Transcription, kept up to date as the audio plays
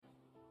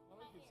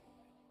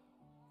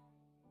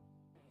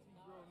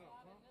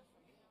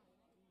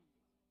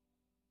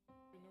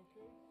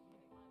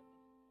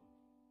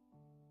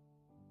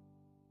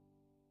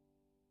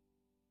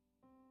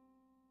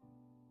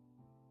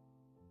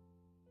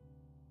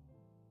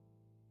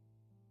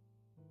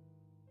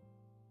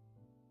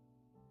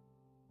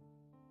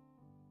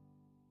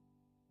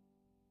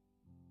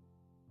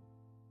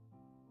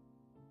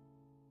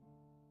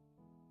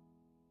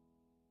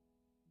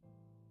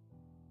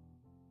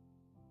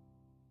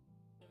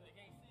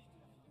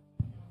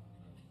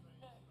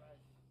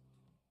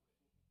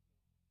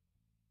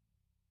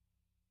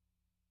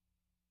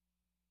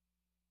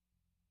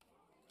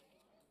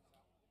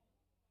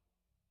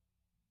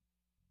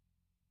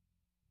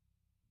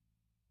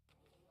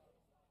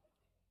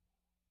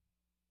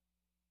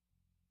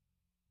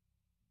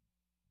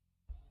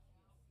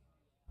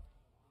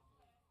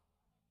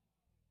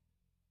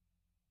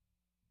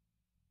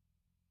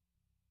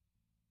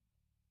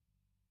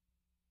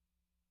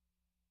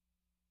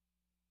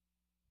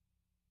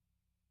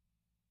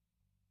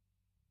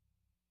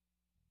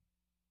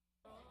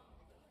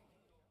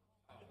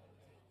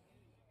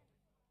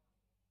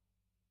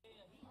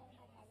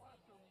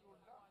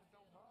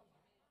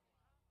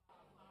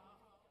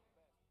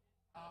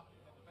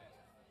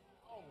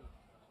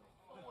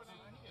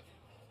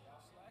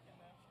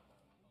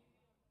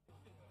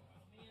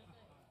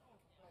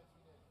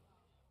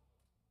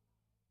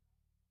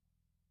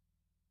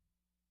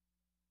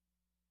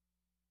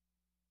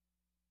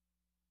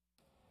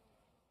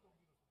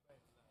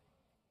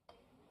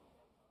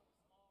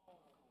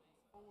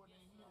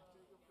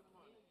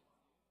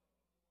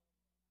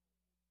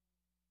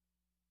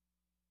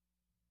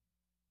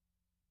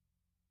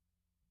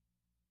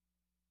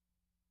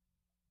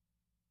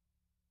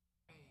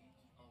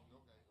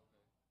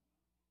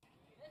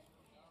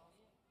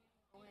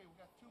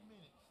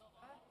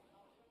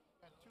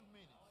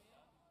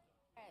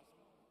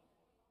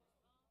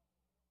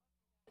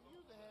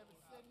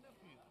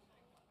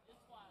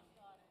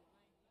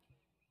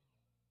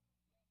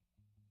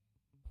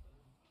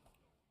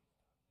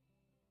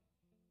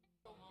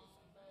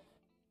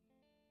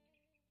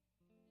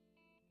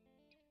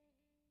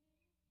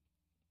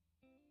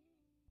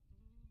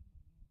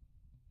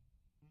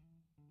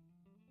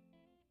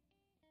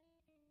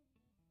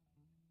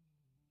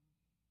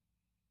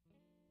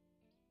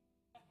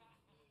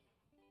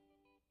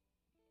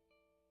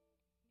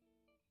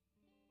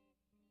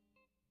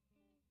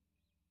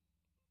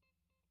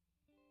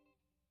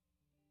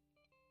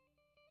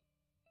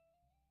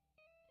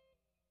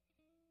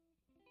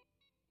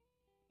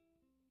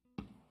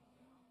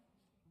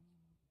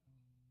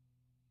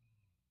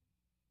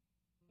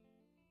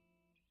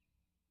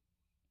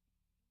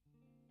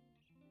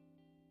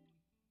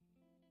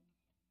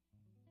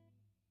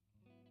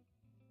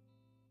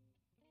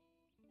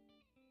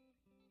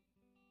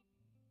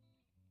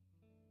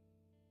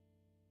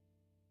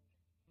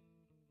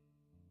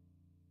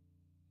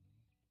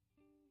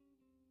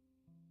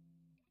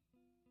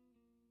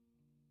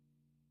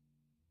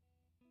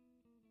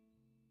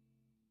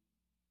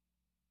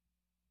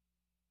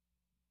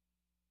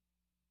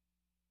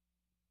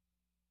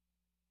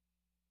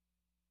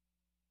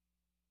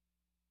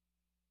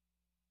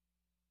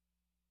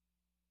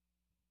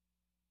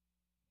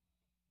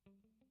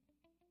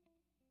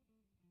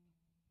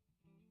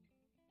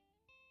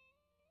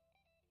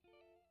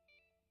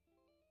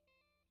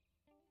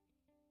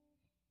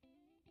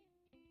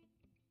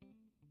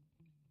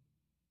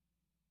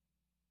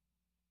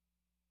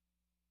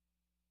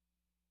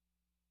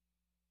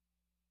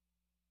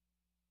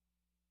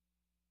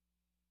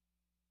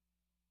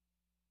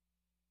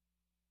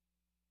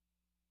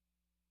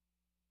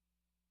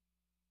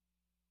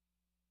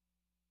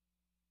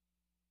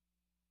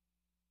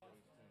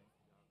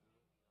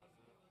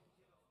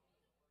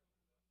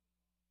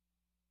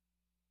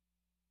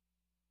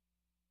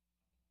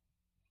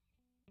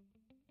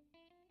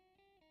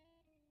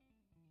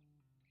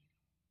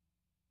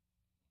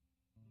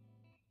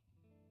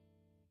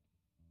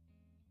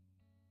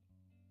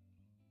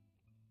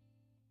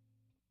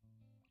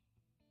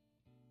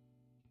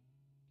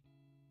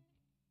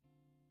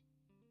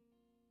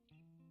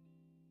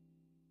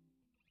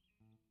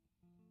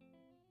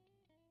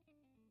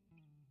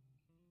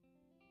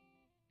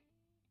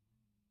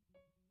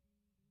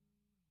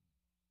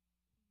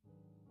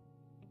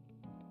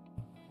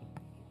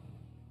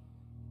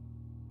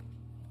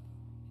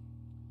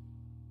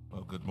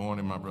Well, good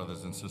morning, my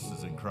brothers and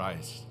sisters in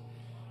Christ.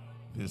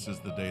 This is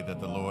the day that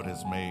the Lord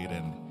has made,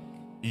 and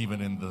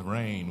even in the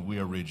rain, we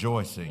are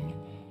rejoicing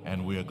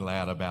and we are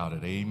glad about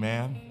it.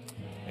 Amen.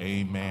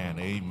 Amen.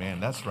 Amen.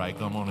 That's right.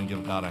 Come on and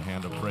give God a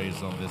hand of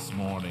praise on this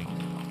morning.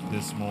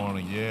 This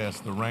morning, yes,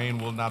 the rain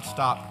will not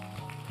stop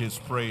his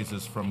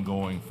praises from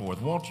going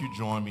forth. Won't you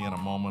join me in a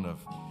moment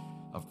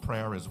of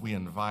prayer as we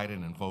invite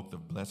and invoke the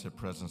blessed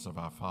presence of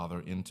our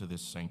Father into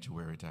this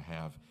sanctuary to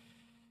have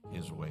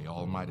his way.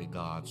 Almighty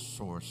God,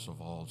 source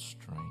of all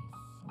strength,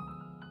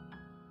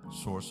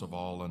 source of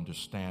all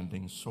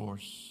understanding,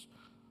 source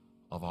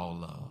of all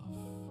love.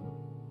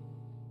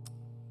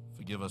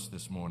 Forgive us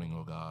this morning,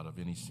 O God, of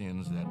any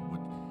sins that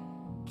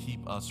would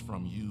keep us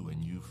from you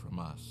and you from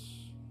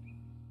us.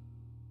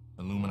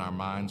 Illumine our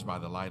minds by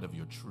the light of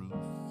your truth.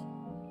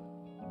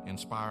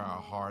 Inspire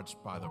our hearts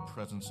by the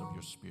presence of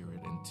your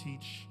Spirit, and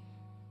teach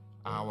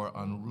our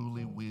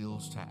unruly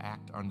wills to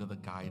act under the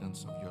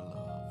guidance of your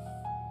love,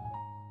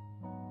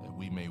 that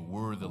we may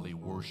worthily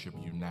worship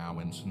you now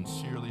and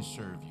sincerely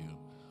serve you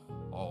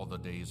all the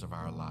days of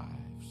our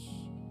lives.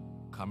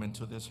 Come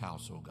into this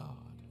house, O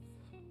God.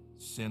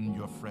 Send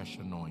your fresh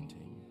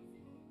anointing,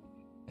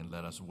 and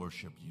let us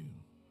worship you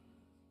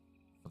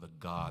for the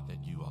God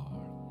that you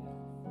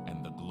are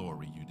and the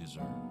glory you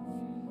deserve.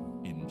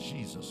 In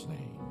Jesus'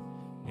 name,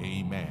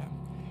 amen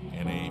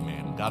and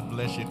amen. God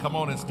bless you. Come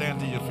on and stand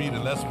to your feet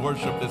and let's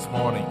worship this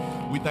morning.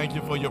 We thank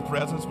you for your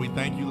presence. We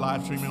thank you,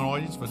 live streaming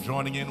audience, for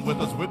joining in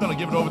with us. We're going to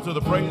give it over to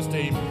the praise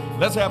team.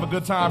 Let's have a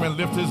good time and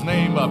lift his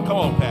name up. Come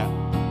on, Pat.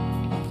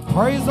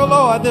 Praise the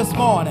Lord this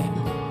morning.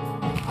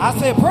 I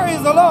said,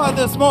 praise the Lord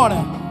this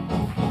morning.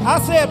 I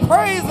said,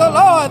 praise the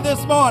Lord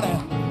this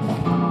morning.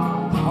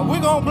 We're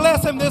going to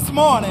bless him this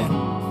morning.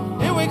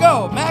 Here we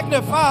go.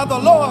 Magnify the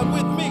Lord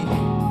with me.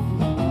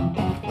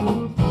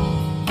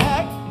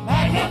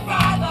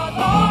 Magnify the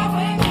Lord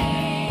with me.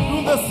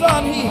 Through the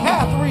Son he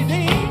hath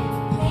redeemed.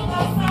 Through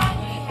the Son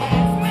he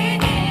hath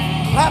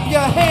redeemed. Clap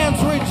your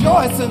hands,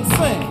 rejoice and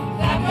sing.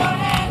 Clap your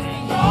hands,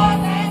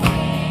 rejoice and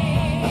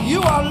sing. You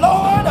are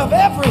Lord of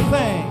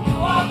everything. You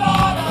are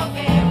Lord of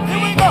everything.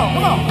 Here we go.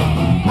 Come on.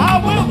 I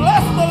will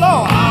bless the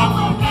Lord. I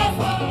will bless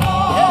the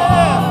Lord.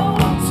 Yeah.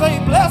 Say,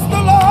 bless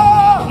the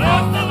Lord.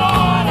 Bless the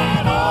Lord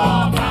at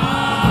all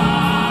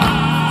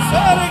times.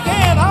 Say it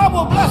again. I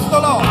will bless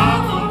the Lord.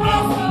 I will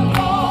bless the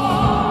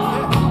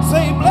Lord. Yeah.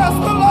 Say, bless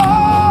the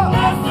Lord.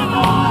 Bless the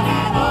Lord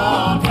at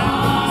all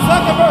times.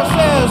 Second verse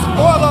says,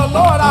 for the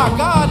Lord our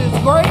God is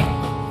great.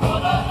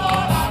 For the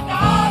Lord our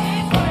God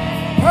is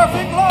great.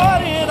 Perfect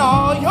Lord in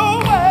all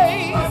your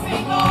ways.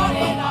 Perfect Lord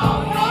in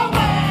all your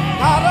ways.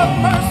 God of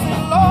mercy,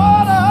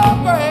 Lord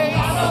of grace.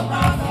 God of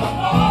mercy,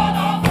 Lord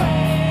of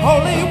grace.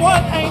 Holy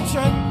One,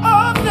 Ancient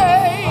of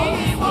days.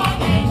 Holy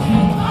One,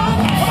 Ancient of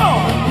days. Come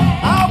on.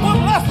 I will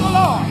bless the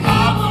Lord.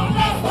 I will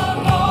bless the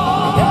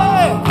Lord.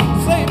 Yeah.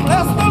 Say,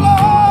 bless the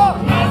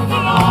Lord. Bless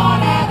the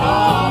Lord at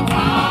all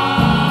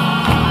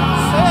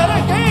times. Say it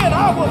again.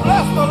 I will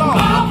bless the Lord.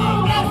 I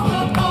will bless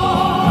the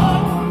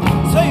Lord.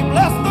 Say,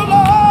 bless the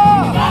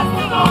Lord. Bless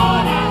the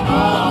Lord at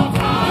all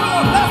times. You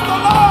will bless the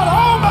Lord,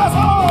 oh my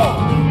soul.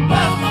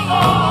 Bless the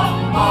Lord,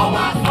 oh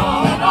my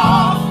soul and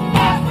all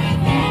that's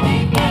within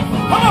me. Bless the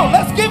Lord. Come on,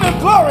 let's give him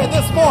glory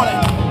this morning.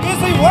 Is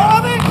he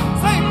worthy?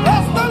 Say,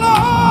 bless the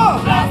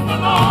Lord. Bless the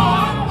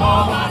Lord,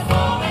 oh my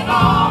soul and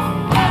all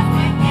that's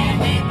within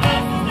me.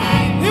 Bless his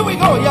name. Here we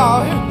go,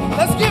 y'all.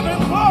 Let's give him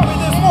glory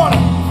this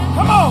morning.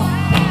 Come on.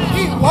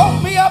 He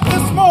woke me up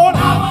this morning.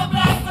 I will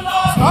bless the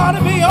Lord.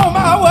 Started me on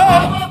my way.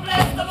 I will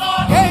bless the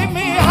Lord. Gave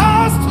me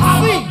eyes to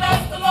see. I will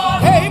bless the Lord.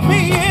 Gave me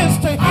ears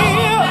to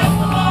hear. I will bless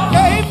the Lord.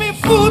 Gave me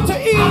food to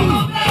eat. I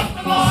will bless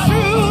the Lord.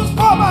 Shoes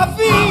for my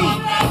feet. I will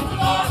bless the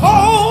Lord.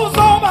 Clothes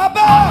on my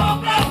back. I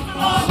will bless the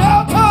Lord.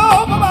 Shelter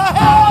over my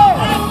head.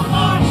 I will bless the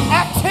Lord.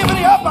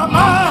 Activity of my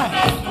mind.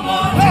 I will bless the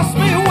Lord. Bless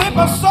me with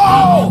my soul.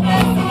 I will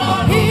bless the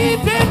Lord. He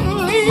didn't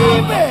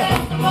leave me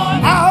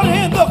out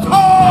in the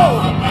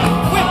cold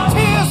with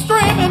tears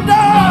streaming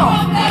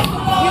down.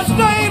 He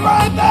stayed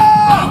right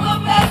there.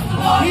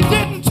 He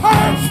didn't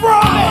turn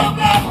from me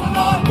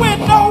when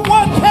no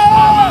one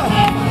cared.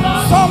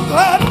 Some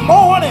glad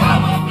morning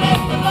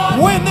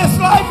when this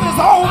life is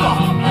over,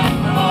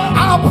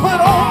 I'll put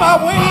on my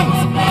wings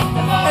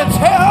and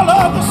tell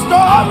of the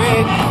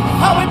story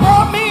how he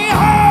brought me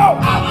out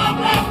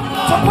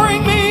to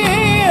bring me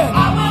in.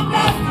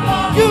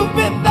 You've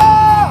been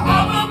there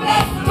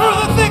through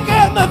the thick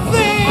and the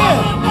thin.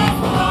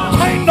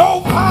 Can't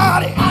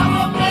nobody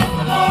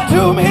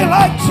do me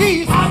like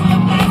Jesus.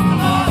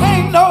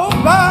 Can't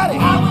nobody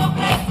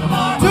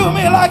do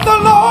me like the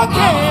Lord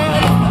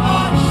can.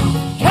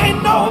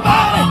 Can't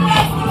nobody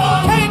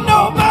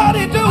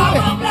do me.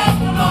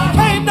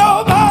 Can't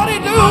nobody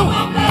do.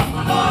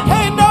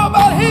 Can't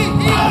nobody.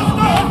 He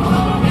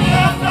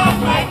has done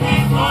great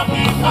things for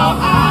me, so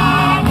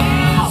I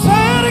will.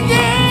 Say it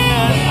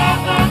again. He has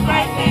done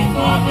great things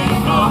for me,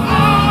 so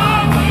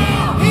I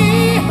will. He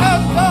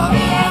has done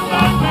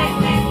great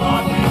things for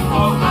me,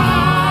 so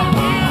I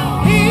will.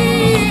 He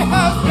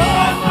has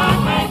done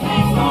great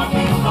things for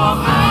me, so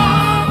I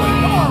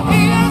will.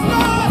 He has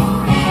done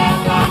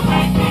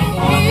great things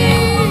for me. He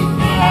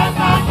has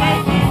done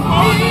great things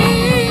for me.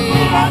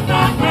 He has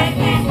done great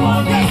things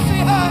for me. Yes, he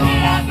has. He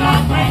has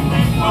done great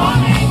things for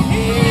me.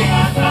 He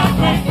has done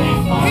great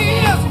things for me. He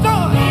has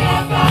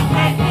done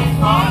great things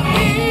for me.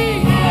 He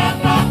has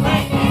done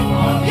great things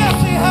for me. Yes,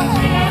 he has.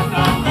 He has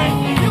done great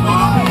things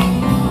for me.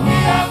 He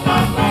has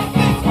done great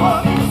things for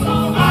me. So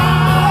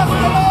bless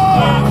the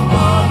Lord.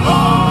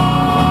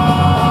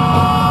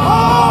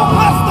 Oh,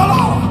 bless the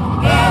Lord.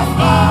 Bless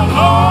the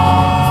Lord.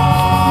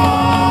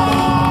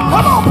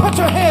 Come on, put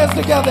your hands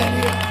together in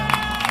here.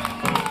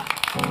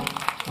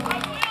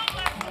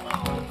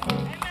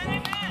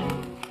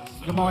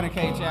 Good morning,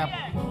 Cade Chapel.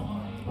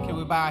 Can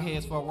we bow our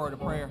heads for a word of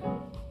prayer?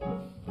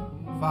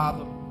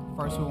 Father,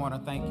 First, we want to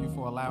thank you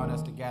for allowing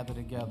us to gather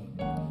together,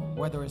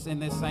 whether it's in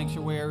this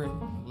sanctuary,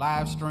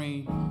 live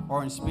stream,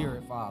 or in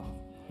spirit, Father.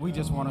 We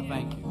just want to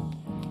thank you.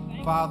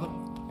 Father,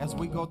 as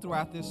we go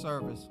throughout this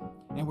service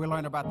and we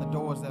learn about the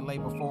doors that lay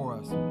before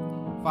us,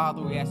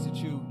 Father, we ask that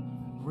you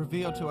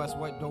reveal to us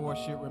what doors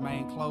should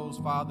remain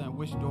closed, Father, and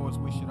which doors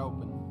we should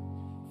open.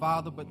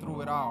 Father, but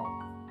through it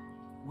all,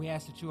 we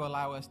ask that you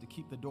allow us to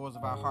keep the doors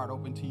of our heart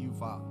open to you,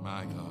 Father,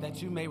 My God.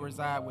 that you may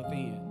reside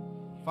within.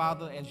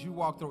 Father, as you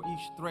walk through each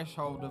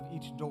threshold of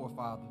each door,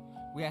 Father,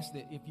 we ask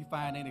that if you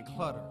find any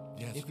clutter,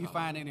 Yes, if you God.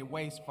 find any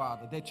waste,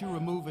 Father, that you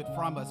remove it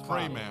from us,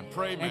 Pray, Father, man.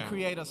 Pray, man. and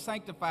create a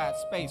sanctified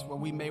space where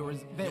we may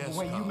Yes,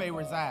 where you God. may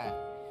reside.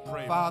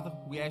 Pray, Father,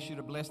 we ask you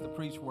to bless the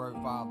preach word,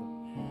 Father,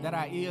 that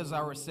our ears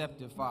are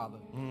receptive, Father,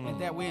 and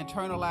that we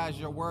internalize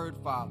your word,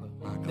 Father,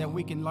 God. that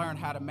we can learn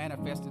how to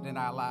manifest it in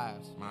our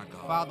lives. My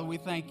God. Father, we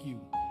thank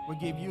you. We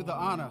give you the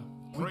honor.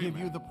 We Pray, give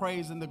man. you the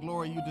praise and the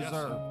glory you Yes,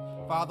 deserve.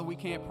 Father, we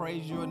can't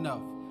praise you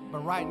enough.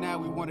 But right now,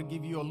 we want to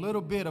give you a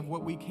little bit of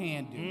what we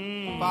can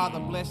do. Father,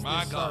 bless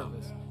My this God.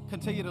 service.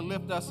 Continue to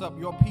lift us up,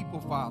 your people,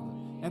 Father.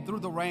 And through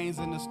the rains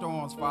and the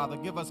storms, Father,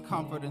 give us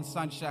comfort and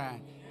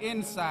sunshine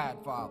inside,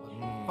 Father.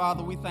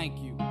 Father, we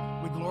thank you.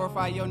 We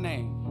glorify your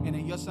name. And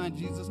in your Son,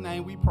 Jesus'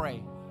 name, we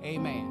pray.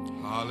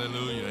 Amen.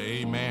 Hallelujah.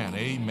 Amen.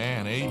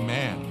 Amen.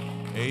 Amen.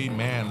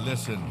 Amen.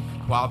 Listen,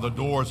 while the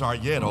doors are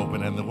yet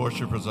open and the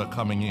worshipers are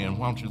coming in,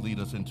 why don't you lead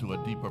us into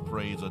a deeper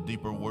praise, a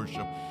deeper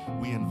worship?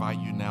 We invite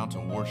you now to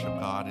worship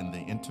God in the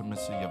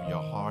intimacy of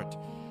your heart.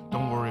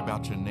 Don't worry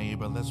about your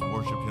neighbor. Let's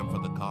worship him for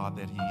the God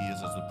that he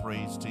is as the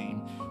praise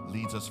team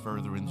leads us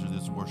further into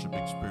this worship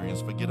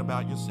experience. Forget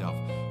about yourself.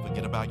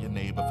 Forget about your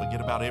neighbor.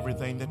 Forget about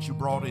everything that you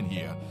brought in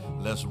here.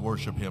 Let's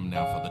worship him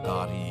now for the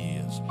God he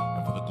is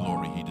and for the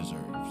glory he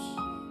deserves.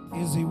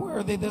 Is he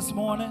worthy this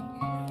morning?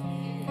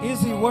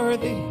 Is he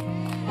worthy?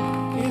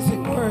 Is he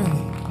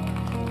worthy?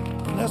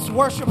 Let's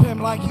worship him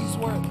like he's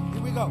worthy.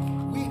 Here we go.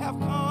 We have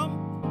come.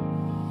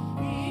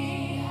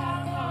 We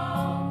have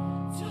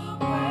come to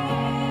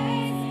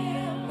praise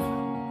him.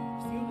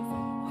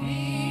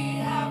 We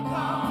have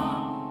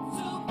come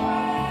to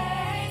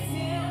praise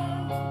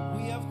him.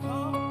 We have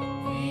come.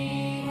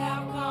 We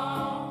have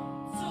come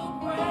to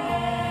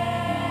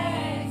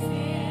praise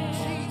him.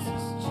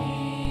 Jesus.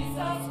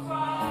 Jesus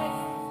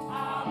Christ,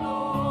 our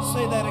Lord.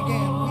 Say that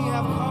again. We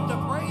have come to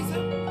praise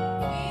him. We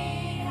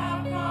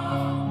have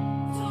come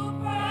to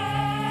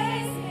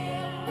praise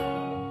him.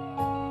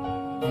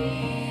 We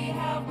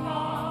have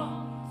come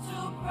to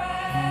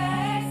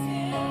praise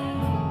him.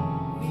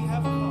 We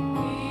have come.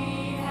 We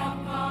have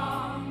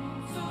come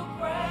to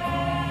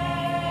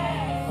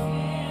praise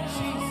him.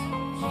 Jesus.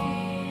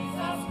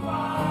 Jesus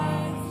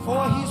Christ,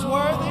 For he's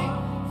worthy.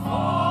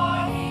 for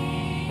he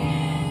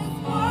is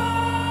worthy.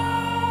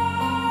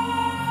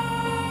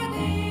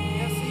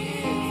 Yes, he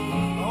is.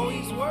 Oh,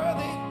 he's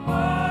worthy.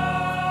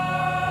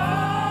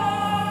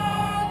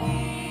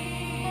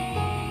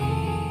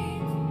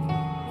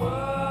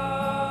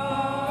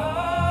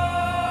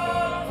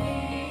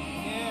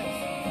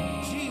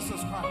 Yes.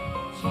 Jesus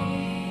Christ.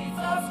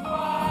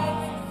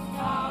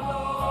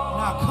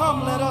 Now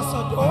come, let us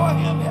adore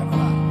him,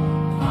 everybody.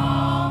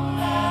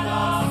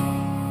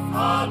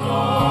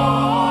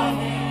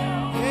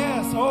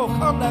 Yes. Oh,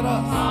 come, let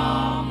us.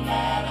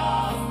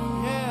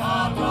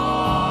 Yeah.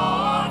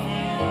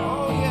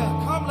 Oh,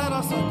 yeah. Come, let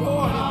us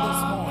adore him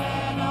this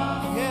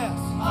morning. Yes.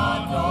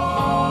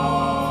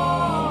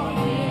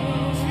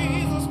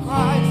 Jesus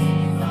Christ.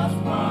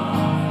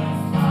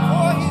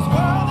 For he's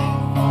worthy.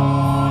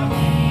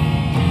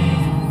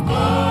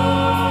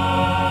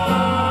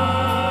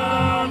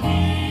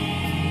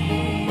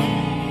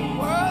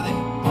 Worthy.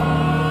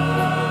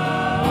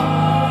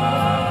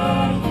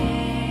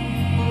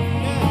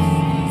 Yes,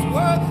 he's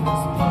worthy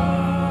this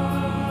morning.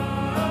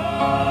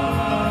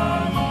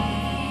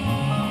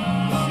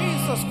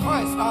 Jesus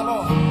Christ, our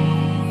Lord.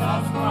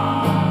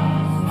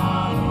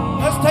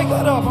 Let's take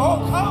that up.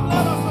 Oh, come,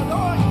 let us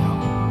adore him.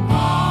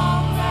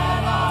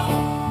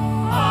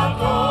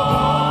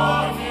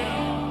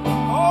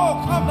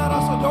 Oh, come, let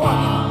us adore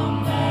him.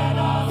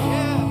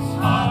 Yes.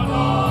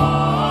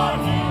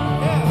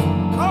 Yes.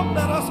 Come,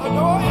 let us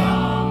adore him.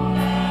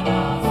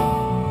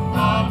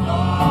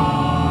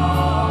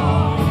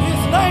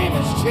 His name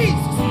is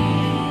Jesus.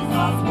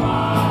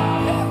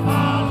 Yeah.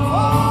 Oh,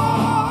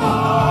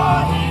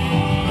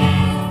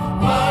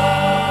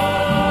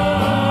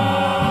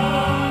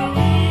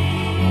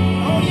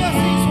 oh, yes,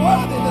 he's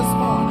worthy this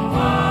morning.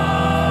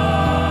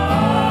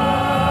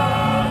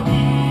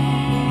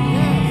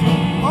 Yes.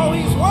 Oh,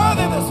 he's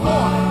worthy this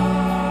morning.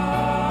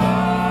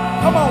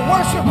 Come on,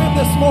 worship him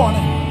this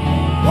morning.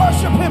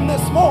 Worship him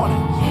this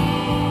morning.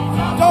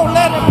 Don't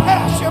let him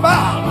pass you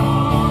by.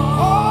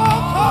 Oh,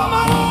 come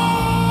on.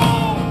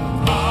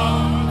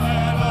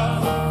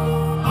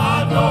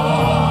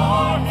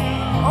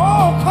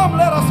 Oh, come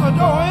let us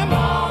adore him.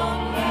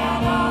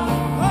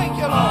 Thank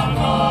you, Lord.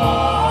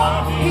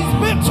 He's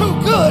been too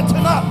good to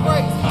not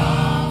praise him.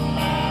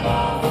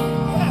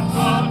 Yes.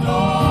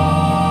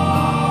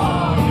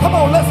 Come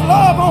on, let's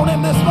love on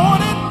him this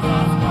morning.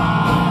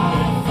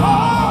 Oh,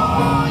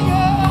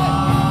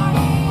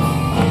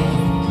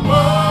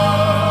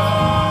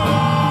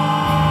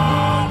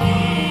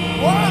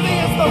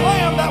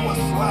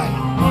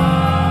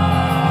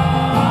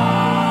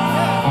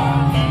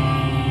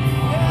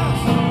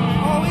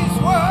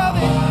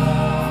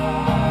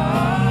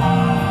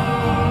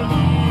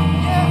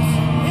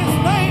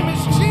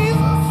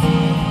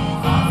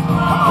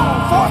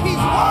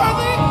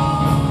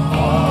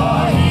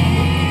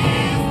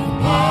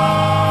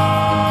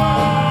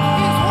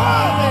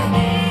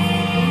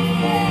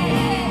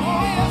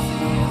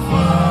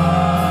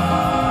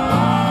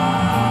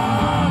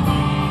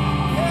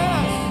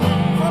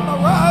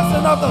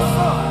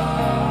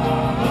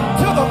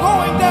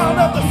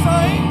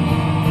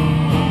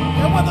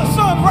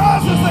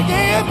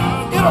 again,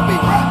 it'll be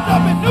wrapped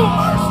up in new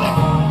mercy.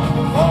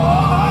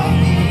 Oh,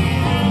 he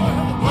is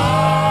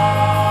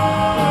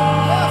worthy.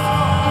 Yes,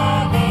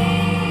 Lord.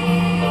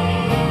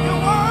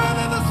 You're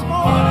worthy this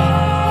morning.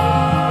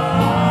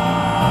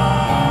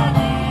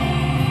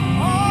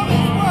 Oh,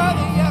 he's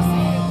worthy. Yes,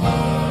 he is.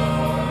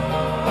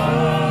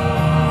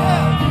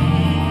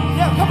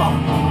 Yeah, come on.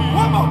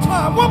 One more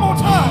time. One more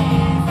time.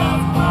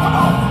 Come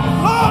on.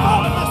 Love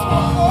on him this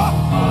one, boy.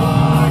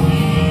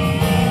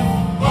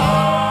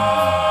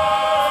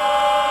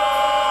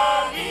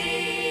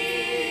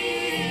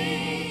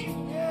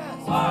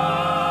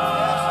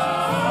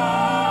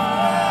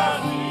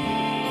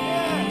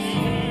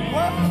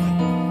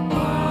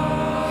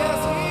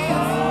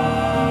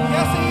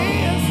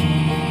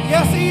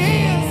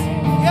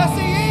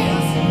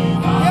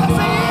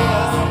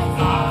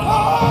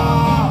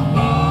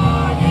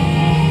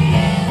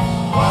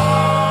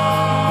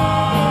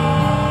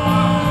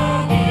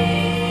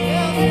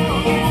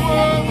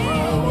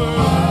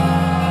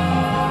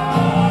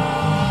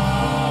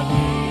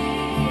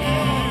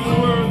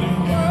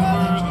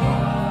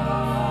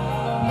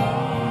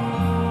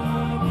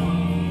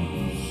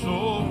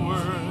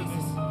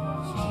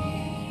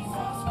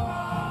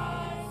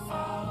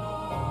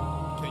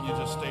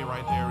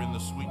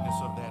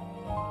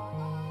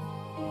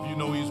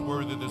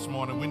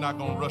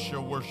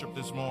 Your worship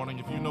this morning,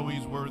 if you know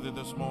he's worthy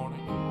this morning.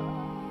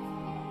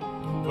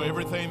 For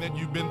everything that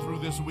you've been through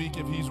this week,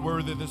 if he's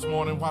worthy this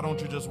morning, why don't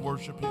you just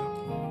worship him?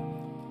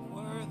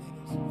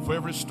 For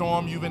every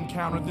storm you've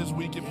encountered this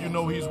week, if you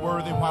know he's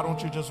worthy, why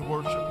don't you just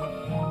worship him?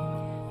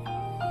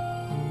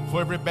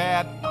 For every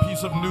bad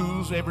piece of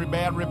news, every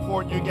bad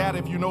report you got,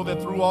 if you know that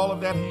through all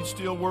of that he's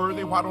still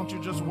worthy, why don't you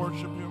just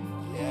worship him?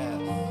 Yes.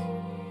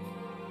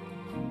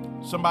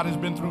 Somebody's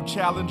been through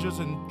challenges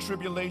and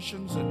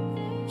tribulations and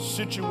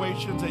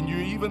situations, and you're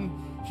even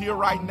here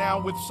right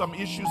now with some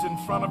issues in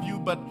front of you,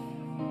 but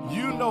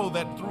you know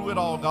that through it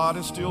all, God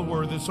is still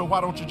worthy. So why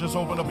don't you just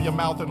open up your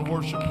mouth and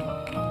worship him?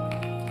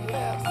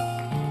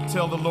 Yes.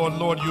 Tell the Lord,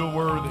 Lord, you're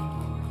worthy.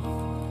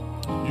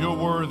 You're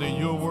worthy.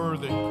 You're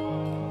worthy.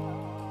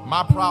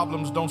 My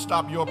problems don't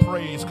stop your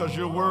praise because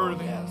you're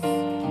worthy. Yes.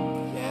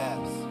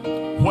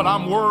 Yes. What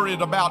I'm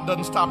worried about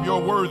doesn't stop your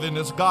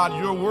worthiness. God,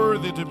 you're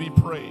worthy to be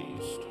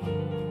praised.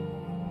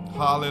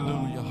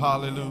 Hallelujah.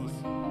 Hallelujah.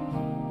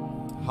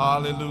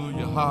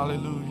 Hallelujah,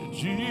 hallelujah.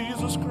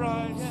 Jesus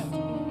Christ. Yes.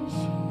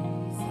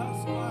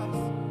 Jesus Christ.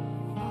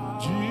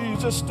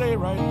 Jesus, stay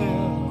right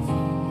there.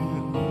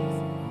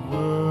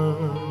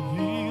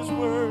 He's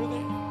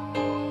worthy.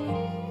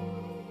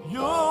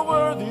 You're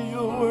worthy,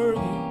 you're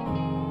worthy.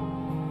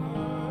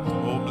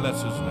 Oh,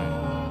 bless his name.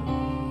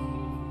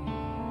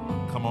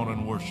 Come on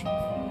and worship.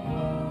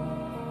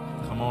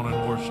 Come on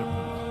and worship.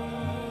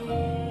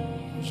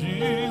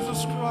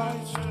 Jesus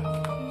Christ.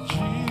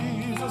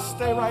 Jesus,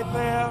 stay right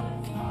there.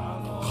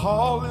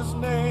 Call his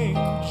name,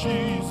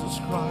 Jesus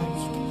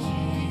Christ.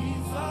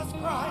 Jesus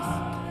Christ,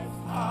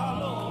 our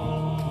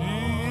Lord.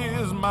 He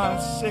is my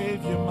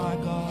Savior, my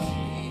God.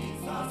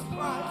 Jesus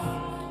Christ,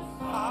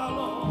 our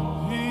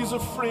Lord. He's a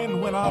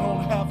friend when I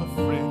don't have a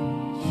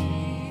friend.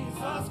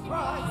 Jesus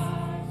Christ,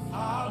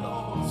 our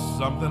Lord.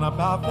 Something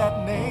about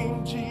that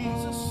name,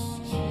 Jesus.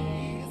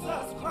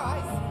 Jesus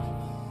Christ,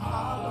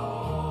 our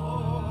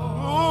Lord.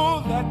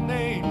 Oh, that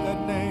name,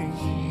 that name.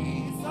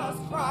 Jesus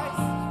Christ,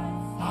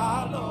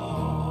 our Lord.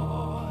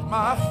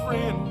 My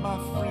friend, my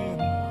friend.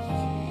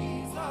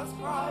 Jesus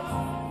Christ,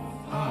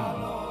 our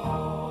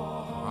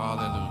Lord.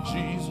 Hallelujah.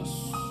 Jesus.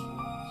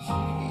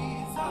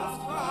 Jesus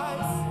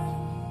Christ,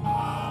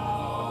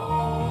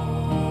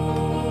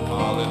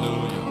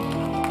 Hallelujah.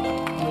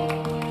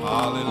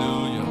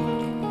 Hallelujah.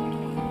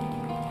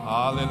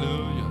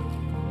 Hallelujah.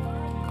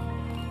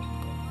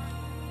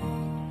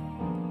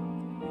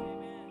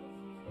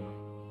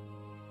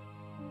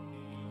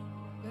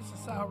 This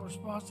is our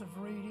responsive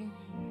reading.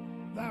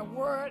 Thy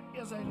word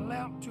is a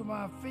lamp to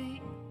my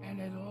feet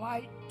and a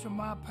light to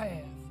my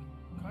path.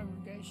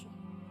 Congregation.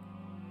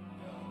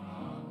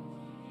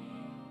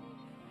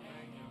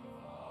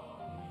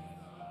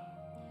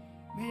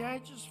 Be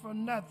anxious for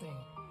nothing,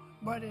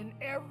 but in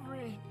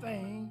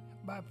everything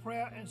by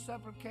prayer and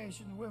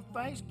supplication with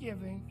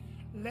thanksgiving,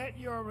 let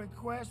your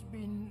requests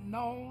be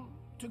known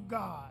to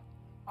God.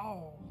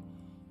 All.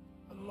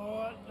 The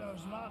Lord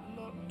does not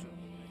look to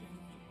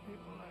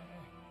people like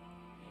that.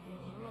 He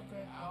look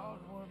at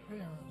outward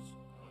appearance,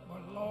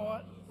 but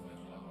Lord is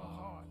in the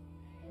heart.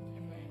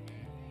 Amen.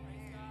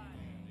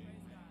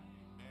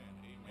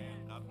 Amen.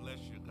 God bless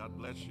you. God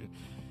bless you.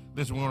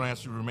 Listen, we want to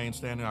ask you to remain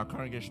standing. Our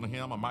congregational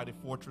hymn, A Mighty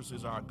Fortress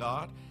is Our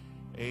God.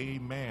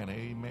 Amen.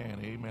 Amen.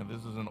 Amen.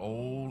 This is an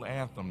old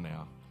anthem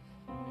now.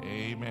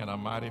 Amen. A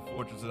mighty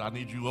fortress. I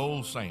need you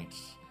old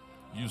saints,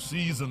 you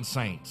seasoned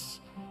saints,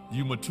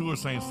 you mature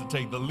saints to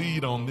take the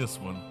lead on this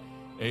one.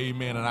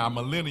 Amen. And our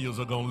millennials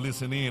are going to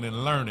listen in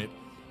and learn it.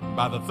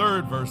 By the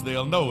third verse,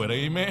 they'll know it.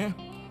 Amen.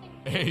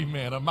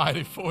 Amen. A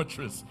mighty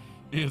fortress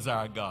is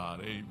our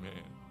God.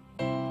 Amen.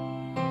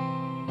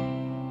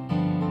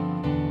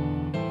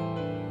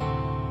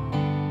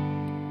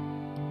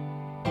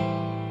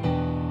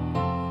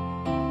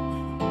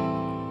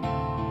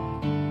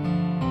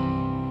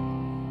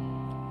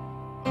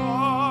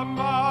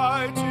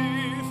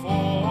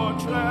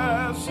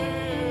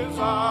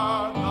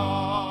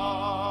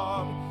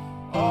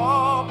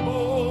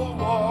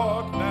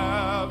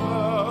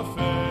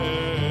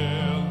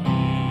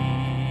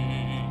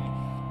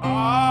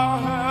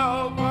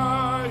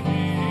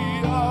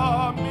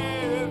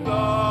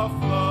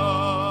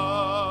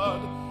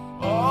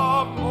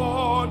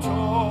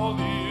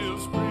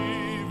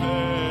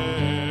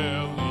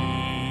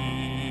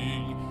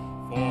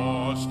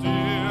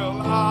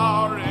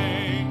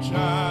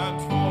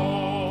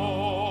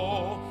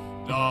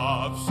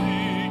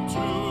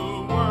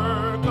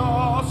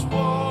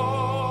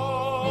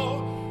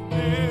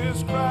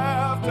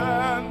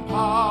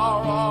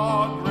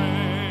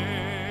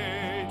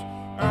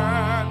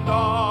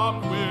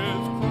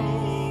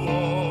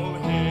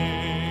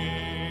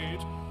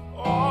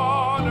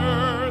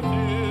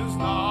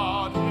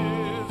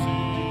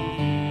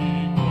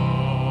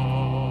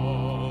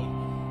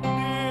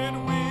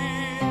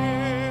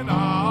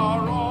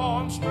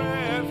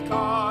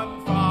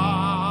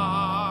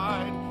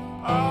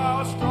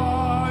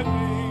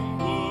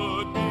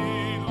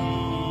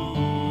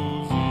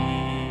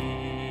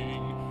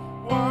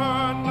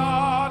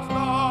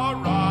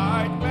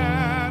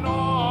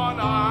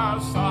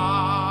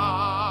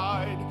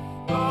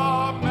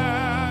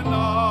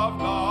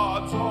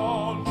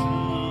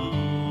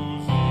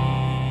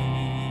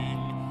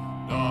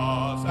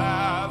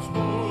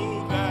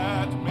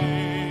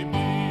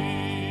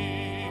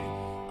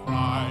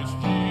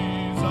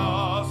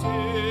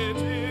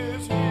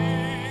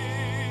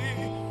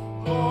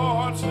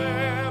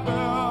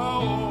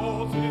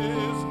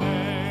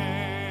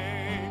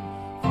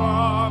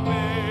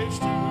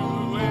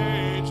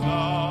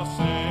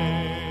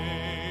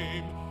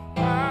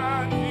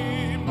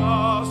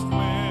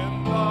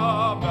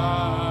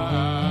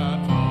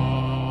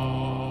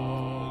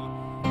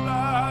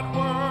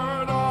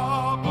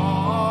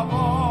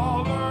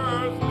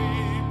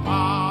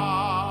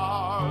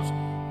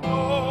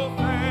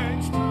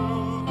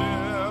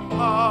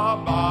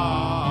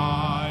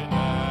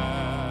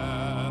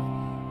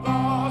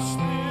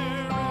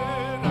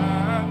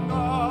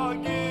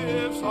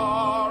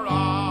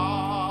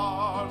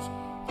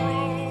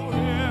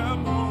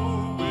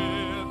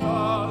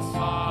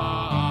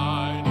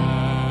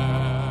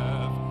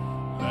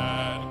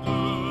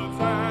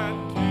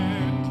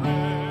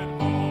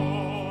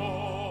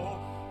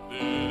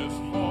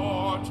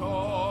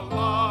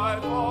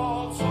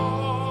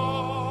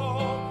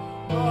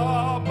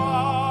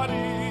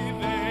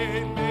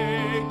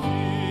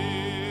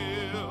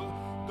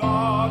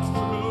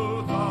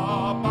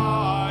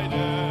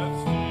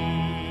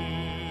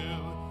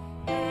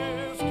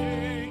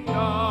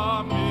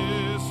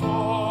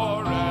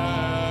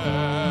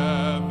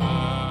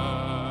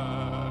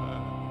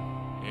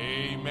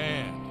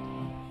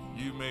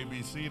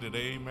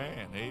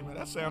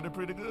 sounded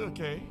pretty good,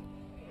 Cade.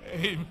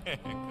 Amen.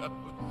 God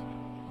bless you.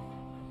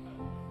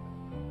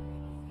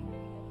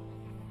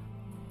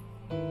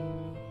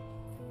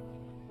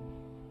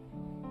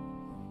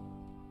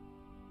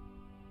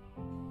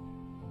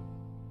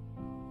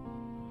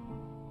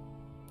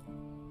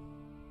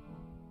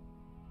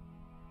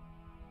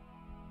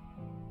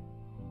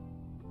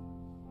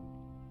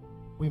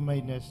 We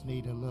may just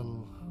need a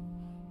little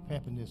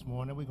pepping this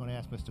morning. We're going to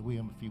ask Mr.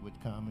 Williams if he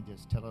would come and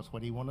just tell us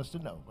what he wants us to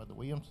know. Brother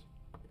Williams.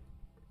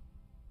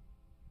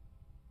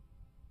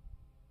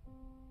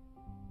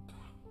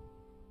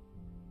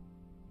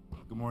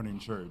 Good morning,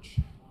 church.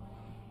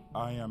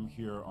 I am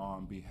here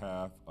on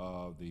behalf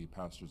of the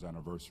Pastor's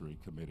Anniversary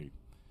Committee.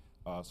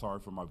 Sorry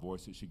for my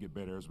voice. It should get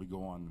better as we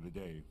go on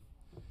today.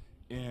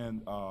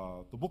 In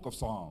the book of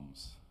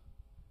Psalms,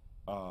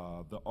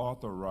 the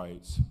author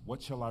writes,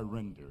 "What shall I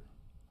render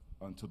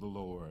unto the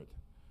Lord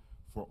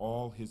for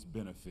all his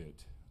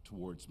benefit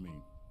towards me?"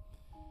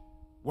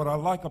 What I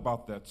like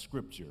about that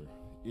scripture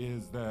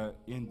is that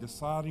in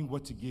deciding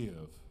what to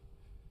give,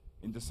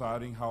 in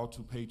deciding how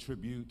to pay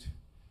tribute,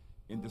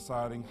 in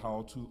deciding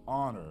how to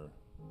honor,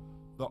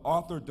 the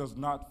author does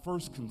not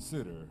first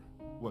consider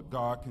what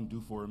God can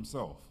do for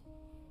himself,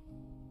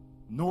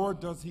 nor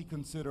does he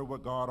consider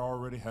what God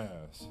already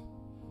has.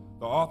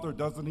 The author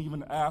doesn't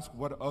even ask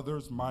what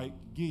others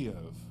might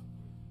give.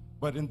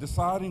 But in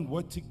deciding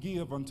what to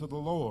give unto the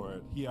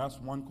Lord, he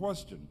asks one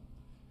question: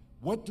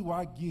 what do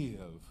I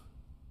give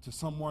to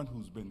someone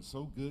who's been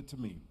so good to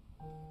me?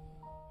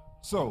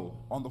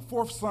 So, on the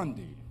fourth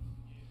Sunday,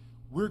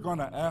 we're going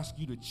to ask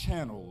you to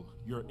channel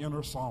your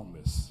inner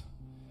psalmist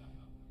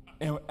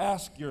and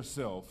ask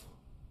yourself,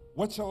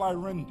 what shall I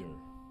render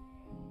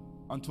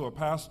unto a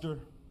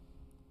pastor,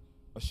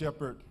 a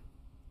shepherd,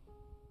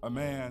 a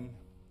man,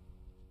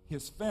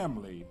 his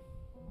family,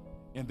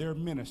 and their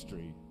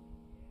ministry,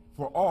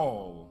 for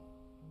all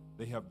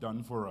they have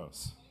done for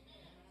us?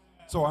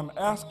 So I'm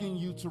asking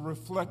you to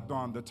reflect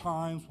on the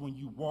times when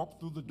you walked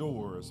through the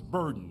doors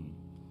burdened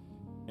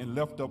and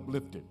left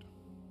uplifted.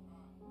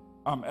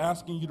 I'm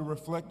asking you to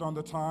reflect on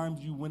the times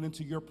you went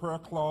into your prayer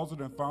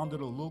closet and found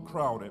it a little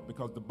crowded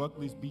because the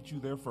Buckleys beat you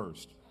there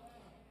first.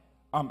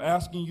 I'm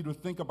asking you to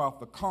think about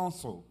the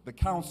counsel, the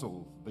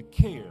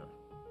care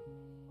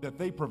that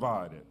they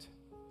provided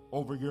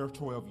over your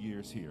 12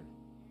 years here.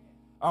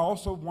 I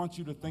also want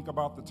you to think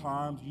about the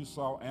times you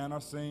saw Anna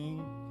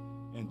sing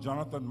and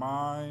Jonathan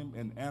mime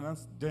and Anna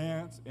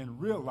dance and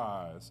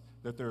realize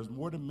that there's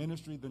more to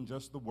ministry than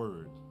just the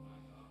word.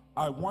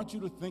 I want you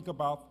to think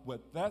about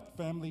what that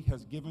family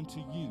has given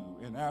to you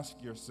and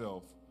ask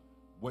yourself,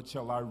 what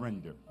shall I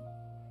render?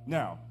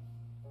 Now,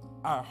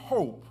 I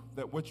hope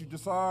that what you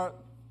decide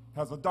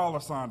has a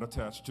dollar sign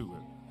attached to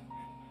it.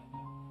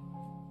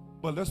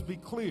 But let's be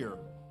clear,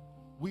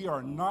 we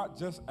are not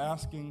just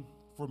asking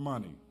for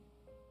money.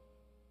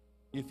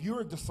 If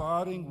you're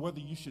deciding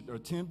whether you should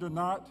attend or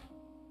not,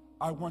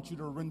 I want you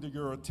to render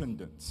your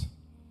attendance.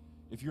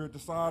 If you're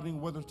deciding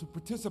whether to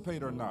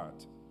participate or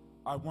not,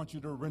 I want you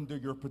to render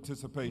your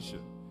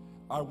participation.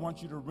 I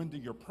want you to render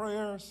your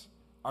prayers.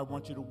 I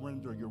want you to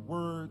render your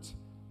words.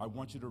 I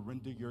want you to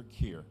render your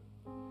care.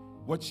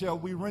 What shall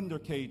we render,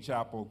 Cade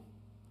Chapel?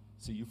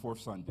 See you fourth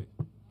Sunday.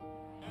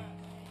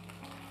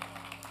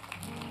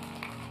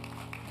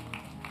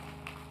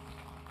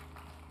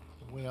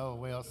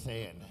 Well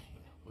said.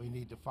 We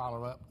need to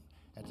follow up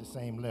at the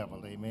same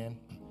level, amen.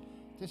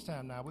 This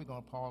time now, we're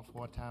going to pause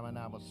for a time in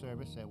our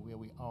service where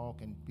we all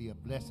can be a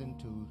blessing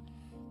to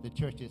the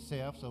church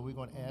itself. So we're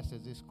going to ask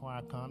as this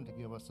choir come to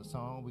give us a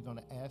song. We're going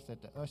to ask that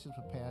the ushers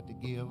prepare to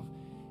give,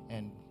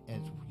 and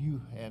as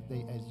you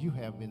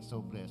have been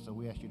so blessed. So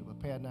we ask you to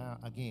prepare now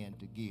again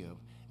to give,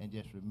 and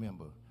just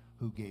remember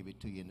who gave it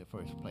to you in the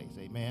first place.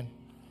 Amen.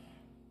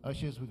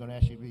 Ushers, we're going to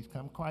ask you to please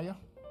come. Choir,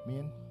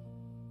 men.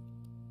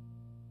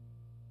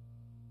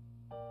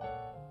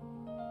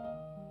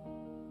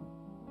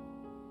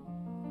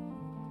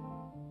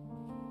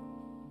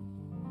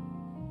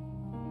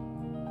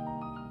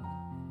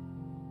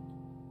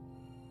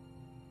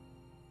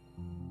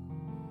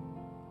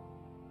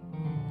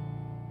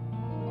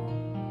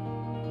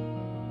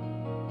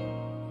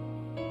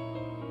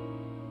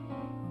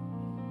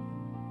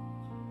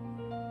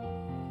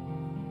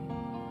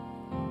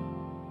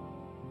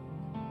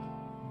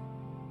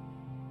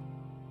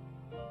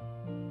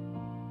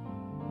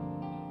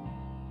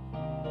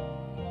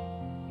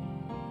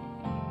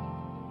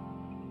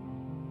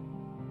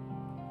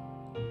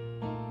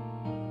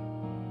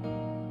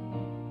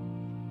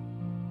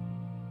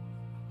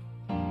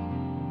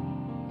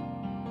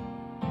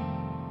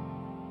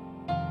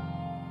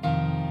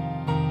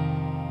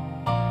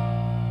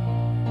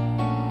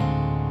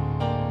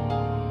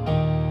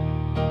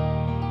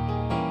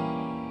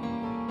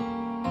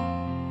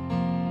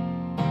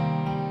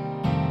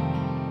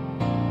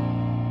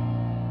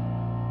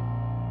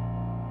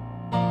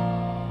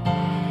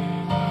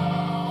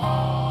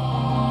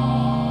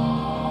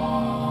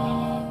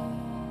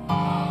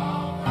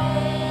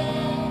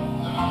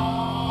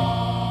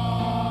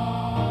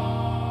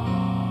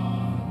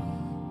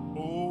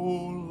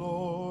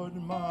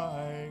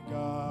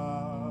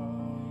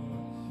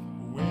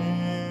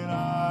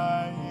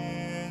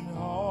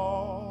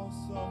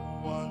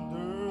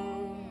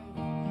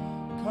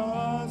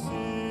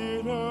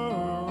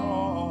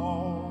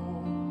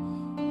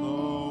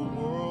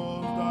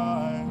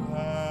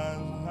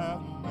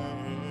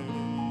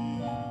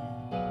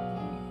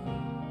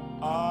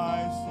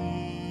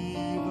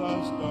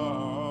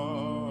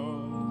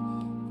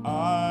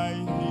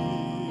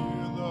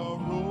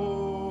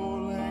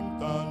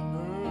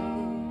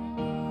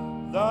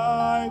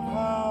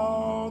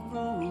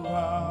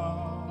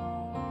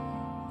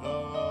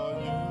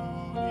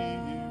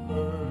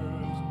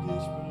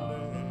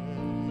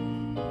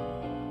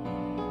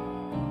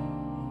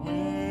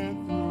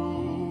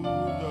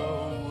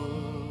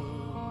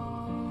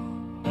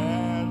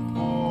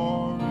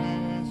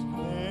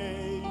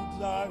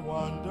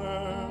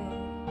 wonder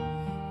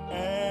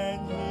and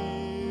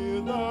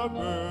hear the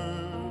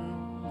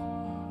birds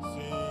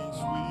sing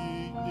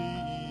sweetly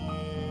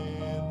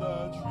in the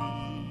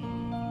tree.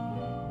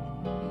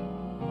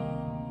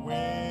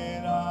 When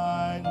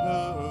I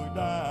look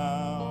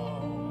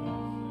down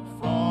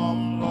from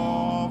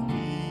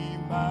lofty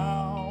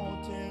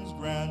mountains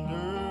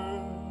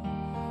grandeur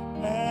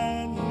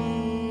and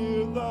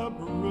hear the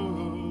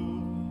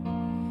brook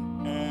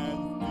and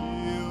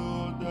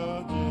feel the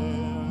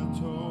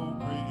gentle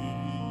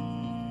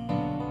breeze,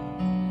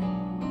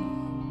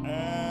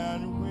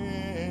 and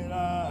when I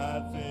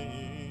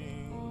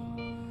think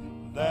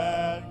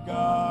that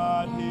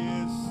God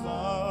his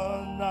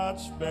son not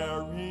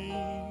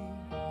sparing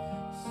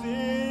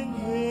sent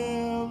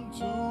him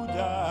to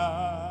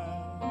die,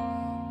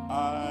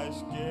 I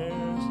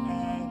scarce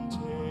can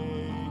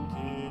take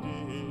it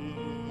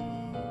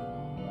in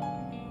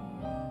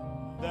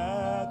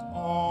that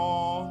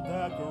on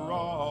that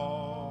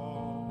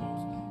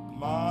cross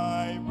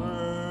my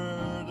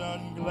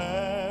burden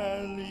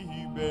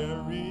gladly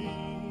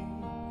bearing,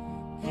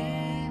 he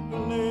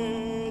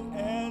bled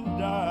and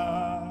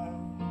died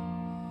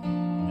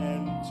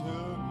and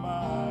took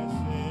my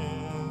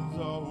sins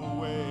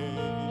away.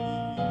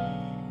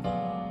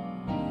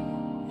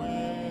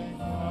 When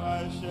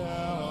Christ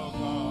shall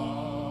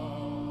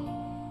come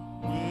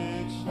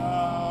with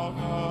shout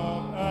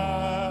of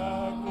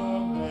acclamation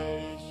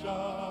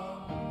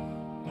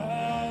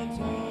and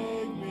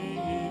take me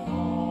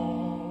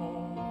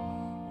home,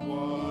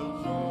 what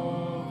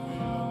joy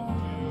will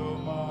fill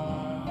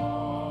my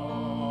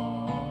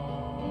heart.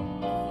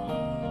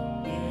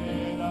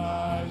 Then I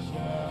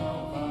shall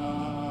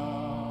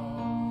bow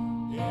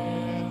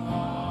in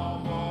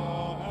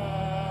humble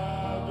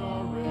adoration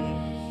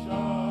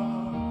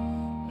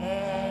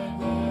and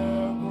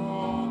there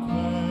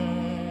proclaim,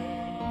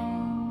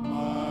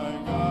 my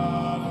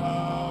God,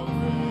 how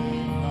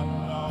great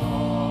thou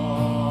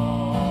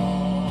art.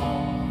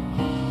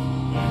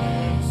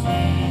 Then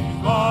sings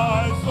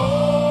my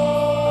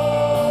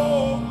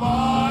soul,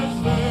 my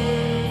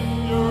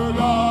Savior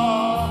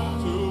God,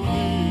 to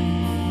thee.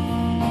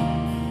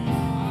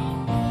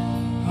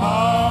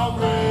 How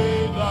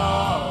great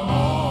thou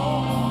art,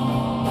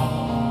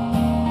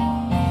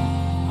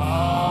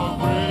 how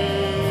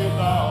great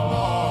thou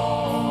art.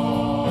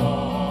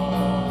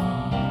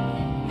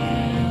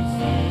 Then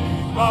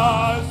sings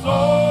my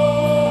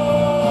soul,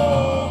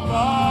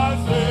 my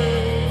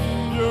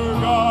Savior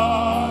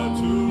God,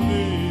 to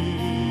thee.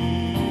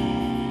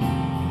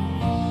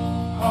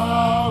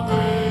 How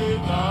great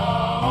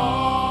thou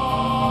art,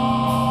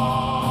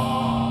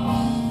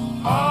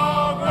 how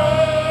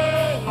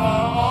great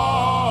thou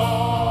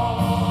art.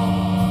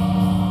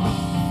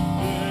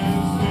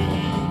 Then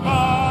sings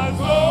my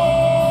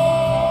soul,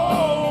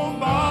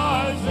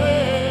 my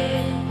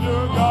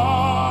Savior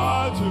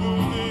God, to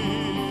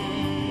thee.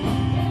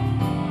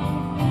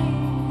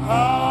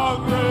 How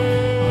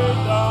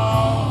great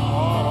thou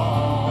art,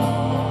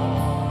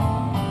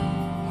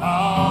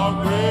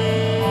 how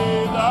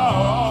great thou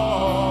art.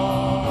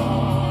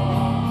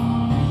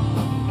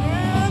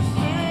 Then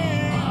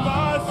sings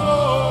my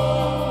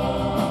soul,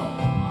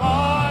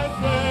 my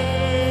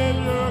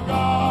Savior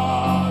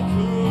God,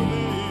 to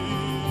thee.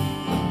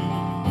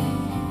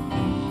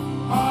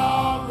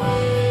 How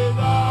great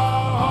thou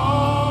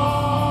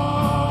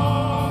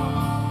art,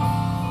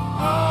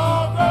 how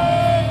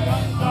great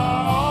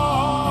thou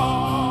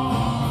art.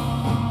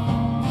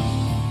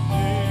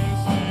 Then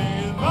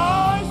sings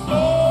my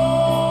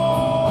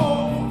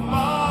soul,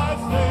 my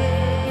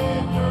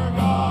Savior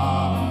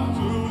God,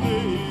 to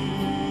thee.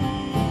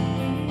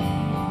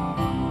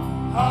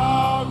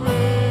 How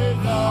great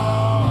thou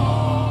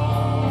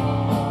art,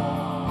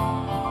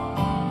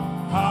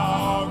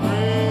 how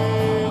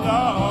great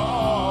thou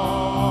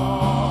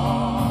art.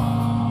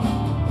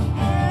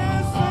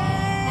 Then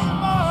sings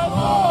my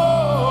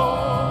soul,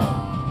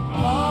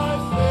 my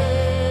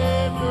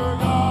Savior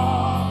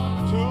God,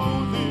 to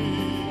thee.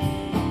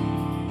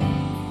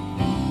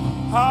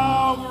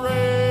 How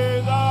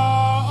great thou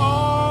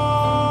art,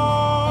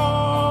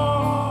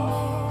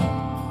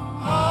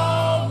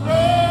 how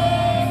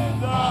great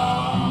thou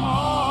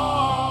art.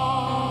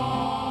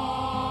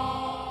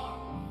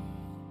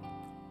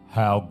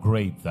 How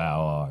great thou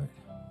art.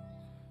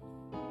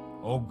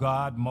 O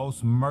God,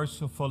 most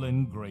merciful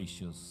and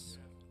gracious,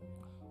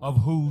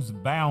 of whose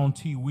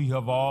bounty we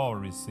have all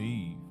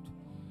received,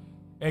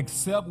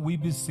 accept, we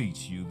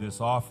beseech you,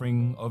 this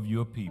offering of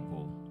your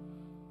people.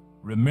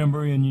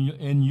 Remember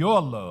in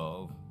your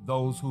love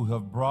those who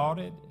have brought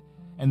it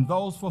and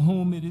those for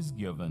whom it is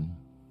given,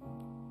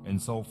 and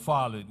so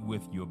follow it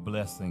with your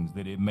blessings,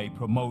 that it may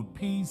promote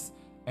peace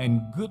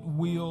and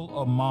goodwill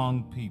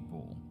among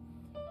people,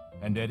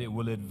 and that it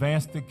will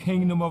advance the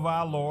kingdom of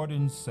our Lord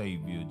and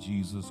Savior,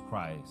 Jesus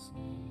Christ.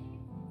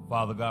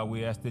 Father God,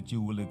 we ask that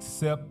you will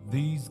accept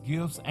these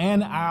gifts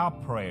and our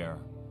prayer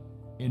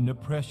in the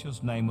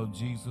precious name of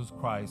Jesus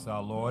Christ,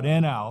 our Lord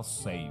and our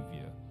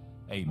Savior.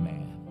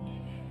 Amen.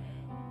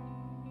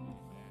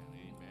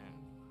 Amen.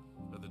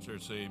 Let the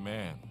church say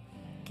amen.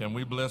 Can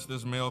we bless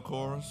this male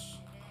chorus?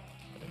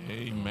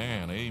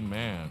 Amen,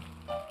 amen,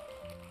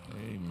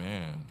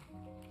 amen.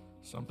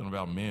 Something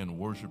about men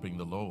worshiping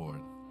the Lord.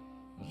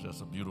 It's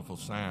just a beautiful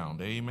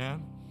sound.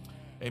 Amen.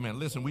 Amen.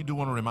 Listen, we do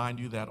want to remind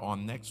you that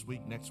on next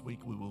week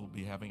we will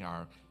be having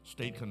our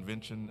state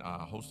convention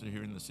hosted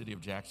here in the city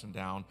of Jackson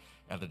down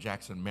at the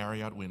Jackson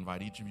Marriott. We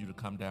invite each of you to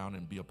come down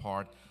and be a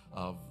part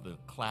of the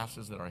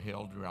classes that are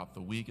held throughout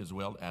the week as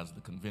well as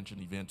the convention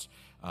events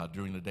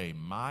during the day.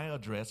 My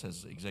address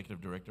as Executive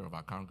Director of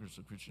our Congress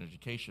of Christian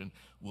Education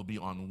will be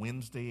on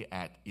Wednesday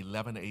at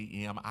 11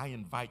 a.m. I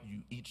invite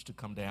you each to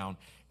come down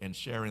and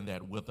share in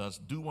that with us.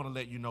 Do want to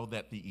let you know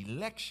that the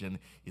election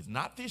is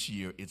not this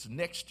year, it's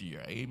next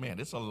year. Amen.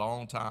 It's a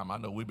long time. I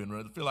know we've been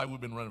running, feel like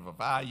we've been running for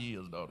 5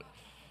 years, don't it?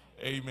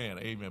 Amen,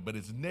 amen. But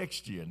it's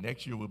next year.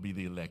 Next year will be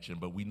the election,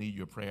 but we need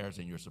your prayers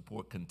and your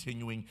support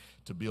continuing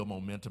to build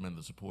momentum and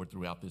the support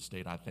throughout this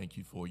state. I thank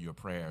you for your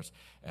prayers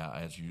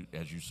as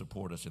you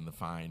support us in the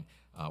fine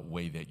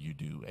way that you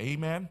do.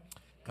 Amen.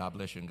 God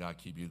bless you and God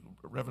keep you.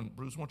 Reverend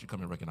Bruce, won't you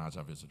come and recognize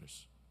our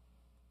visitors?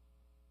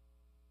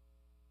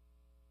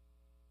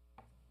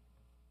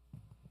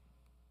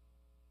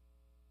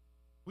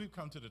 We've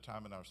come to the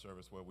time in our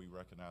service where we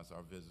recognize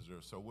our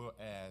visitors, so we'll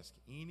ask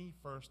any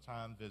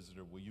first-time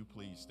visitor, will you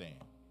please stand?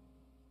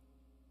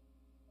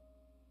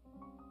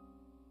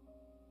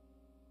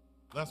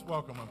 Let's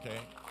welcome them, Cade.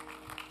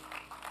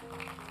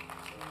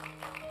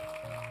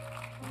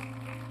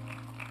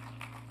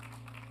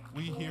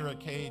 We here at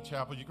Cade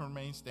Chapel, you can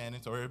remain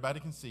standing so everybody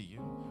can see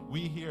you.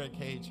 We here at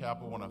Cade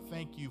Chapel want to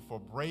thank you for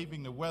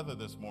braving the weather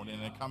this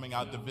morning and coming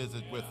out to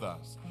visit with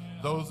us.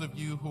 Those of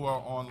you who are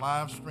on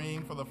live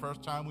stream for the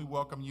first time, we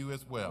welcome you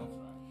as well.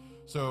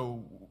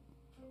 So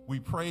we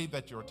pray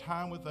that your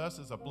time with us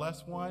is a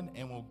blessed one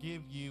and will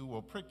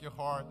prick your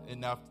heart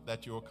enough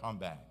that you'll come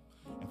back.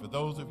 And for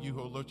those of you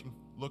who are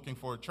looking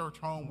for a church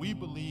home, we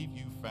believe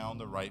you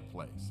found the right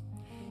place.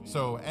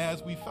 So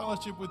as we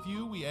fellowship with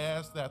you, we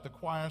ask that the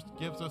choir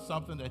gives us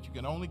something that you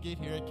can only get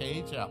here at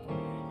Cade Chapel.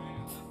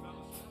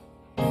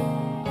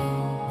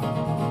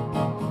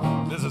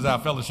 This is our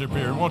fellowship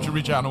here. Won't you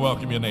reach out and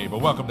welcome your neighbor?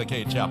 Welcome to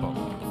Cade Chapel.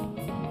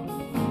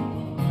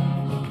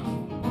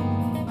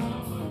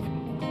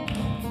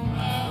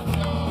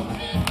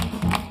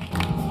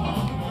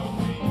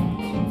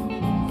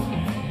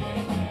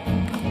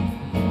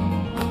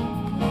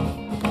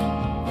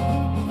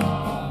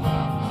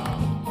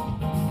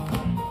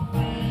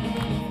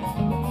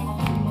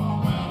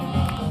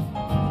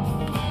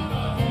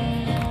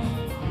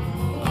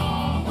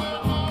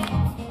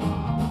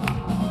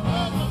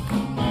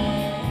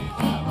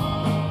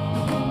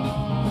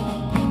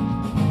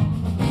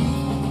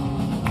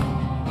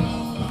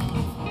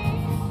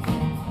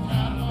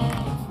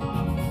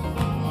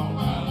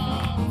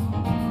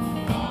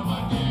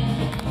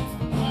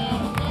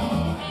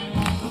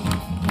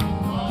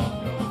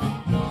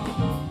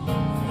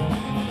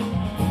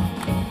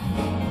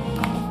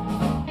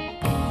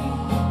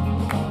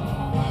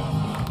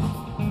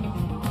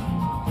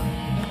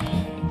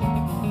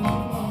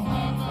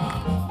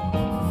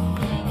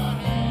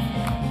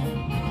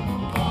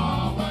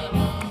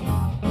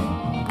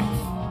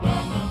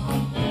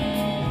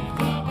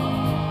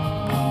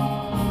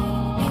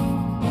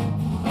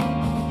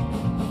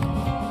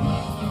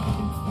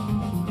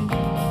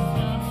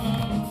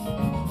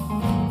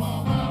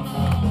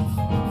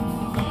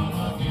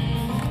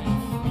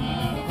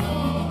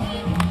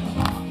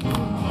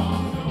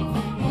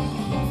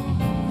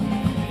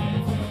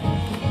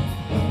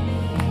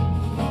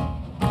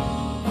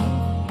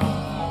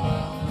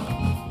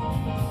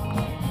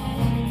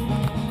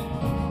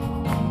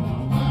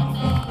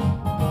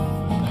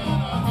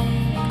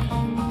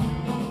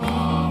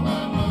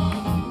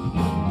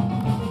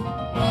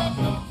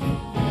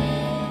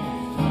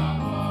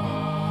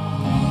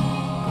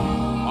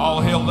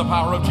 The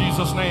power of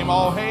Jesus' name,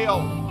 all hail.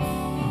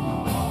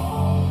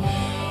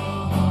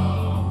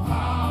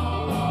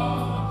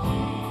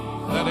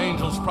 Let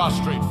angels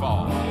prostrate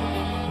fall.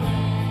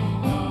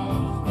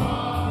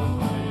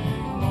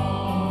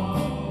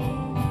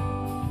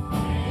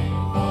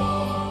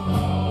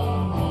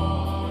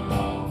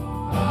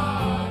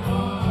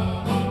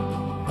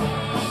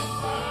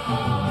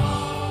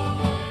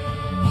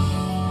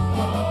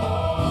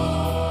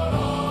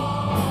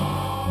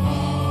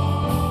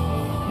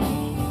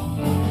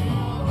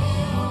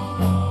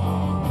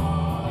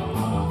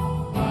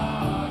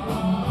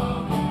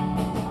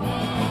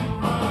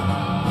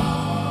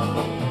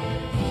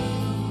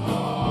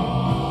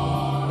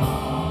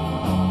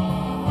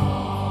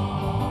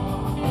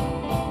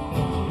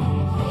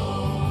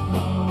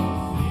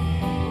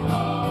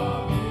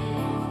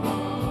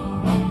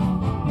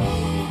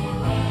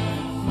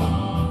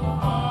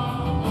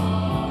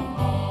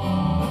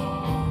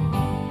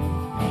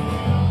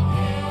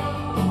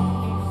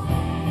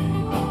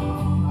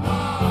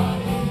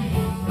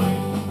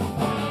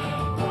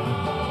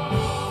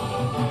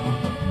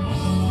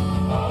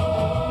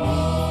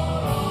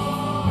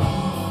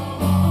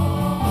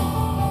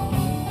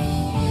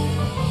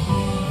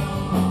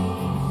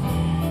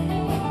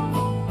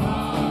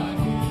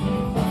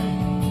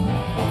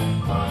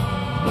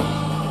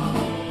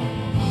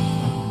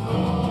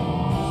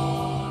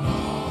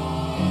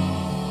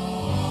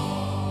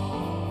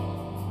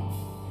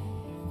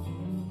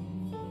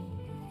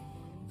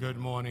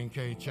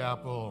 Cade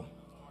Chapel.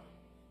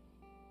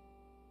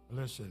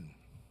 Listen,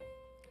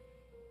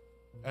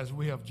 as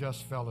we have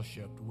just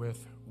fellowshipped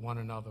with one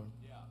another,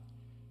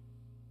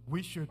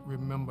 we should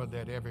remember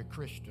that every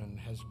Christian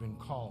has been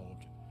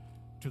called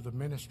to the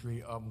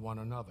ministry of one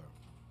another.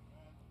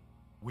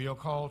 We are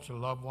called to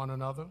love one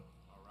another,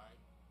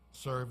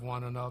 serve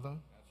one another,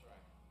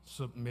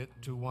 submit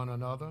to one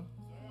another,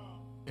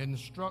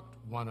 instruct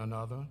one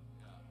another,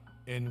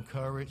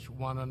 encourage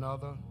one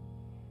another,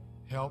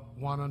 help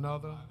one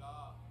another,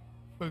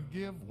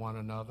 forgive one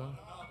another,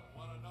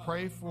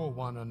 pray for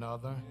one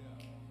another,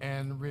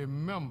 and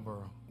remember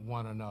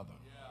one another.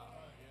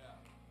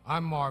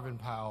 I'm Marvin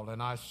Powell,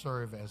 and I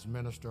serve as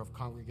Minister of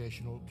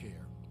Congregational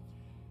Care.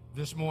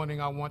 This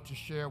morning, I want to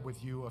share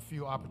with you a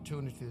few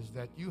opportunities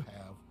that you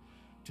have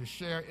to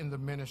share in the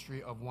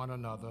ministry of one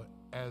another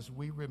as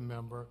we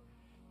remember,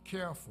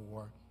 care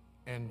for,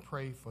 and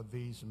pray for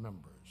these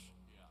members.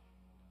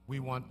 We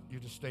want you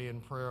to stay in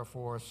prayer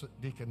for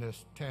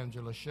Deaconess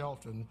Tangela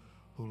Shelton,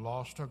 who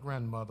lost her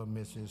grandmother,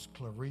 Mrs.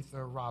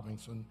 Claretha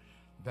Robinson.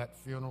 That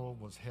funeral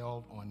was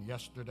held on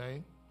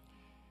yesterday.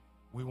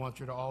 We want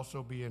you to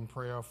also be in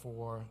prayer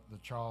for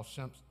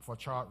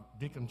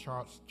Deacon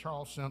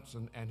Charles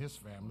Simpson and his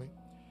family,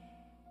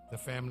 the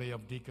family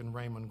of Deacon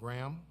Raymond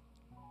Graham,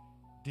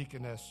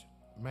 Deaconess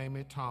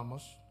Mamie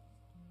Thomas,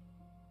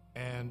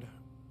 and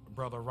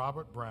Brother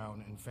Robert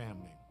Brown and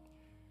family.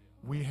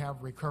 We have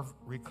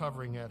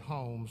recovering at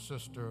home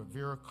Sister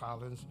Vera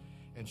Collins,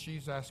 and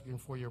she's asking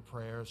for your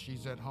prayers.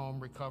 She's at home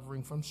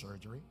recovering from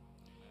surgery.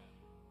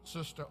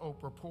 Sister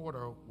Oprah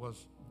Porter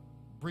was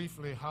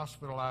briefly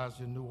hospitalized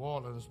in New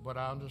Orleans, but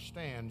I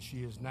understand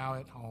she is now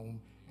at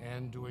home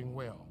and doing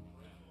well.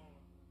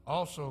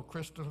 Also,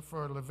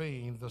 Christopher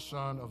Levine, the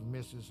son of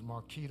Mrs.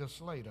 Marquita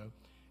Slater,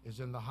 is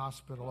in the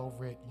hospital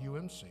over at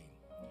UMC.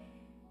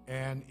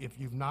 And if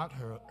you've not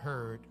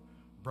heard,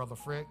 Brother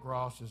Fred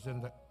Gross is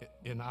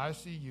in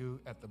ICU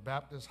at the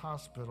Baptist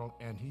Hospital,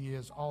 and he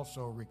is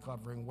also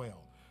recovering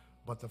well.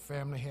 But the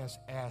family has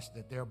asked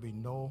that there be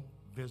no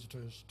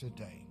visitors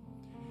today.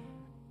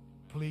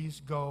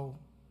 Please go,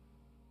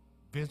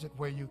 visit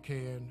where you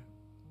can,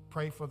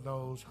 pray for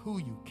those who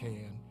you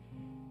can,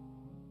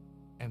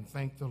 and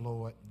thank the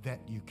Lord that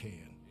you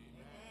can.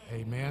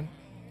 Amen.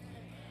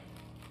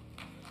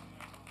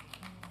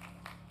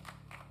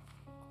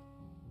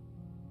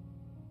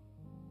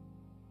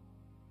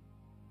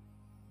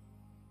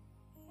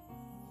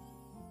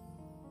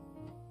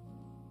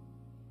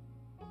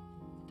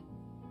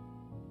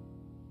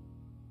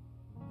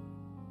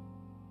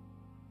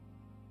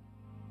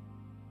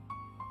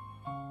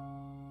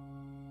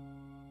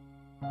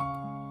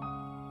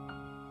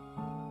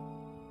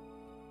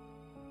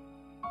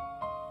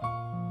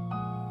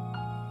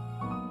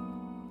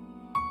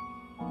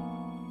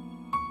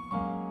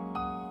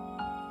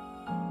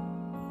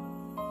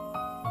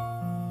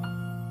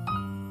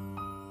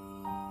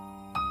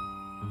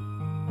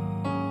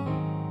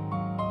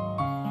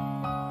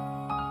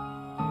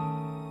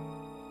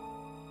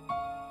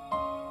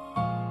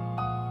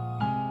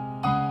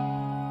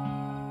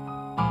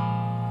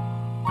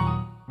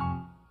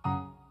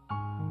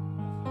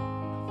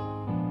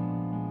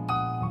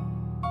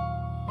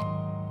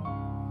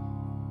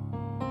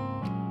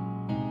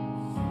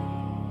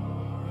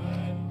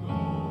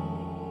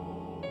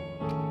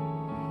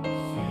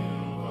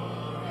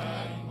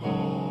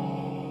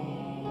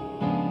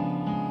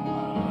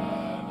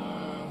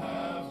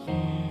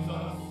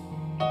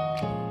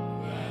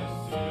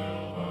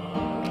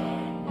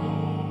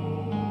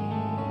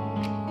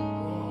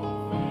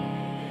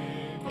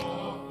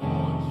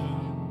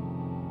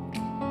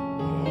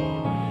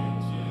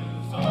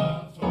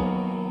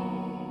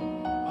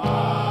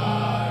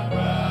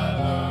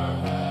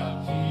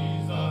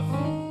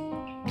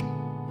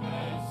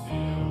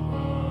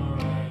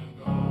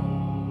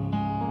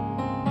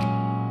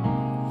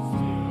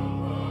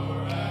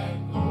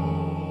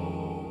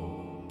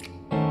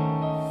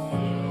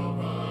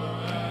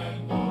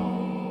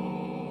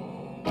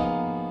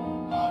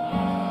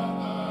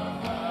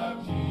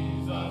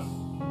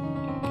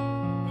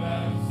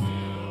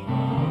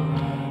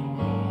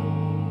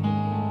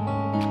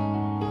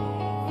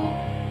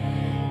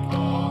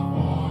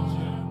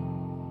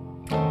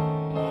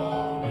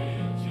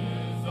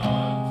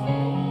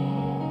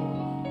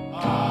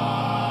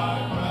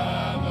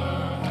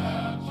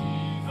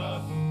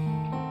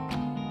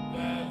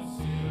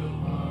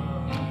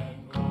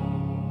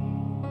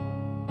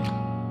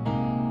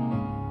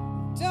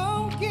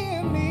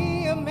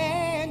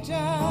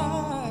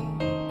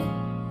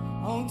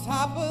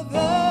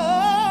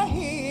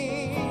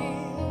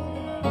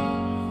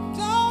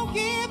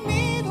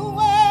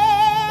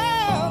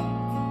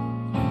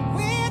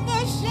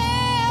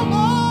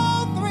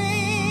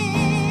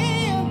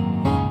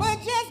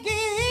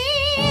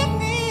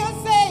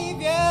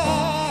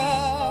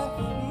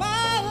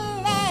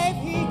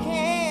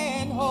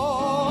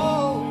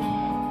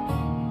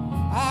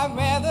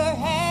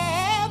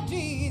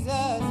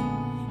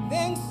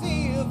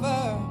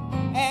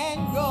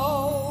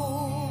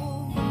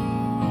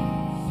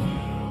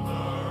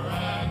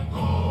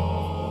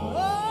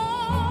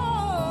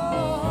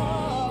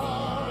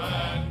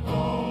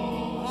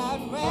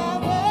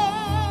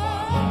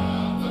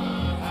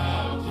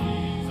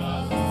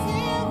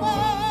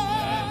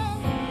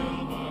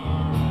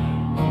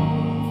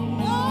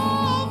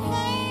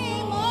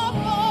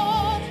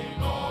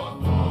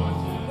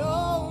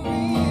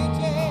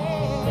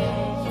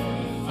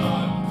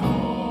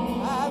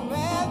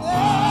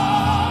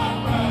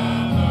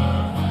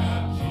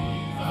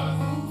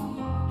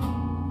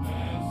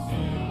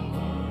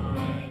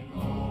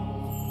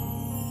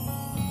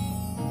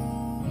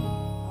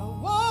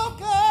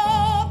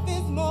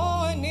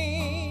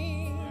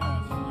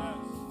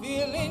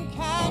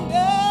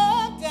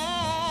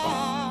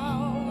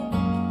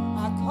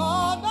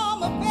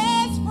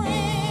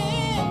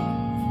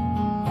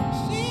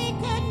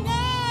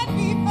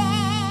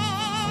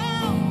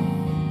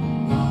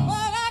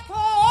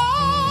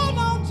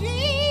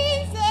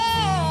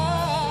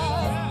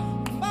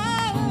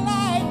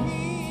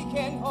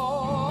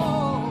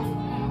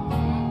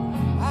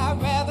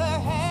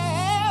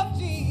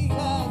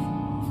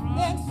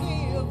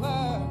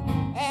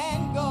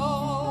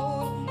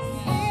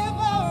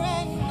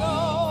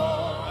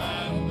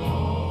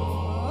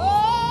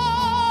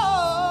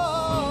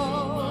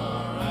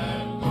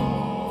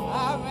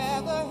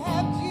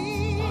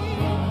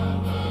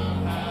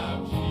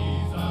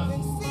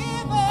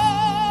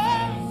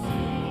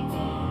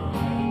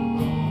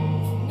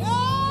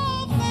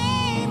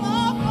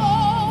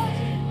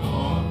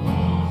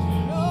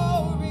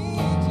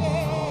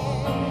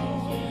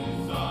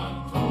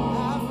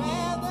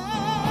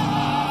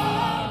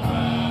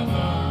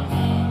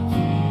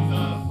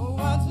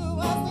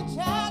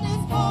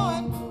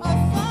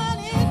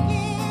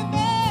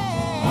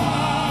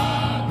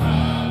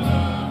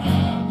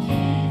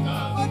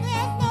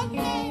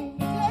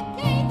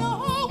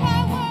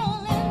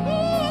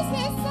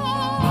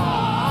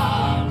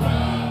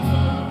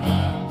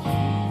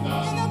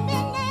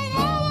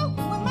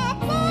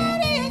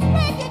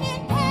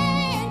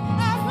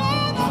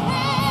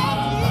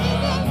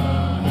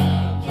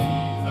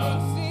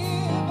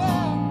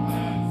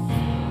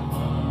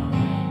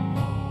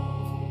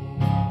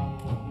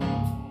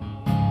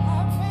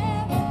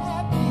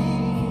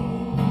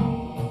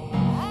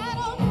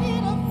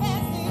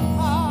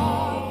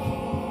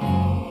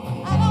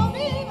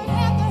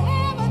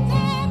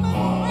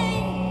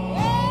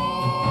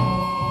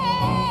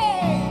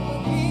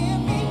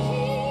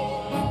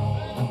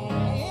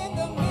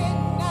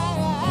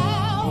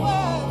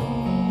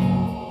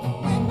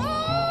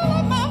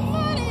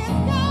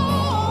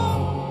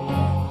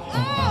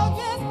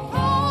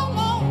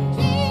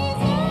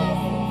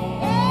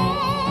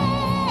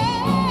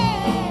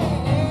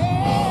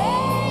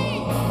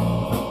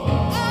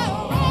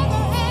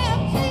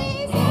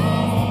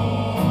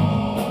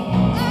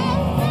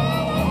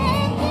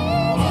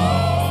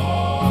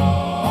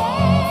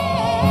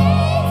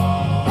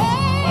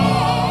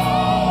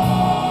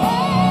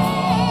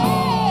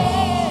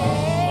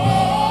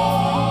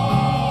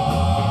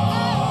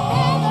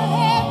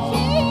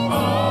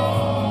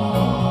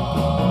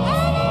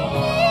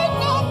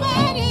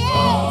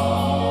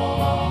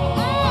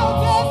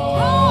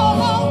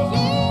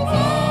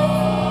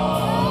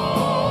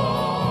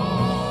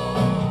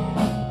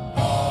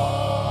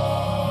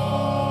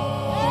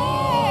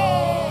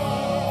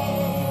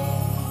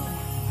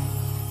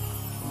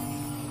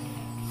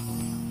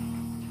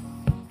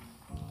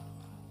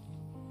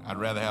 I'd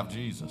rather have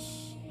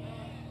Jesus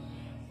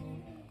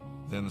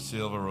than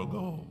silver or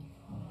gold.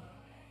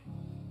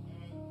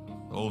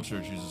 The old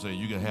church used to say,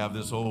 you can have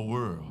this whole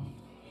world.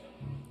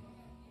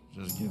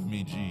 Just give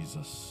me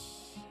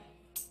Jesus.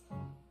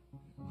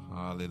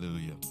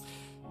 Hallelujah.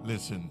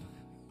 Listen,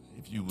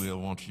 if you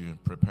will, won't you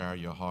prepare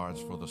your hearts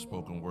for the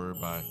spoken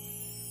word by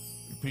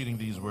repeating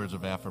these words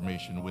of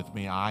affirmation with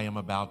me. I am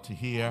about to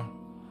hear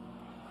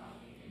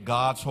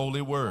God's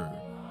holy word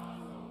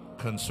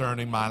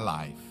concerning my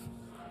life.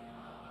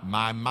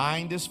 My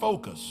mind is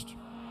focused.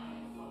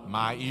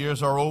 My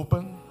ears are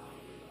open.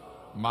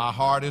 My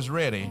heart is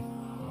ready.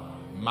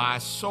 My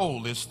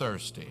soul is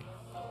thirsty.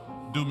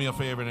 Do me a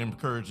favor and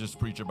encourage this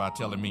preacher by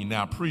telling me,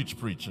 now preach,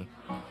 preacher.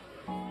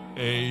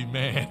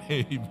 Amen.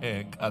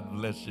 Amen. God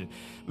bless you.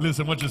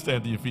 Listen, why don't you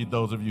stand to your feet,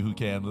 those of you who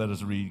can. Let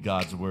us read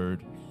God's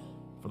word.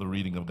 For the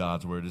reading of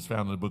God's word is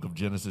found in the book of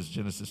Genesis,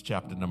 Genesis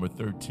chapter number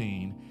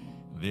 13.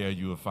 There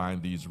you will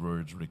find these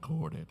words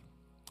recorded.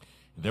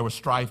 There was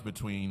strife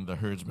between the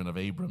herdsmen of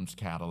Abram's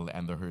cattle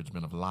and the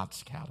herdsmen of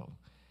Lot's cattle.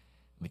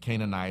 The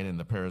Canaanite and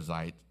the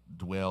Perizzite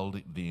dwelled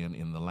then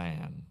in the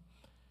land.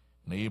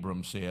 And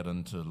Abram said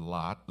unto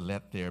Lot,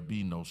 let there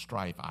be no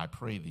strife, I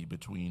pray thee,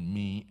 between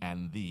me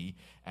and thee,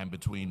 and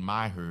between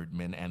my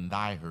herdmen and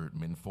thy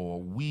herdmen,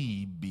 for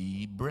we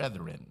be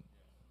brethren.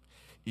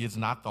 Is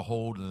not the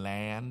whole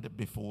land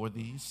before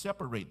thee?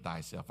 Separate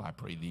thyself, I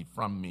pray thee,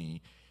 from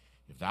me.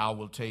 If thou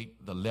wilt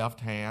take the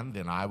left hand,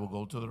 then I will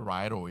go to the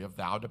right, or if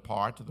thou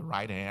depart to the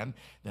right hand,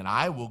 then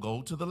I will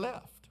go to the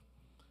left.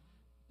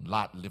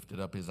 Lot lifted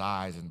up his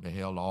eyes and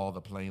beheld all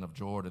the plain of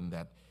Jordan,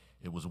 that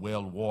it was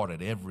well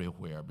watered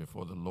everywhere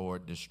before the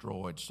Lord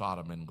destroyed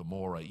Sodom and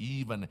Gomorrah,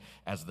 even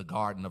as the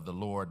garden of the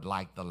Lord,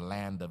 like the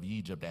land of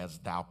Egypt, as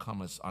thou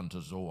comest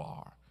unto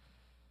Zoar.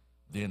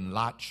 Then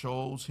Lot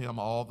chose him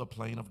all the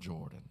plain of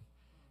Jordan,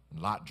 and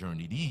Lot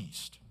journeyed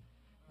east.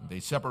 And they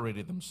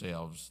separated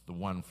themselves, the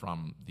one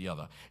from the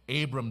other.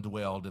 Abram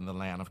dwelled in the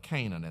land of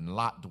Canaan, and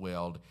Lot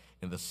dwelled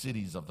in the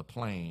cities of the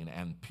plain,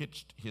 and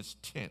pitched his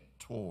tent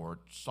toward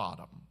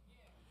Sodom.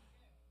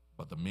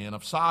 But the men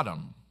of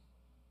Sodom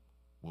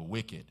were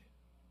wicked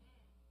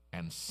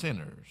and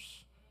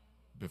sinners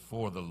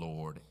before the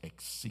Lord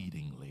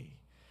exceedingly.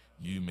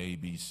 You may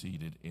be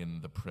seated in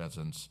the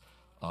presence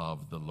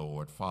of the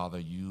Lord. Father,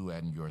 you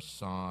and your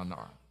Son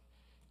are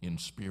in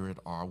spirit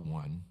are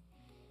one.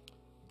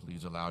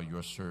 Please allow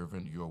your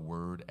servant, your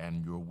word,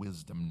 and your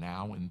wisdom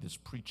now in this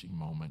preaching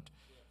moment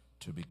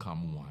to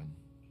become one,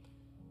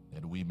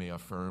 that we may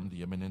affirm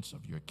the imminence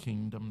of your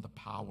kingdom, the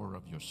power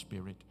of your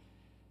spirit,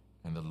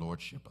 and the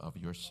lordship of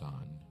your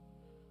Son.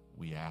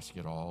 We ask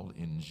it all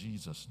in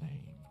Jesus'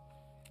 name,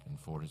 and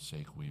for his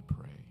sake we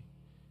pray.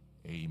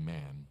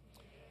 Amen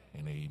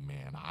and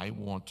amen. I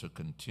want to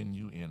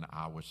continue in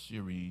our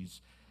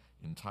series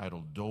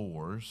entitled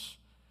Doors,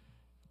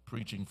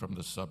 preaching from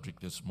the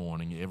subject this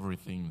morning,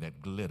 everything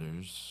that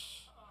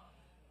glitters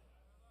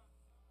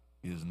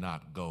is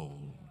not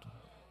gold.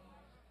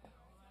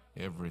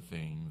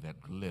 Everything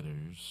that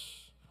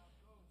glitters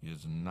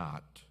is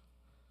not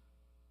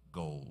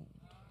gold.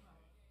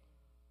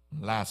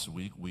 Last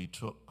week we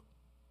took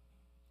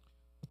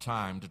the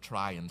time to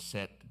try and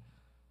set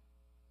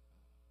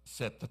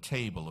the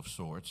table of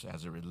sorts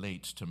as it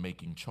relates to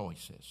making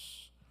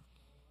choices.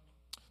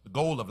 The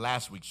goal of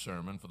last week's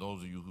sermon, for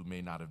those of you who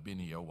may not have been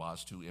here,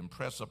 was to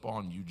impress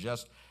upon you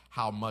just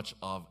how much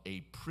of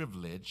a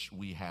privilege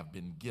we have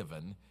been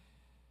given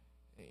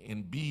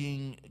in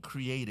being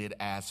created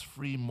as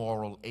free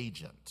moral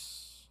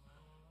agents.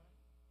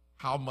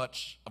 How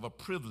much of a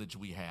privilege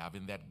we have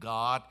in that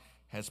God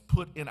has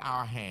put in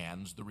our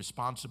hands the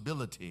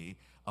responsibility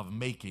of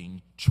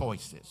making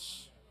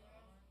choices.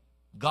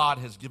 God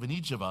has given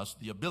each of us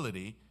the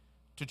ability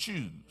to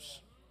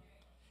choose.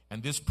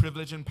 And this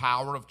privilege and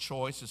power of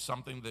choice is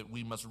something that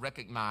we must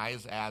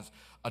recognize as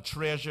a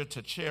treasure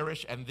to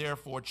cherish, and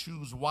therefore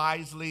choose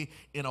wisely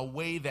in a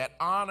way that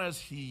honors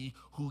he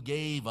who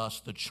gave us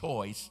the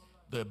choice,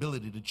 the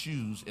ability to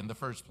choose in the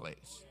first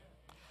place.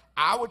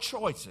 Our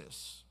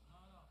choices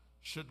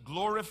should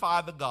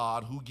glorify the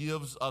God who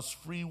gives us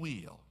free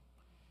will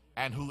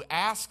and who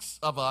asks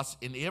of us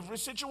in every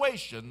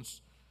situation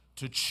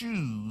to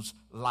choose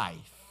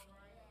life.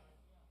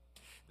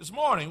 This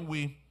morning,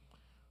 we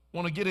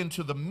want to get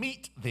into the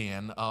meat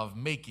then of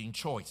making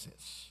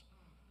choices,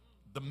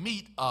 the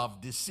meat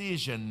of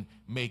decision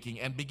making,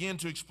 and begin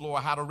to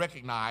explore how to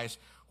recognize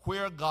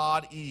where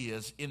God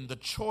is in the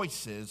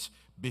choices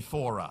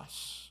before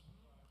us.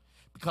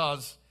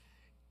 Because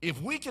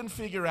if we can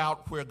figure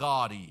out where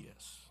God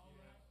is,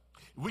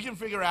 we can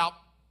figure out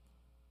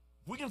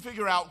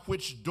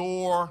which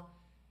door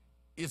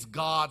is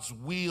God's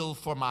will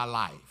for my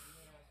life,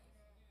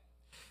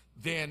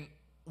 then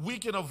we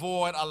can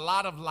avoid a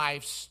lot of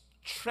life's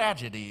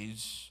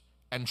tragedies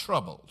and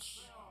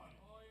troubles.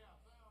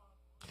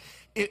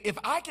 If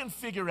I can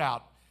figure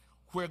out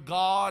where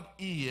God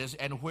is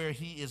and where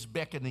he is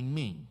beckoning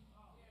me,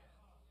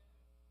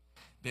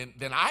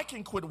 then I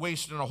can quit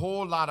wasting a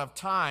whole lot of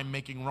time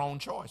making wrong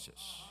choices.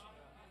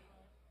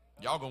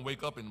 Y'all gonna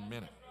wake up in a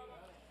minute.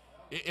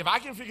 If I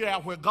can figure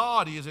out where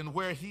God is and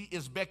where he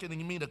is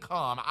beckoning me to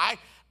come, I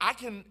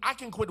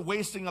can quit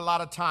wasting a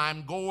lot of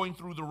time going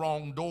through the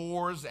wrong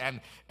doors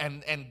and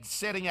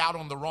setting out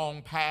on the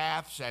wrong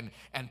paths and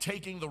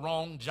taking the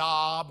wrong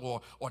job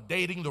or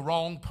dating the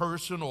wrong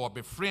person or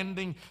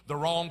befriending the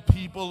wrong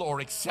people or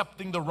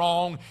accepting the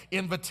wrong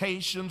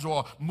invitations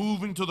or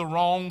moving to the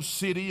wrong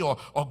city or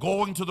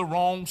going to the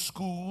wrong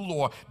school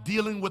or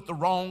dealing with the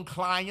wrong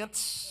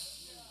clients.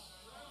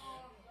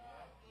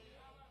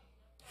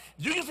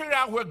 You can figure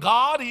out where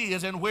God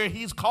is and where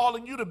he's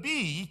calling you to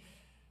be.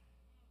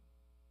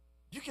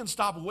 You can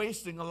stop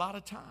wasting a lot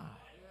of time.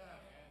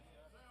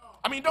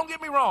 I mean, don't get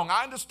me wrong.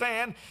 I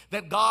understand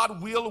that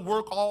God will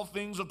work all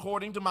things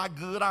according to my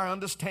good. I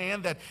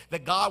understand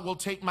that God will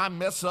take my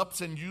mess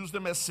ups and use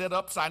them as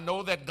setups. I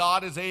know that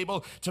God is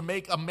able to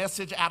make a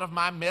message out of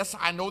my mess.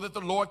 I know that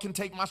the Lord can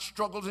take my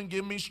struggles and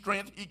give me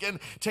strength. He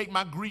can take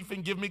my grief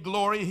and give me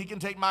glory. He can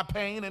take my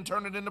pain and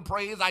turn it into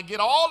praise. I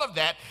get all of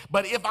that.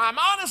 But if I'm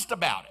honest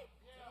about it,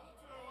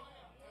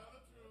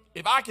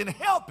 if I can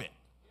help it,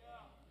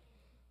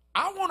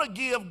 I want to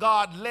give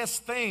God less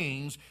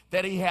things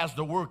that he has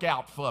to work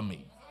out for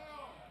me.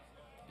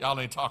 Y'all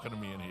ain't talking to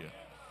me in here.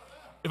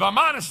 If I'm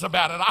honest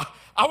about it,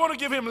 I want to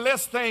give him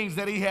less things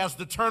that he has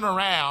to turn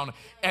around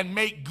and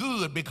make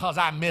good because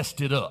I messed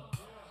it up.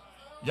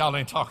 Y'all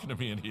ain't talking to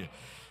me in here.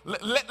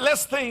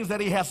 Less things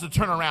that he has to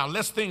turn around,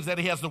 less things that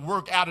he has to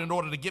work out in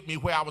order to get me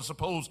where I was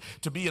supposed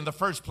to be in the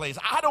first place.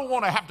 I don't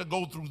want to have to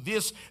go through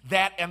this,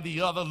 that, and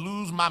the other,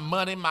 lose my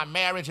money, my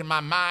marriage, and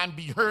my mind,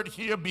 be hurt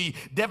here, be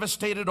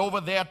devastated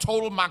over there,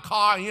 total my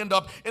car, end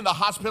up in the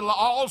hospital,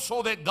 all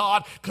so that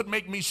God could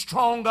make me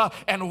stronger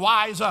and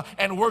wiser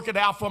and work it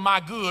out for my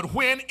good.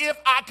 When if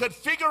I could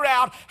figure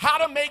out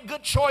how to make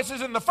good choices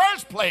in the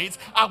first place,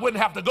 I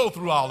wouldn't have to go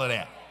through all of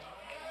that.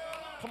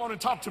 Come on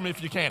and talk to me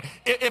if you can.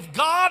 If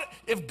God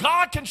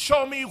can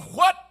show me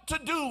what to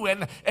do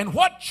and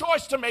what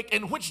choice to make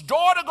and which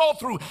door to go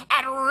through,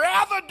 I'd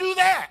rather do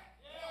that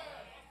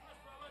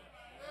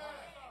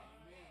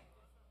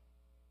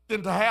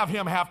than to have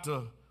him have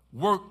to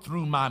work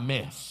through my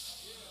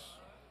mess.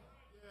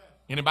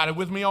 Anybody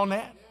with me on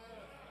that?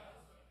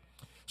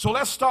 So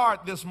let's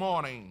start this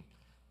morning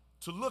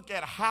to look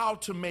at how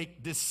to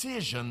make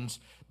decisions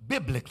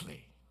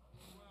biblically.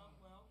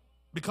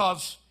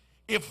 Because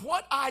if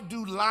what I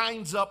do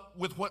lines up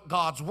with what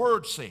God's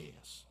word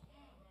says,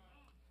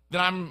 then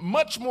I'm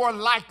much more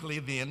likely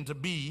then to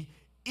be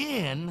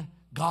in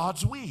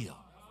God's will.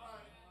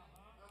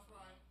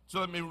 So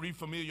let me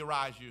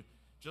refamiliarize you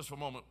just for a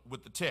moment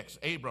with the text.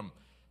 Abram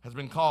has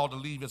been called to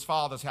leave his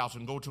father's house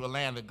and go to a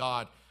land that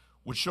God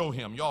would show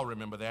him. Y'all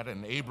remember that.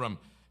 And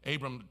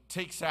Abram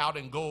takes out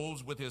and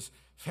goes with his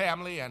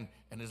family and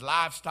his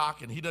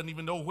livestock, and he doesn't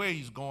even know where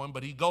he's going,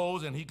 but he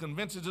goes and he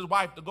convinces his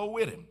wife to go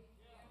with him.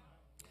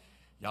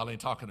 Y'all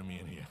ain't talking to me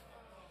in here.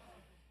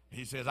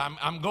 He says,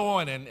 I'm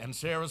going, and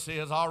Sarah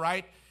says, all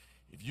right,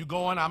 if you're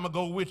going, I'm going to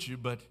go with you,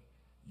 but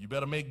you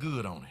better make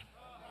good on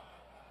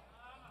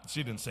it.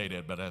 She didn't say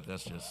that, but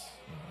that's just,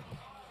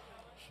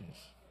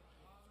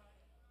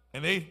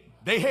 and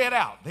they head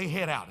out,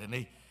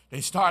 and they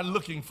start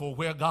looking for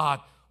where God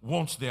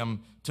wants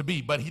them to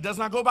be. But he does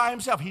not go by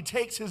himself. He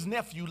takes his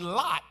nephew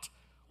Lot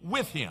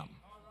with him.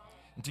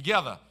 And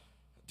together,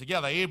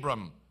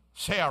 Abram,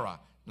 Sarah,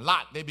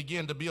 Lot, they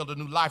begin to build a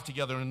new life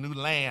together in a new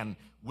land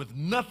with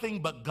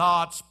nothing but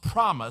God's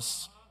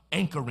promise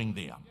anchoring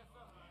them.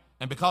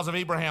 And because of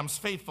Abraham's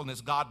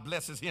faithfulness, God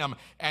blesses him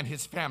and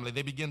his family.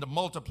 They begin to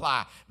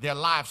multiply their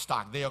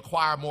livestock. They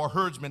acquire more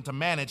herdsmen to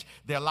manage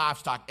their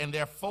livestock, and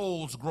their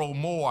folds grow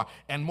more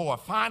and more.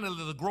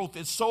 Finally, the growth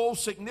is so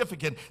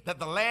significant that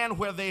the land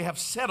where they have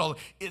settled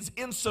is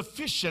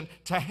insufficient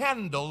to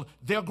handle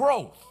their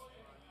growth.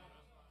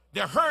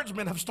 Their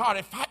herdsmen have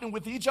started fighting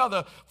with each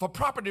other for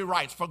property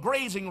rights, for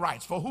grazing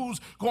rights, for who's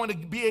going to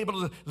be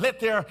able to let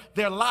their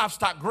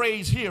livestock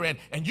graze here.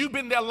 And you've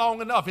been there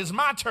long enough. It's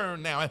my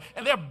turn now.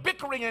 And they're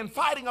bickering and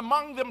fighting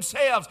among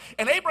themselves.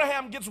 And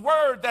Abraham gets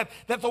word that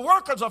the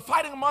workers are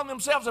fighting among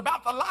themselves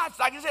about the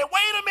livestock. He said,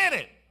 wait a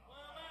minute.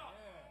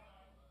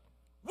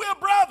 We're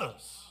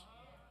brothers.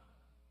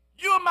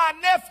 You're my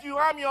nephew.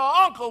 I'm your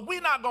uncle.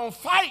 We're not going to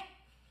fight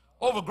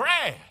over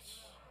grass.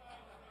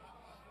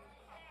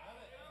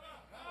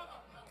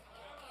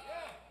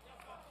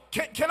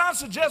 Can I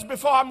suggest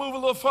before I move a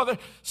little further,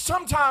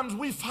 sometimes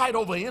we fight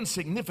over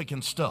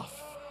insignificant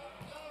stuff.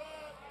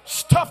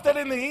 Stuff that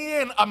in the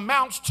end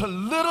amounts to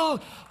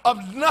little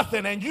of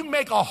nothing, and you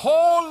make a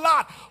whole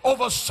lot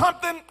over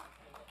something.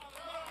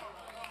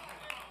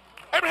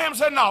 Abraham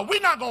said, no, we're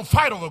not going to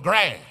fight over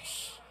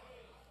grass.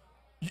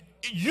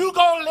 You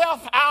go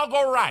left, I'll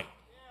go right.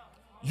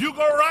 You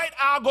go right,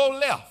 I'll go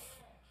left.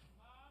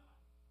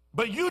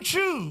 But you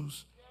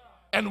choose,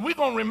 and we're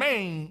going to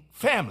remain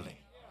family.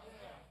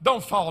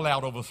 Don't fall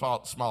out over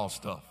small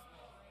stuff.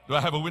 Do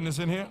I have a witness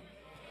in here?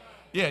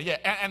 Yeah.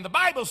 And the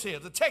Bible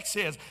says, the text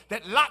says,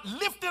 that Lot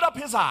lifted up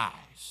his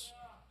eyes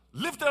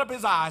lifted up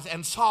his eyes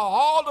and saw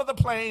all of the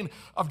plain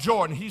of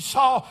Jordan. He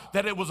saw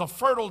that it was a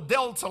fertile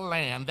delta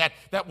land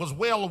that was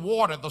well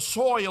watered. The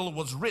soil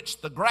was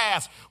rich. The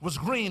grass was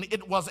green.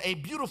 It was a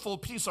beautiful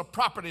piece of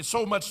property,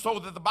 so much so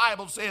that the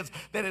Bible says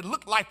that it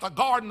looked like the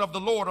garden of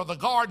the Lord or the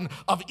garden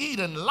of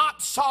Eden.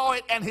 Lot saw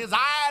it and his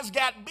eyes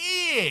got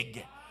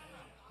big.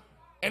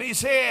 And he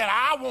said,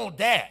 I want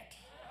that.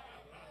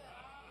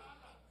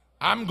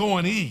 I'm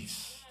going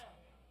east.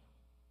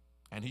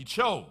 And he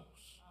chose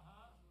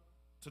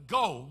to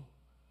go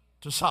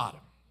to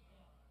Sodom.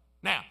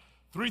 Now,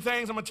 three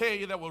things I'm going to tell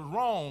you that were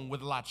wrong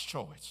with Lot's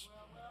choice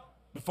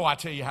before I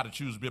tell you how to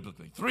choose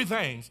biblically. Three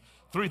things.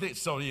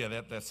 So,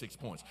 yeah, that's 6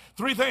 points.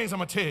 Three things I'm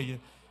going to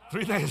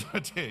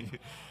tell you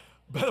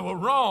that were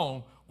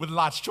wrong with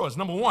Lot's choice.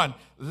 Number one,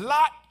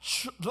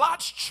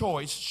 Lot's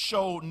choice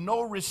showed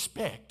no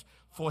respect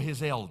for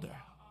his elder.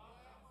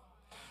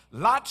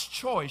 Lot's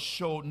choice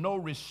showed no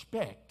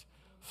respect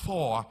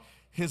for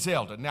his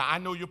elder. Now, I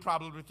know you're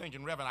probably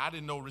thinking, Reverend, I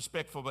didn't know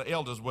respect for the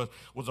elders was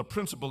a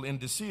principle in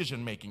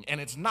decision making,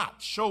 and it's not.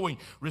 Showing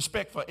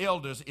respect for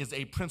elders is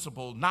a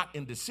principle not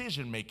in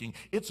decision making,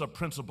 it's a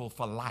principle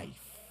for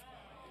life.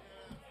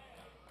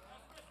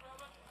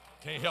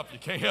 Can't help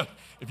you.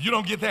 If you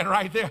don't get that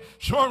right there,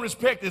 showing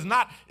respect is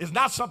not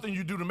something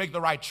you do to make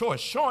the right choice.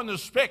 Showing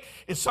respect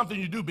is something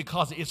you do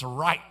because it's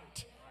right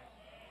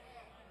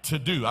to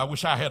do. I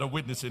wish I had a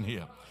witness in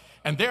here.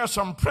 And there are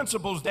some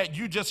principles that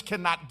you just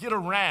cannot get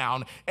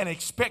around and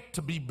expect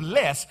to be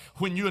blessed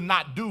when you're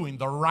not doing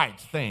the right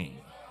thing.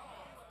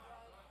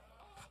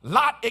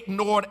 Lot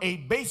ignored a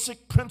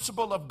basic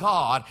principle of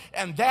God,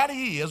 and that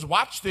is,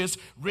 watch this,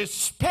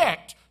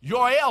 respect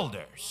your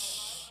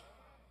elders.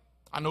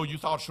 I know you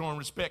thought showing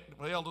respect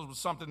for elders was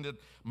something that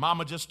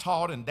mama just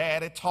taught and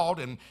daddy taught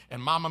and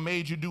mama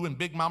made you do and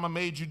big mama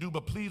made you do,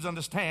 but please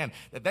understand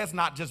that that's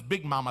not just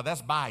big mama,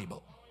 that's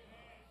Bible.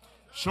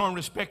 Showing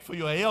respect for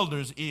your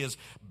elders is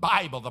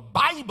Bible. The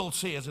Bible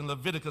says in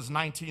Leviticus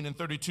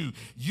 19:32,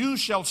 you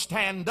shall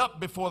stand up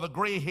before the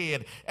gray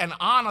head and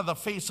honor the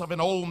face of an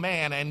old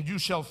man, and you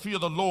shall fear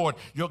the Lord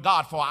your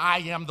God, for I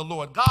am the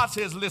Lord. God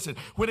says, listen,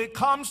 when it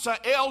comes to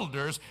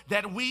elders,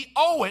 that we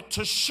owe it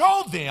to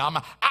show them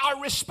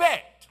our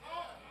respect.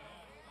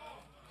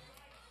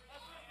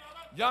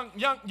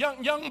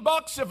 Young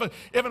bucks, if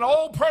an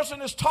old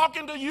person is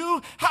talking to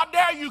you, how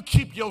dare you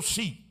keep your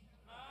seat?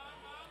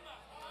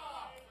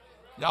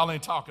 Y'all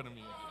ain't talking to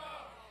me.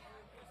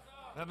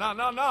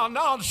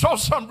 No. Show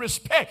some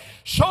respect.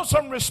 Show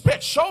some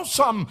respect. Show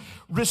some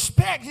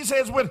respect. He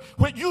says, when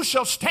you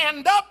shall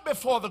stand up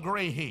before the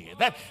gray head.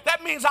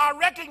 That means I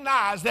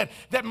recognize that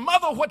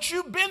mother, what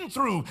you've been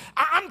through,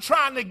 I'm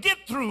trying to get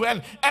through.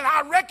 And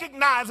I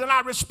recognize and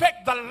I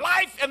respect the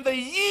life and the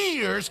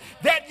years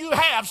that you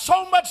have,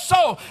 so much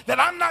so that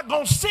I'm not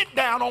going to sit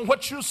down on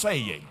what you're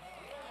saying.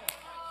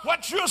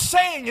 What you're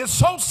saying is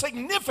so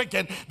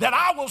significant that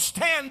I will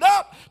stand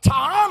up to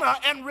honor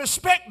and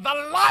respect the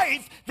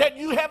life that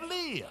you have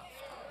lived.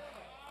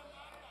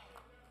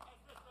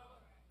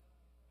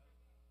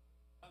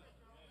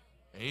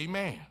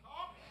 Amen.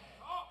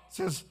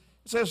 It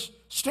says,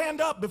 stand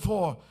up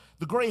before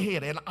the gray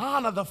head and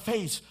honor the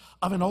face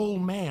of an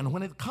old man.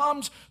 When it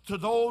comes to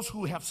those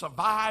who have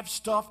survived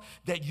stuff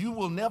that you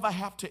will never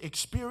have to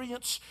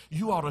experience,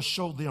 you ought to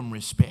show them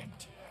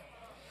respect.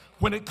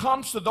 When it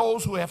comes to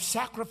those who have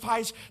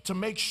sacrificed to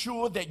make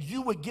sure that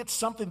you would get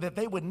something that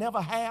they would never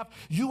have,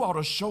 you ought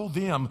to show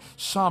them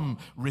some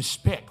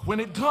respect. When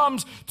it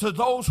comes to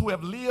those who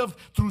have lived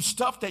through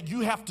stuff that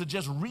you have to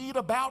just read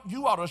about,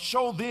 you ought to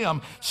show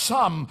them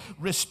some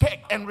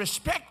respect. And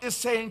respect is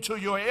saying to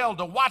your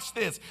elder, watch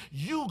this,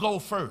 you go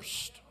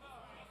first.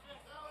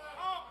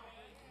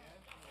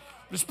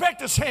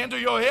 Respect is saying to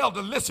your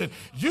elder, listen,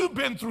 you've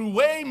been through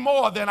way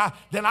more than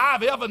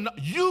I've ever known.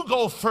 You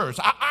go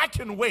first. I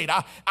can wait.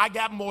 I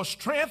got more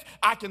strength.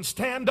 I can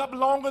stand up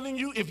longer than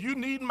you. If you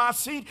need my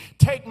seat,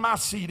 take my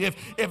seat.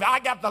 If I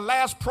got the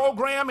last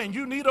program and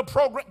you need a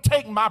program,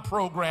 take my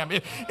program.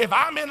 If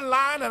I'm in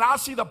line and I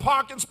see the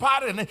parking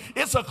spot and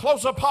it's a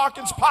closer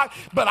parking spot,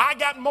 but I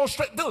got more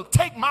strength, dude,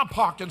 take my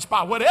parking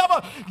spot.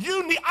 Whatever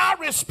you need, I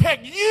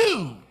respect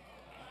you.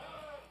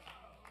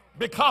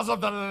 Because of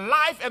the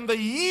life and the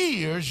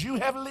years you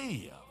have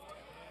lived.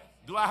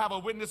 Do I have a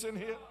witness in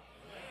here?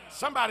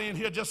 Somebody in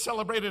here just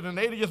celebrated an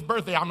 80th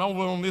birthday. I'm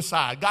over on this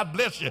side. God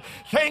bless you.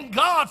 Thank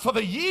God for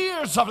the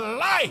years of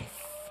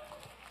life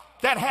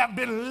that have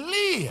been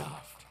lived.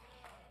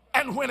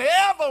 And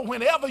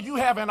whenever you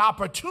have an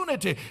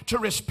opportunity to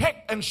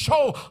respect and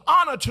show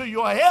honor to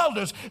your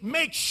elders,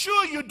 make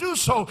sure you do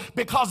so,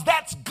 because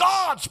that's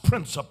God's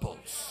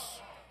principles.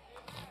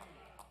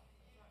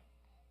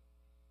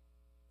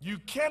 You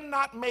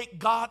cannot make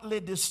godly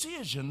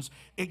decisions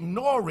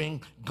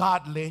ignoring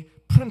godly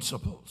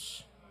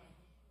principles.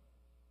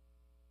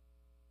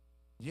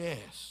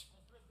 Yes.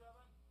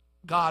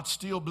 God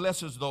still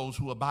blesses those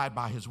who abide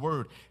by his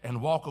word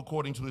and walk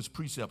according to his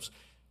precepts.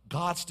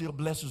 God still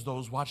blesses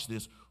those, watch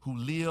this, who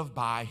live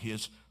by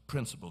his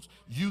principles.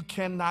 You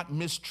cannot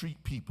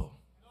mistreat people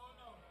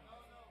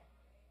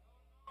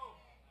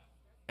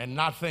and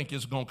not think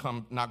it's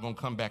not going to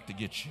come back to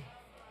get you.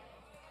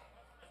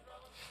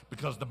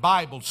 Because the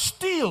Bible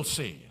still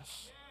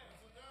says,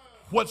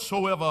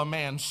 whatsoever a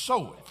man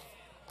soweth,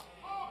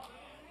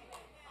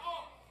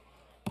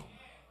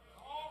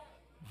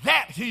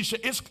 that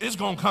it's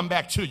going to come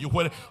back to you.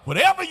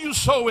 Whatever you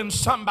sow in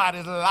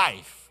somebody's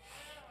life,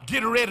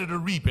 get ready to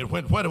reap it.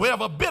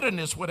 Whatever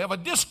bitterness, whatever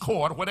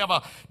discord,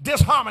 whatever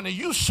disharmony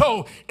you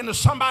sow into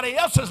somebody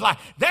else's life,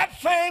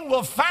 that thing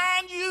will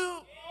find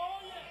you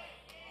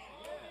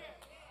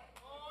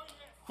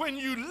when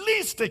you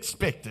least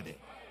expected it.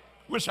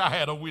 Wish I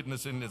had a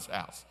witness in this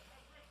house.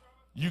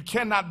 You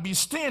cannot be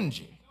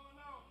stingy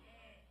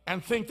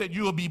and think that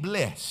you will be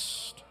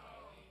blessed.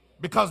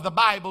 Because the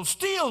Bible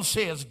still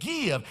says,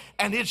 give,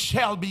 and it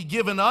shall be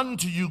given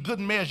unto you,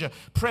 good measure,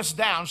 pressed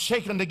down,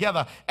 shaken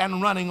together,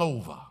 and running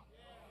over.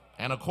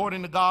 And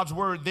according to God's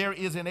word, there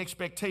is an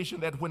expectation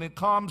that when it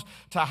comes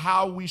to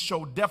how we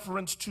show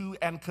deference to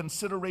and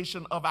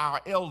consideration of our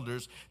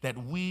elders, that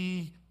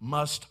we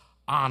must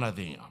honor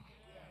them.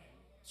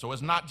 So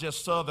it's not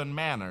just Southern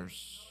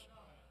manners.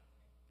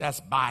 That's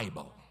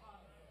Bible.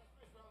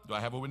 Do I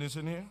have a witness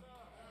in here?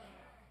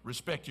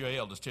 Respect your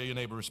elders. Tell your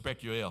neighbor,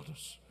 respect your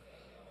elders.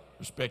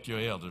 Respect your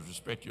elders,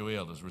 respect your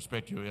elders,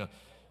 respect your elders.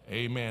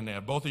 Amen. Now,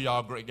 both of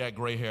y'all got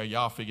gray hair.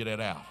 Y'all figure that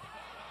out.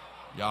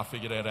 Y'all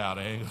figure that out.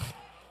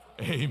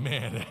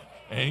 Amen.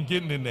 I ain't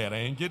getting in that. I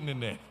ain't getting in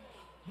that.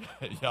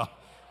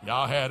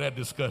 y'all had that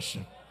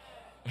discussion.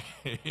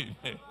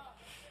 Amen.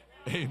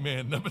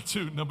 Amen. Number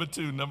two.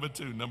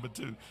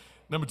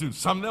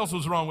 Something else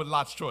was wrong with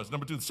Lot's choice.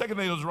 Number two, the second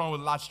thing that was wrong with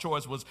Lot's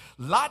choice was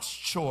Lot's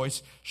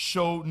choice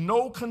showed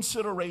no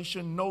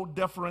consideration, no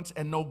deference,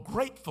 and no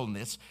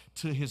gratefulness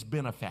to his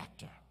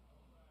benefactor.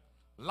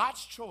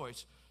 Lot's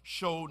choice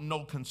showed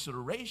no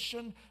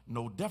consideration,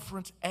 no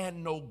deference,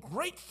 and no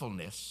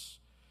gratefulness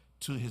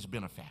to his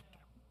benefactor.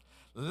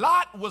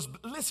 Lot was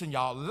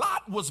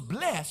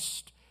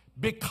blessed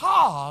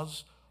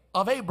because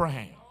of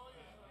Abraham.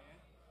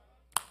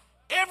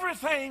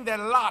 Everything that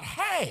Lot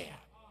had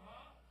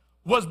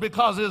was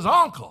because his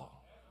uncle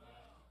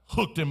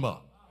hooked him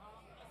up.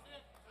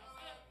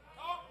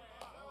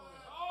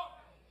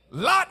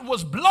 Lot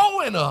was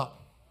blowing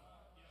up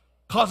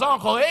because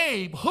Uncle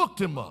Abe hooked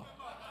him up.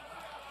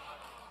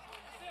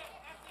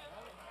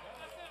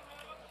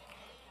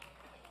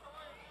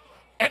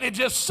 And it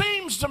just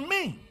seems to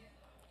me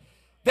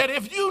that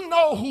if you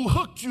know who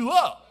hooked you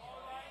up,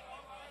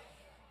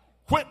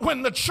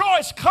 when the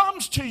choice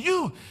comes to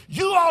you,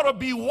 you ought to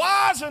be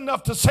wise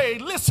enough to say,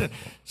 listen,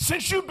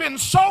 since you've been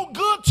so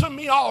good to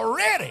me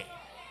already,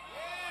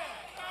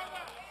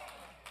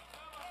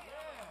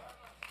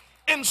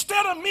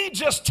 instead of me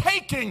just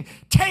taking,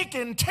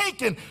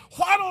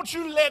 why don't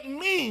you let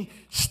me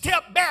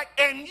step back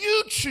and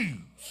you choose?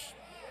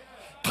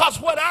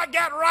 Because what I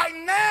got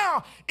right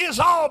now is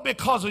all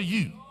because of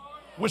you.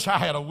 Wish I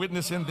had a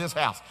witness in this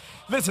house.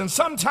 Listen,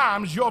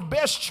 sometimes your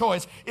best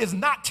choice is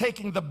not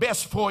taking the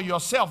best for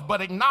yourself,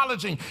 but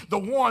acknowledging the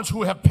ones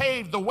who have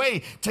paved the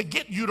way to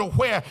get you to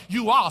where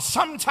you are.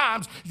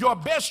 Sometimes your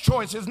best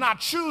choice is not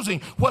choosing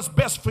what's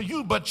best for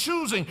you, but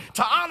choosing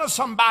to honor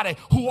somebody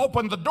who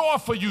opened the door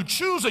for you,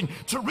 choosing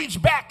to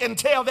reach back and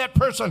tell that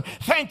person,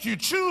 thank you,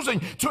 choosing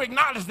to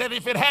acknowledge that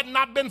if it had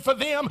not been for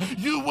them,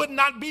 you would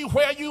not be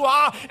where you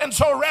are. And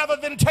so rather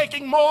than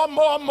taking more, I'm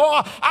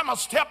going to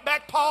step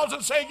back, pause,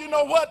 and say, you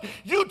know what?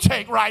 You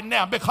take right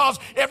now, because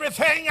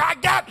everything I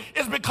got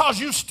is because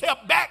you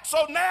stepped back.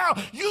 So now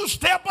you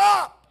step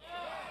up.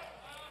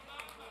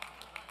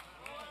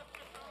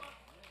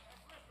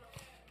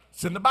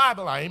 It's in the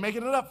Bible. I ain't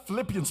making it up.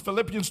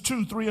 Philippians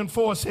 2, 3, and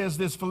 4 says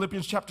this.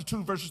 Philippians chapter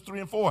 2, verses 3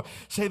 and 4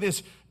 say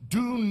this.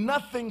 Do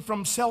nothing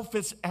from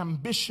selfish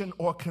ambition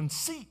or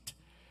conceit,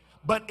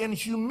 but in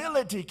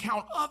humility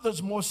count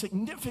others more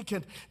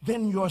significant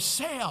than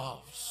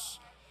yourselves.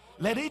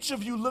 Let each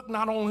of you look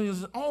not only at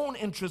his own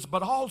interests,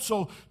 but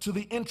also to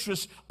the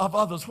interests of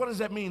others. What does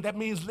that mean? That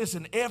means,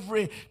 listen,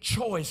 every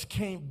choice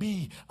can't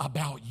be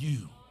about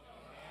you.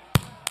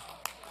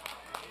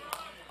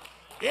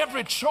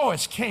 Every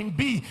choice can't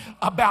be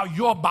about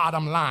your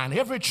bottom line.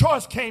 Every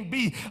choice can't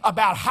be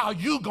about how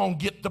you going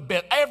to get the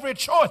best. Every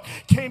choice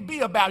can't be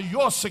about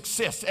your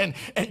success and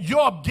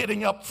your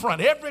getting up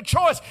front. Every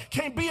choice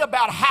can't be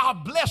about how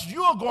blessed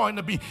you're going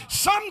to be.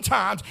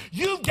 Sometimes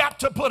you've got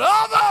to put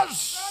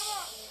others.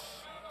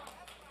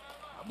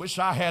 I wish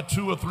I had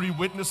 2 or 3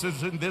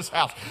 witnesses in this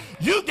house.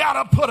 You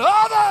got to put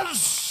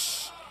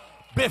others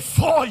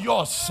before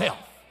yourself.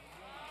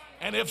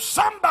 And if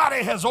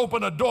somebody has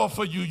opened a door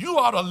for you, you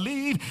ought to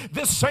leave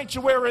this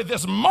sanctuary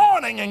this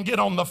morning and get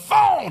on the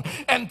phone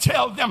and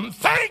tell them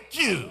thank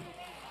you.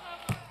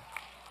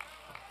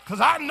 Because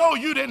I know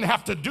you didn't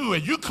have to do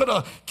it. You could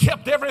have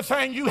kept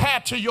everything you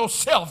had to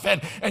yourself,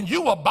 and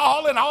you were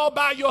balling all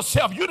by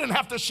yourself. You didn't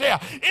have to share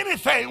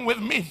anything with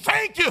me.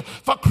 Thank you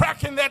for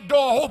cracking that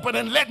door open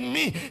and letting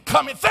me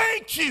come in.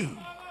 Thank you.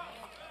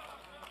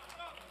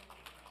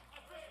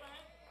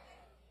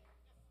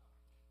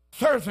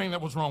 Third thing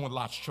that was wrong with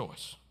Lot's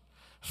choice.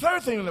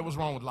 Third thing that was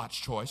wrong with Lot's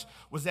choice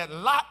was that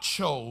Lot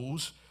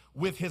chose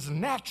with his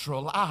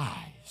natural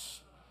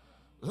eyes.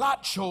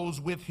 Lot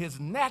chose with his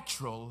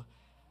natural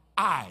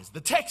eyes. The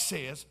text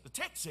says,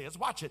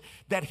 watch it,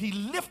 that he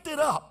lifted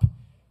up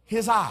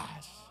his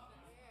eyes.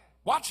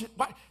 Watch it.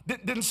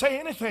 Didn't say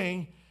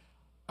anything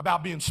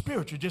about being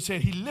spiritual. Just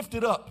said he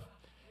lifted up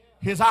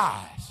his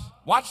eyes.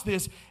 Watch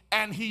this.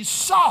 And he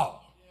saw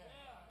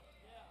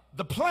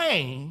the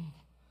plain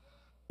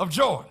of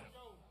Jordan.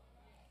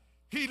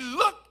 He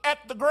looked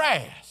at the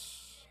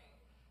grass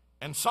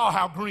and saw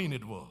how green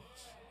it was.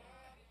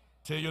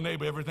 Tell your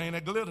neighbor, everything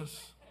that glitters.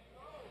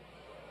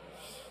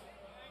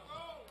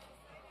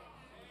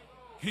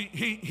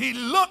 He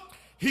looked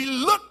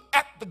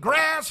at the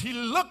grass. He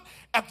looked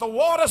at the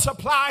water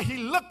supply. He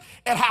looked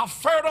at how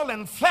fertile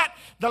and flat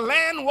the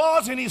land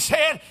was, and he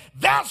said,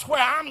 that's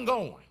where I'm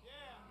going.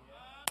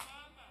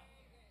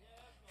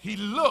 He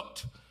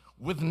looked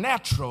with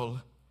natural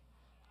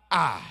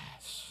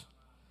eyes.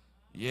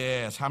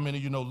 Yes, how many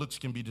of you know looks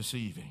can be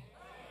deceiving?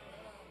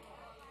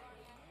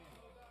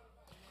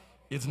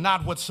 It's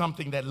not what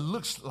something that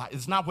looks like,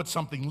 it's not what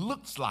something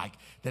looks like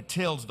that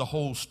tells the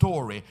whole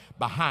story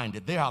behind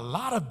it. There are a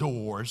lot of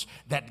doors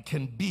that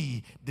can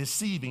be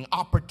deceiving.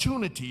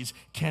 Opportunities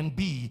can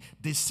be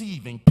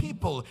deceiving.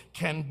 People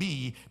can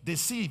be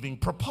deceiving.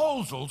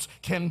 Proposals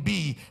can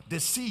be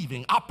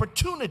deceiving.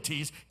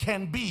 Opportunities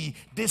can be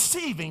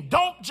deceiving.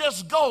 Don't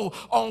just go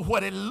on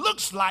what it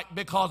looks like,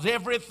 because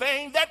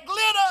everything that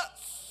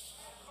glitters.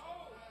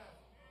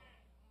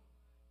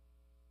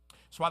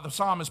 That's why the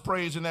psalmist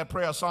prays in that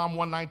prayer, Psalm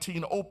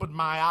 119, open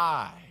my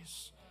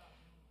eyes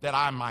that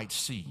I might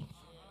see.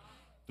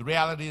 The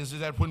reality is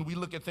that when we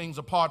look at things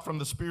apart from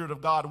the Spirit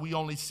of God, we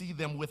only see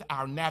them with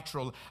our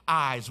natural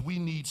eyes. We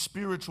need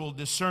spiritual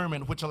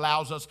discernment, which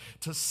allows us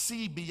to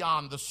see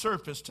beyond the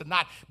surface, to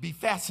not be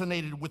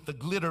fascinated with the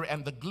glitter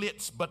and the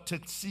glitz, but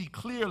to see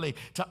clearly,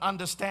 to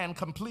understand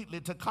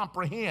completely, to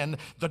comprehend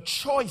the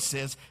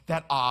choices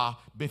that are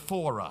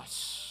before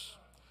us.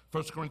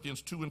 1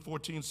 Corinthians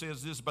 2:14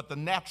 says this, but the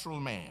natural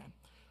man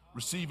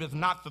receiveth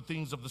not the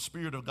things of the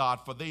Spirit of God,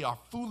 for they are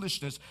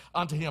foolishness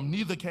unto him,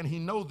 neither can he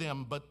know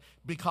them, but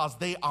because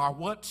they are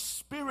what?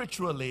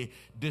 Spiritually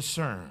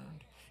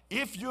discerned.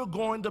 If you're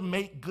going to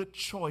make good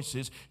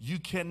choices, you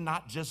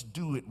cannot just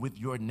do it with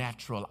your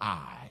natural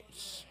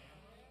eyes.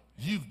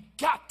 You've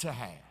got to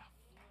have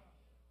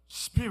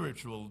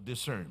spiritual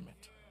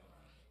discernment.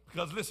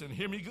 Because listen,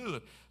 hear me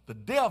good. The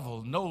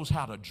devil knows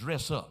how to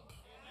dress up.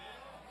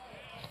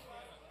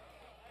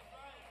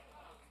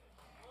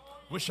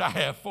 Wish I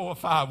had 4 or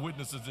 5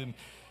 witnesses in.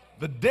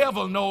 The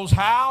devil knows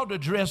how to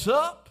dress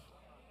up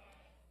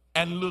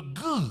and look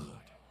good.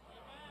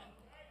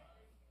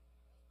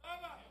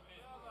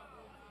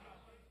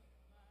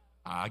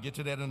 I'll get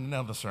to that in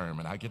another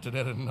sermon.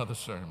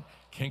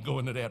 Can't go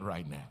into that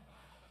right now.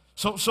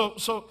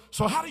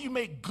 So how do you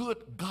make good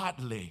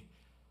godly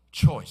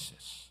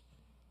choices?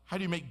 How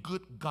do you make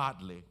good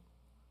godly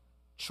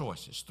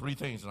choices? 3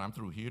 things, and I'm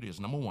through. Here it is.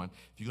 Number 1,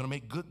 if you're going to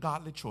make good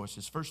godly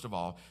choices, first of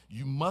all,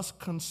 you must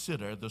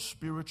consider the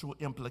spiritual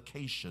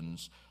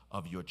implications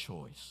of your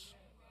choice.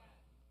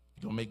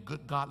 If you're going to make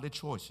good godly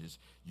choices,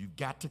 you've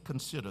got to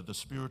consider the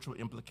spiritual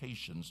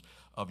implications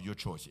of your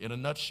choice. In a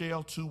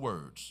nutshell, 2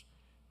 words: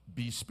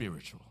 be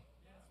spiritual.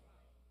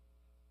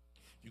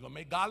 If you're going to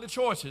make godly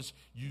choices,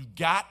 you've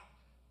got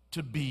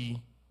to be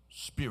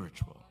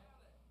spiritual.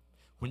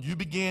 When you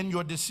begin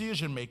your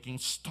decision making,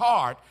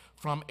 start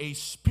from a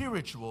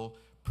spiritual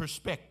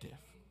perspective.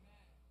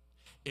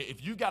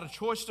 If you got a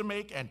choice to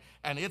make and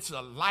it's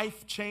a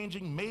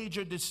life-changing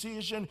major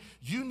decision,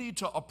 you need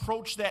to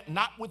approach that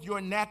not with your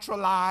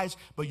natural eyes,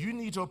 but you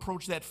need to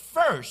approach that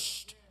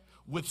first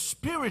with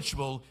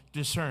spiritual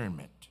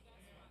discernment.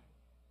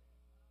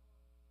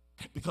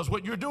 Because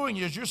what you're doing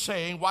is you're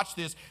saying, watch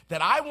this,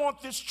 that I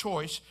want this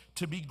choice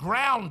to be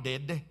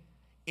grounded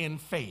in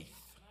faith.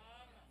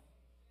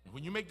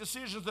 When you make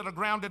decisions that are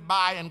grounded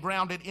by and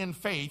grounded in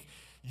faith,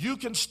 you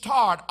can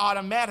start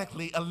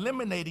automatically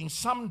eliminating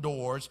some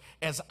doors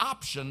as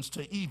options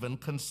to even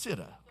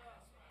consider.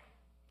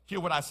 Hear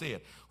what I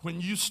said.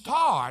 When you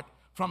start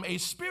from a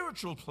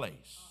spiritual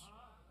place,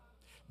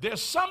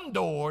 there's some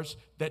doors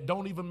that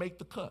don't even make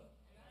the cut.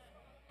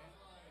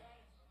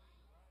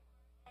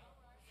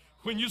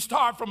 When you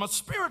start from a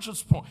spiritual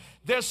point,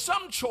 there's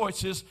some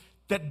choices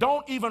that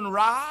don't even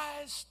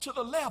rise to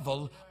the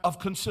level of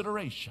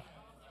consideration.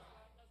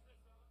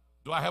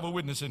 Do I have a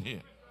witness in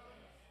here?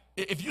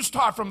 If you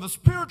start from the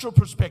spiritual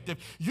perspective,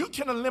 you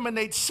can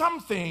eliminate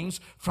some things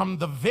from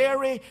the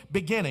very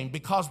beginning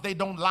because they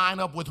don't line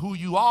up with who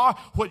you are,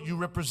 what you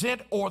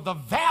represent, or the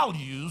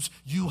values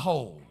you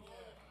hold.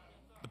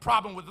 The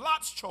problem with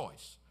Lot's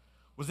choice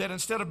was that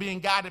instead of being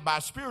guided by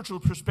a spiritual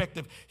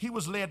perspective, he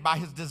was led by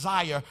his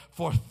desire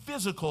for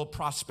physical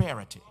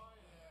prosperity.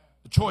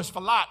 The choice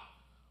for Lot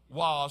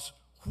was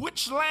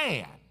which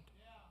land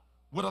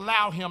would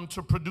allow him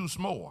to produce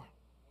more.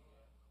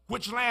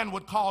 Which land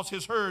would cause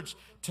his herds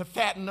to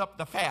fatten up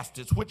the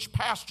fastest? Which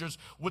pastures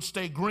would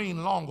stay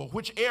green longer?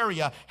 Which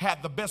area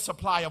had the best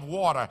supply of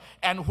water?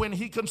 And when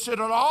he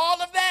considered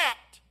all of that,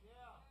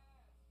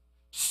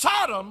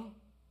 Sodom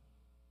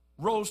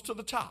rose to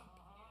the top.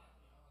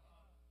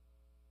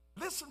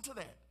 Listen to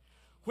that.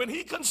 When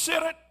he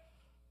considered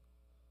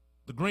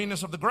the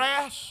greenness of the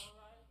grass,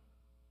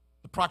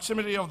 the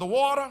proximity of the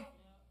water,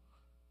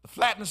 the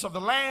flatness of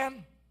the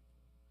land,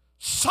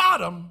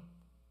 Sodom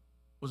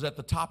was at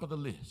the top of the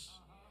list.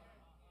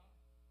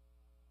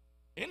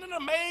 Isn't it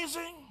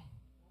amazing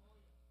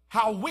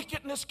how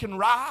wickedness can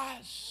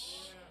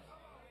rise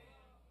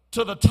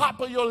to the top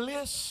of your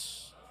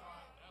list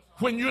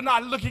when you're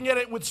not looking at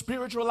it with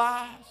spiritual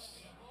eyes?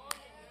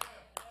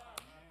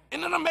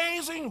 Isn't it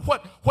amazing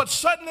what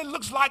suddenly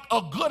looks like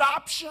a good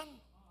option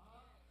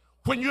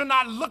when you're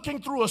not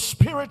looking through a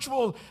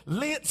spiritual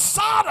lens?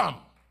 Sodom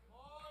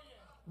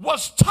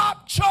was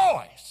top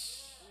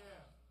choice,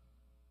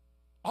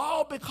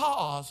 all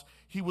because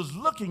he was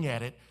looking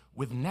at it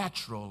with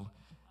natural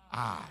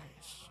eyes.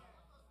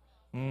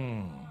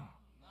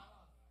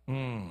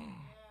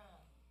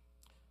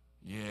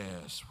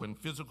 Yes, when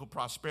physical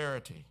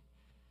prosperity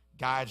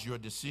guides your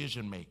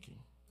decision making,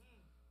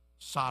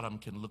 Sodom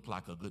can look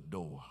like a good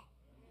door.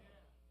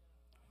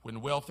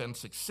 When wealth and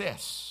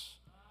success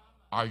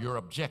are your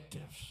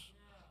objectives,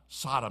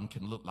 Sodom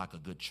can look like a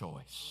good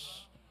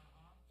choice.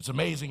 It's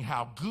amazing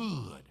how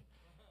good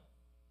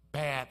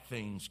bad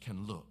things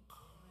can look.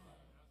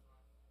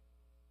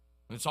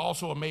 And it's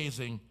also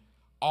amazing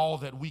all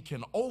that we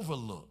can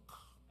overlook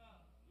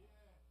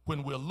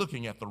when we're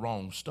looking at the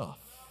wrong stuff.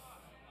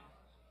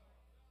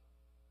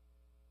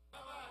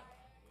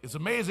 It's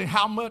amazing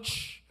how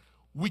much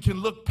we can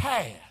look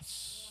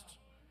past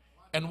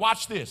and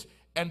watch this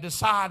and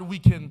decide we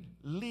can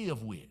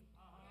live with.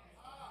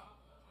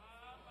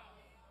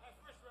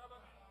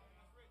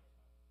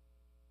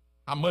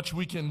 How much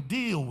we can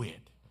deal with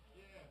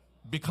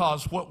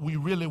because what we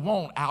really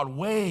want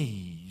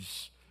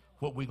outweighs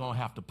what we're going to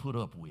have to put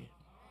up with.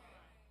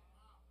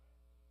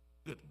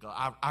 Good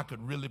God, I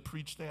could really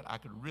preach that. I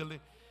could really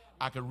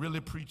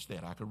preach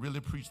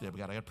that. We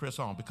got to press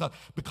on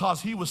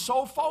because he was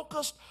so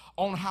focused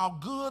on how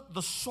good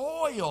the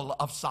soil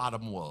of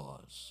Sodom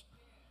was.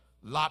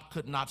 Lot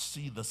could not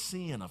see the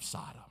sin of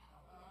Sodom.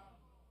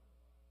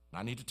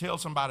 I need to tell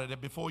somebody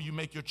that before you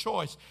make your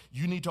choice,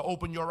 you need to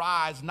open your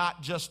eyes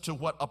not just to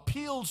what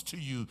appeals to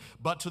you,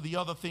 but to the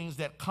other things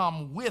that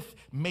come with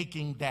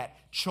making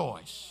that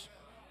choice.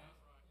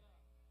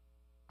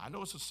 I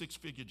know it's a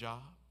six-figure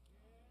job,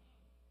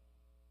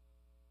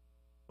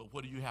 but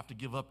what do you have to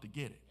give up to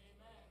get it?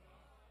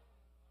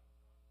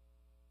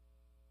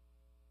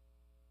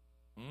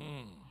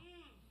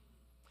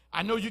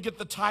 I know you get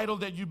the title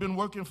that you've been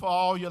working for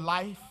all your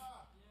life,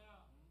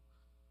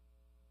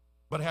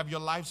 but have your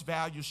life's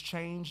values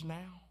changed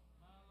now?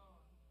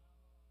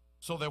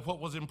 So that what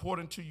was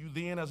important to you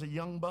then as a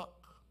young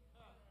buck,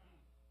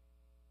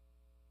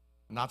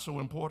 not so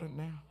important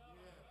now?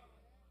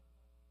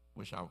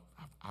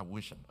 I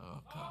wish,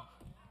 God.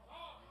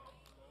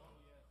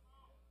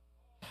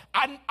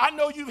 I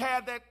know you've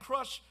had that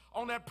crush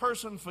on that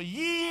person for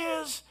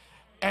years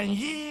and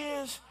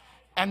years,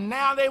 and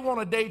now they want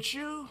to date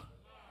you.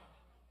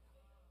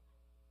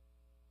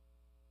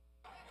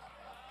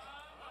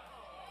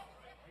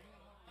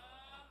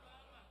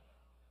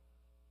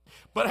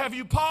 But have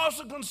you paused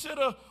to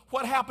consider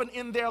what happened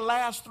in their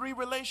last 3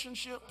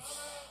 relationships?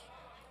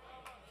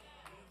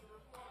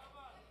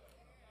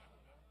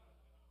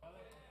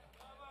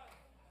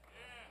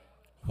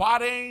 Why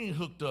they ain't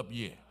hooked up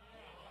yet?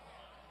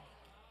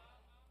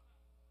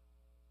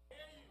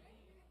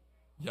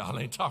 Y'all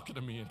ain't talking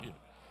to me in here.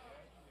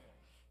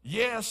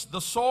 Yes, the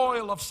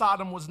soil of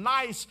Sodom was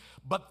nice,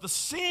 but the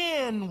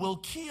sin will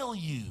kill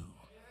you.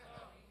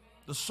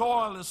 The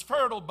soil is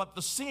fertile, but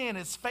the sin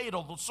is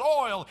fatal. The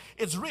soil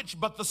is rich,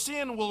 but the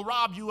sin will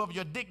rob you of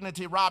your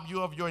dignity, rob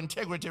you of your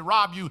integrity,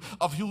 rob you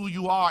of who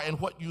you are and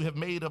what you have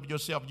made of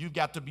yourself. You've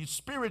got to be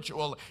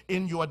spiritual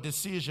in your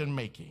decision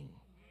making.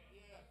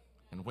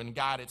 And when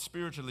guided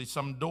spiritually,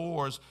 some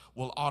doors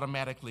will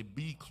automatically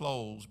be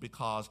closed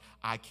because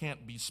I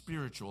can't be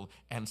spiritual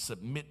and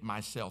submit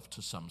myself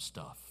to some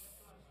stuff.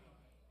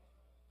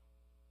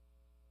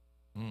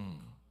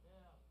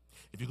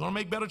 If you're going to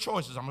make better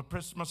choices, I'm going to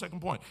press my second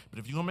point, but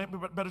if you're going to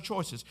make better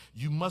choices,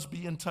 you must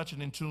be in touch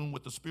and in tune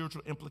with the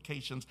spiritual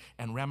implications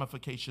and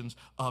ramifications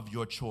of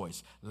your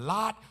choice.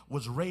 Lot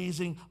was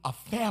raising a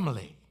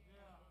family.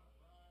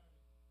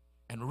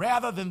 And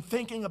rather than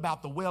thinking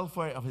about the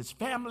welfare of his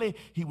family,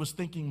 he was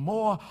thinking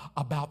more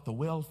about the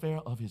welfare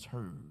of his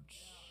herds.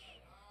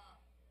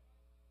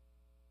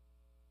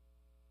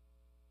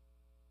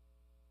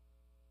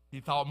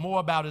 He thought more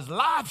about his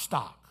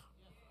livestock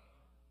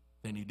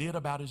than he did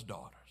about his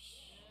daughters.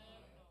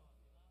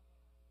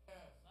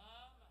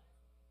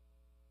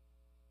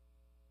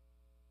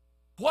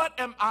 What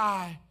am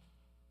I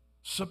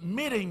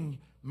submitting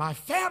my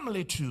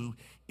family to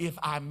if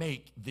I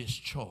make this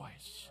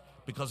choice?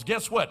 Because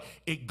guess what?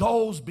 It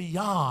goes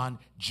beyond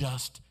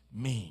just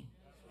me.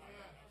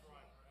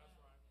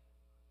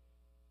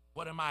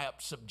 What am I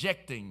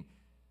subjecting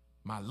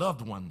my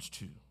loved ones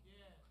to?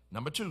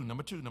 Number two,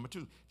 if you're going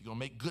to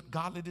make good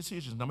godly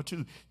decisions, number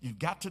two, you've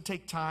got to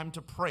take time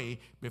to pray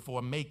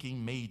before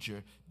making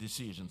major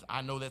decisions.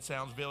 I know that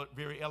sounds very,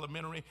 very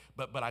elementary,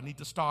 but I need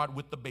to start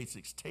with the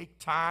basics. Take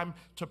time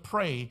to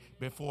pray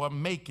before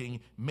making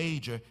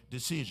major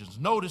decisions.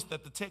 Notice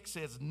that the text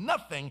says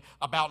nothing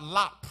about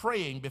Lot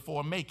praying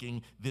before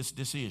making this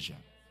decision.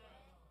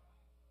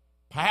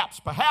 Perhaps,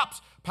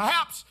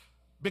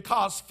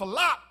 because for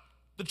Lot,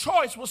 the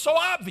choice was so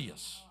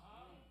obvious.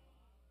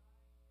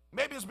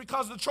 Maybe it's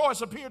because the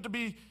choice appeared to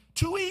be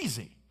too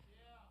easy.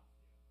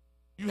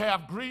 You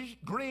have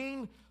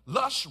green,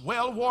 lush,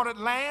 well-watered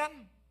land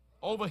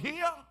over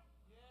here.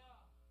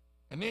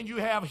 And then you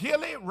have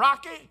hilly,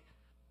 rocky,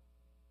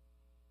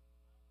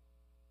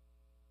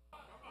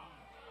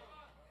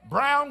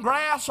 brown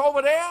grass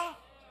over there.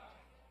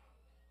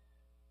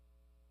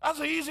 That's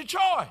an easy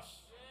choice.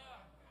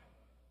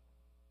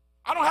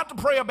 I don't have to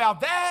pray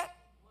about that.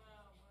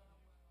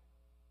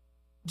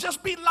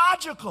 Just be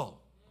logical.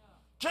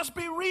 Just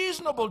be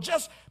reasonable.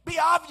 Just be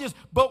obvious.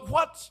 But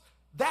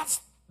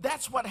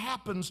that's what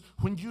happens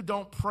when you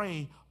don't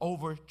pray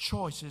over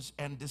choices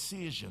and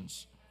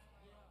decisions.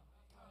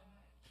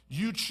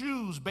 You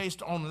choose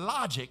based on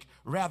logic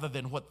rather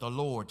than what the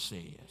Lord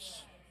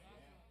says.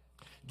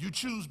 You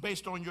choose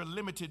based on your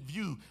limited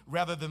view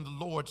rather than the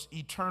Lord's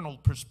eternal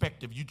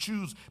perspective. You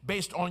choose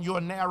based on your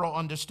narrow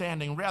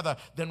understanding rather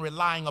than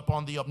relying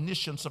upon the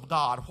omniscience of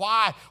God.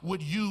 Why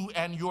would you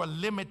and your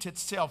limited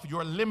self,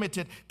 your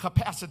limited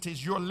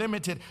capacities, your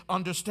limited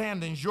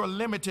understandings, your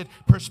limited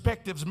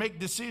perspectives make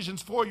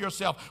decisions for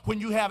yourself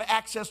when you have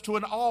access to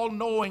an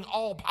all-knowing,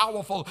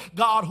 all-powerful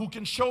God who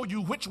can show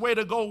you which way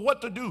to go,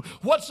 what to do,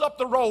 what's up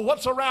the road,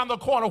 what's around the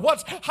corner,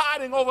 what's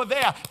hiding over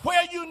there,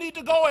 where you need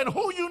to go and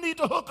who you need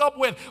to hook up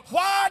with?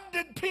 Why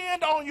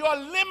depend on your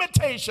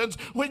limitations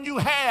when you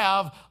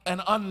have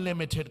an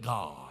unlimited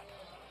God?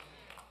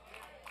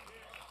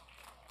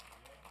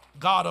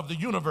 God of the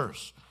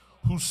universe,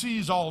 who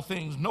sees all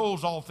things,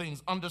 knows all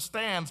things,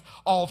 understands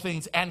all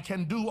things, and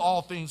can do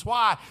all things.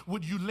 Why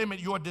would you limit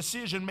your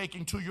decision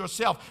making to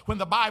yourself when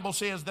the Bible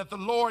says that the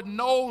Lord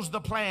knows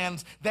the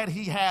plans that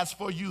he has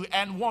for you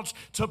and wants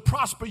to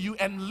prosper you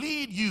and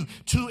lead you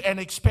to an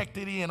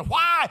expected end?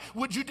 Why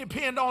would you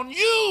depend on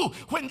you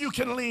when you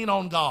can lean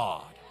on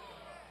God?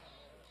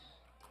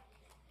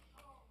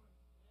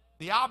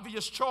 The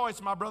obvious choice,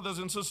 my brothers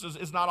and sisters,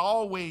 is not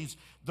always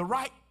the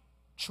right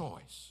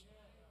choice.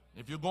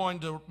 If you're going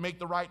to make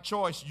the right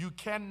choice, you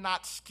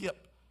cannot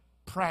skip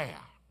prayer.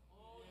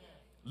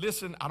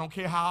 Listen, I don't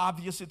care how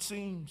obvious it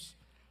seems.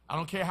 I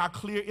don't care how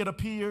clear it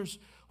appears.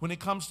 When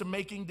it comes to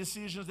making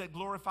decisions that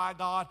glorify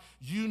God,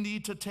 you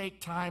need to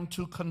take time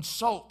to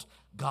consult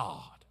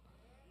God.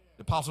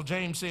 The Apostle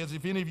James says,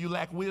 if any of you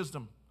lack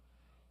wisdom,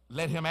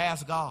 let him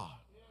ask God,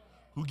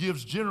 who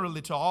gives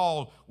generally to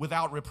all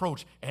without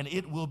reproach, and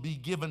it will be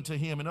given to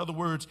him. In other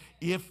words,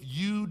 if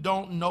you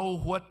don't know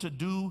what to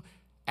do,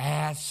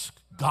 ask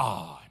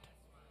God.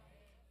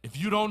 If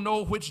you don't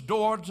know which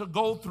door to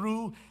go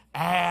through,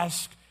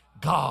 ask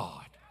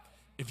God.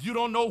 If you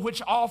don't know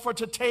which offer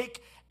to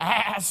take,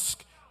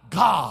 ask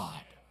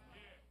God.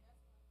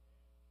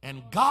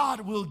 And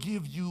God will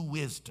give you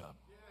wisdom.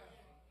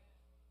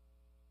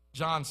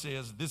 John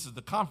says this is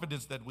the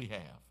confidence that we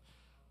have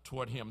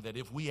toward him, that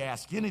if we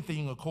ask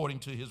anything according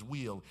to his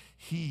will,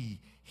 he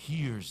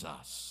hears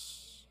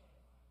us.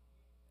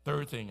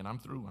 Third thing, and I'm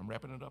through, I'm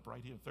wrapping it up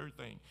right here. Third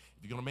thing,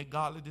 if you're going to make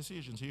godly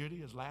decisions, here it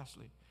is,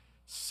 lastly,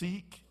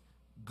 seek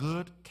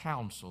good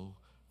counsel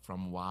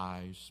from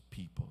wise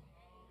people.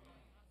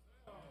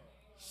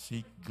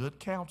 Seek good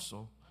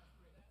counsel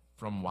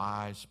from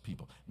wise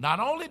people. Not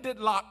only did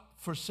Lot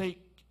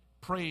forsake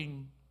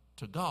praying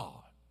to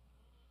God,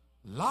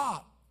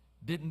 Lot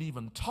didn't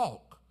even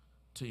talk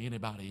to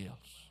anybody else.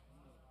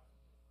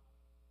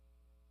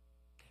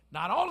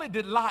 Not only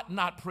did Lot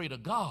not pray to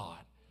God,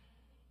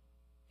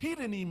 he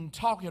didn't even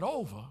talk it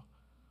over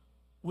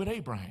with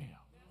Abraham.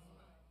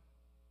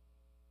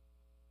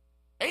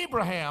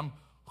 Abraham,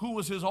 who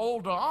was his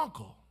older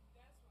uncle,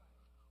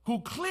 who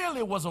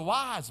clearly was a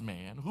wise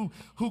man,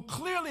 who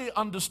clearly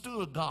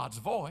understood God's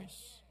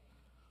voice,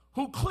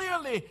 who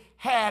clearly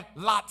had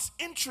Lot's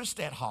interest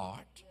at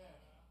heart.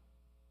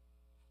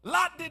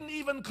 Lot didn't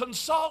even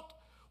consult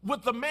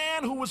with the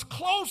man who was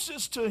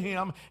closest to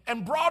him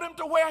and brought him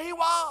to where he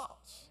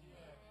was.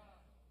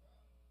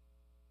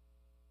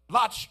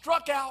 Lot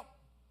struck out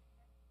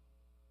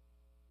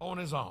on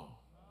his own.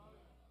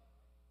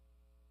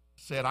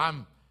 Said,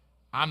 I'm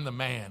the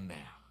man now.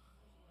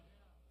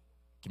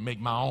 Can make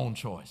my own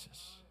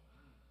choices.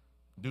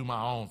 Do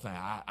my own thing.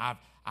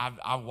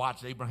 I've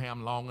watched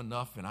Abraham long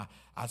enough, and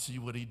I see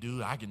what he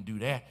do. I can do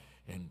that,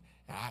 and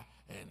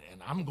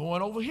I'm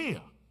going over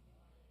here.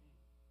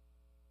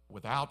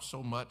 Without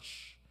so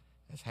much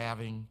as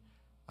having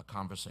a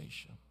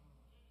conversation.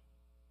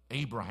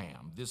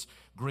 Abraham, this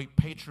great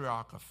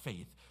patriarch of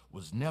faith,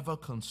 was never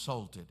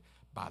consulted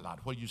by Lot.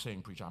 What are you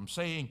saying, preacher? I'm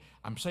saying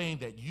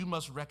that you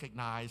must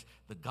recognize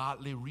the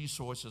godly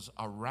resources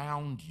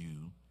around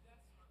you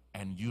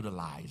and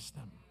utilize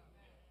them.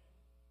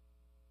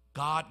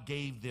 God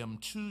gave them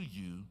to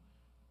you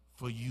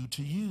for you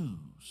to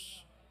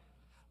use.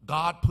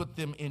 God put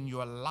them in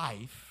your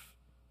life.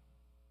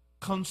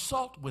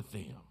 Consult with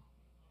them.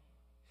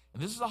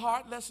 And this is a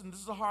hard lesson.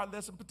 This is a hard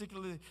lesson,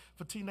 particularly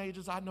for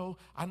teenagers. I know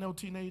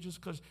teenagers,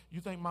 because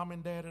you think mom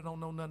and daddy don't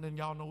know nothing and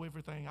y'all know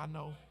everything. I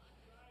know.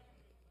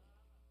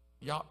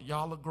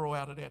 Y'all will grow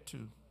out of that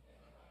too.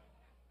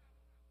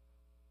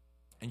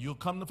 And you'll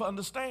come to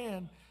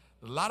understand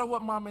a lot of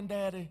what mom and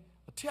daddy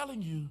are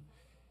telling you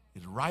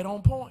is right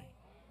on point.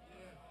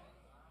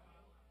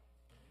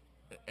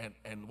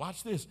 And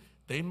watch this.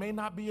 They may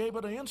not be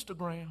able to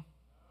Instagram,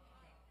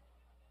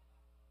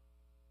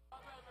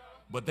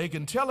 but they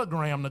can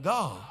telegram to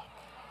God.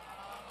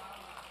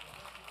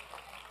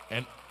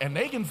 And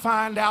they can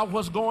find out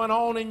what's going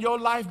on in your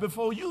life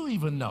before you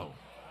even know.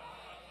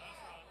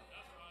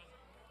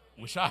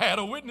 Wish I had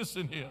a witness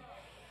in here.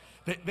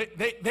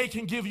 They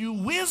can give you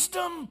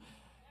wisdom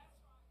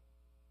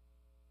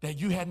that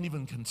you hadn't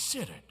even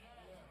considered.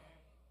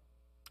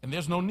 And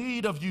there's no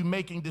need of you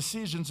making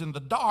decisions in the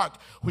dark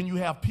when you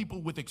have people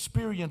with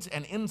experience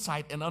and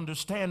insight and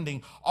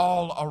understanding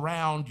all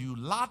around you.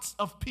 Lots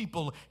of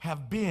people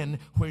have been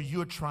where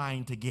you're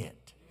trying to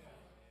get.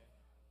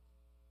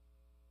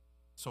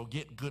 So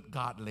get good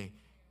godly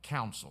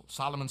counsel.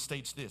 Solomon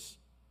states this: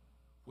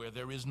 where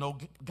there is no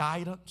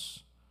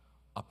guidance,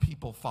 a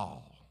people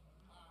fall.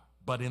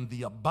 But in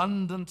the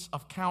abundance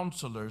of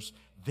counselors,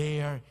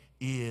 there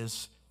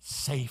is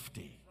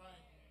safety.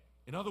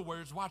 In other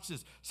words, watch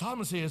this.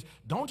 Solomon says,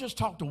 don't just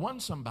talk to one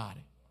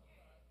somebody.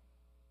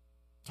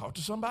 Talk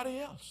to somebody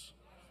else.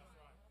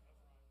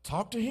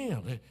 Talk to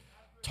him.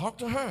 Talk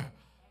to her.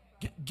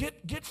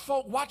 Get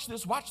folk, watch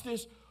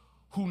this,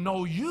 who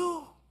know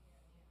you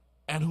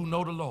and who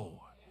know the Lord.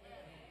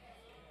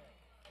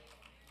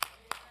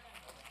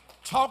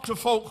 Talk to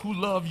folk who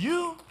love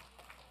you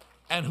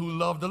and who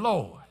love the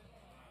Lord.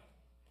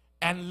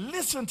 And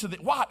listen to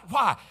them.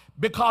 Why?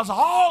 Because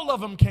all of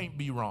them can't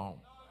be wrong.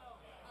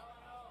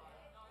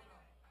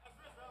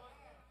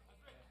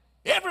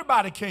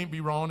 Everybody can't be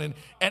wrong, and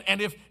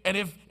if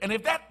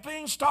that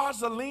thing starts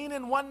to lean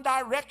in one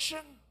direction,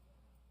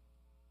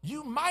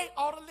 you might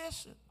ought to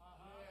listen.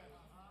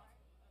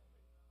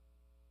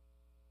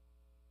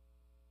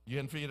 You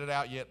haven't figured it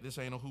out yet. This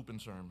ain't a hooping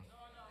sermon.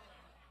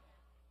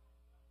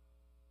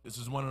 This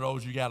is one of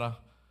those you gotta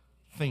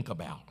think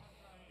about.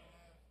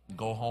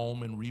 Go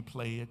home and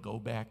replay it. Go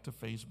back to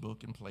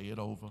Facebook and play it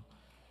over.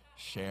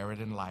 Share it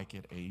and like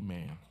it.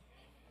 Amen.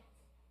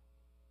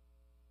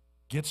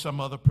 Get some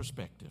other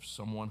perspective,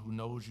 someone who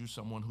knows you,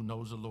 someone who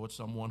knows the Lord,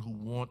 someone who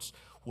wants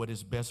what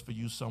is best for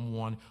you,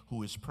 someone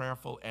who is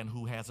prayerful and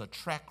who has a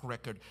track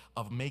record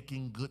of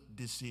making good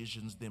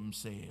decisions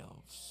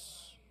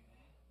themselves.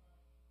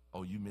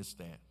 Oh, you missed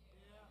that.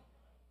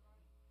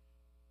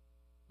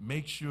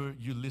 Make sure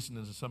you're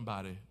listening to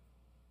somebody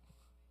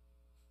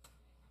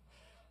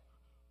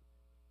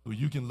who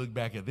you can look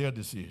back at their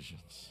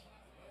decisions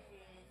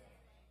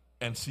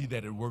and see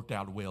that it worked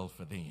out well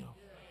for them.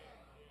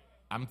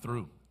 I'm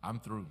through.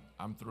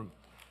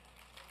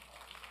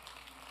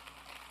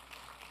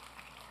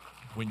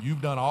 When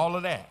you've done all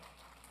of that,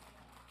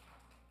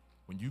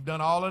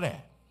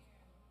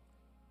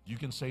 you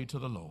can say to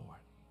the Lord,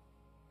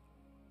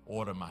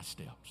 order my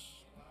steps.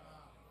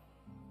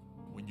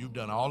 When you've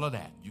done all of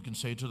that, you can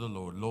say to the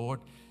Lord, Lord,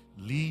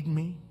 lead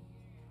me,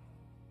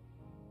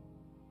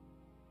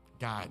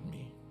 guide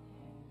me.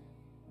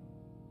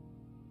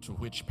 To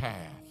which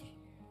path,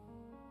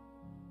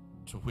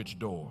 to which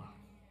door,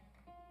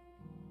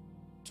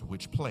 to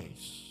which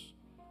place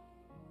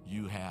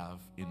you have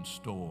in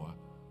store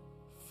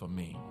for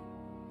me.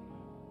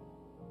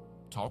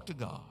 Talk to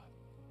God.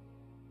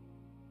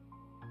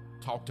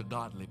 Talk to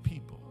godly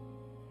people.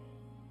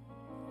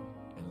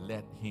 And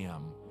let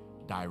him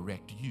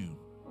direct you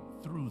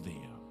through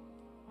them.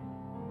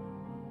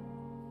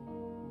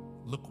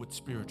 Look with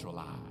spiritual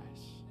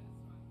eyes.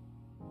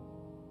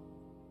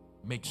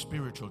 Make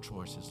spiritual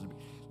choices.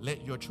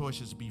 Let your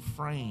choices be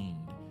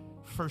framed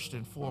first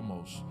and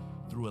foremost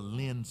through a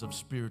lens of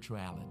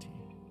spirituality.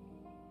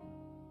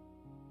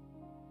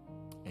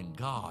 And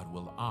God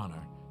will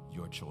honor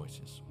your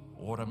choices.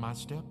 Order my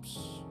steps.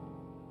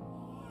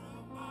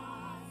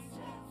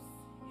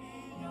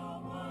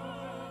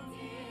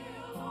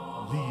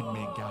 Lead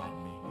me, guide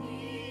me.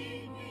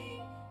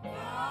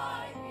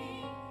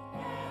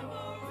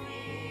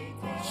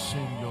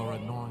 Send your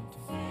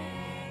anointing.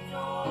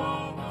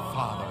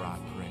 Father, I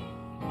pray.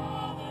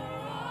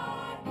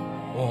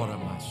 Order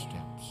my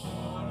steps.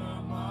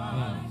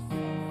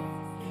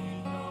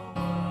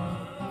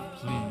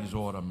 Please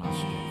order my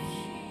steps.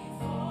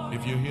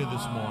 If you're here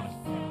this morning,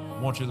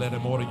 won't you let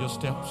him order your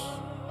steps?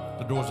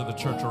 The doors of the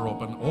church are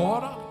open.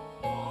 Order.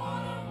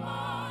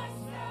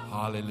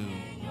 Hallelujah.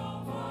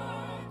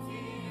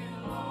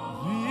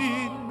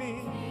 Lead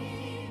me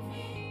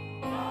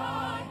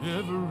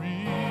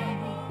every.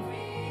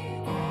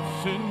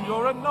 Send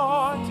your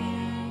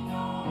anointing.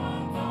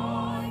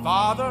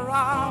 Father,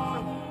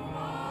 I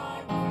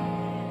pray.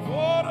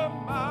 Order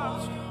my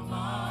steps.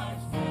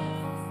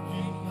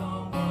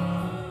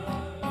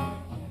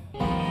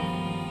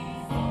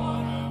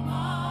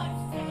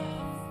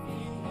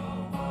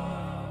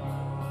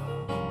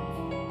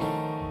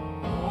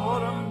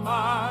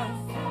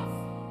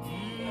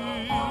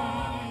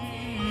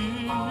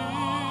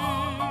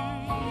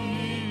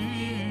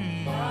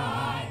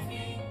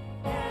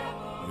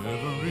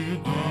 Every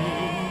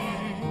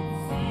day,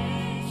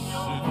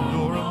 send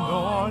your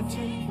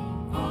anointing.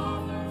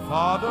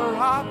 Father,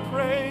 I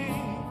pray,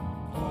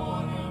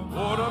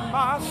 order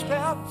my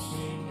steps.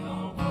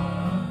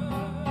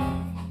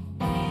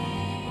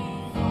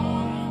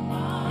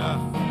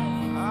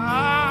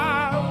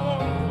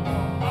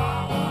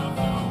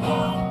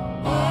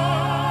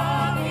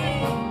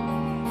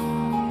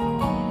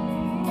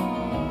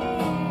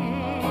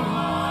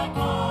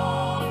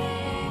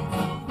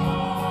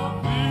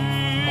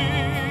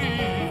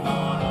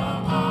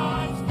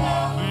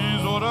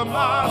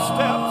 My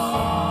steps,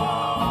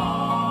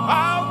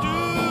 I'll do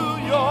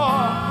your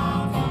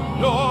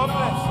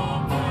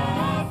blessing.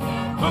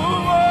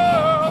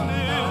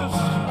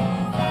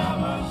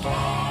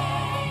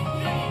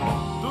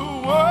 The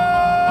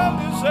world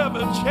is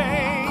ever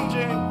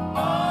changing.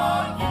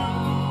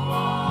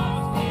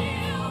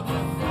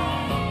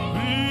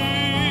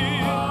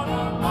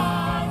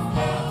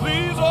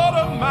 Please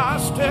order my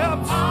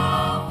steps.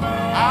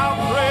 I'll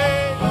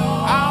pray,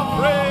 I'll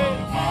pray.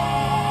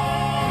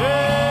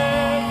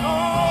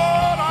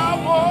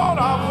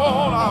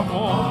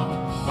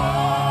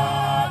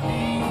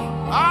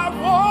 I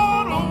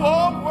want to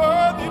walk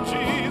worthy,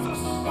 Jesus.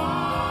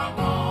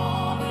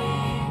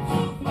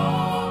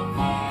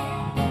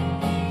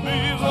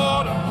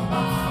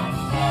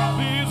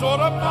 Please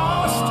order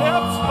my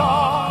steps,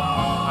 Lord.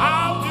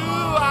 I'll do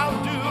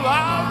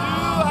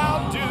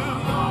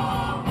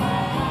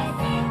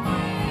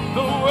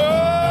the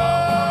word.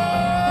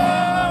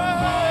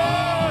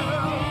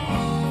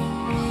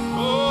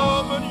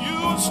 Oh, but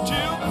you're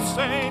still the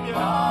same, yeah.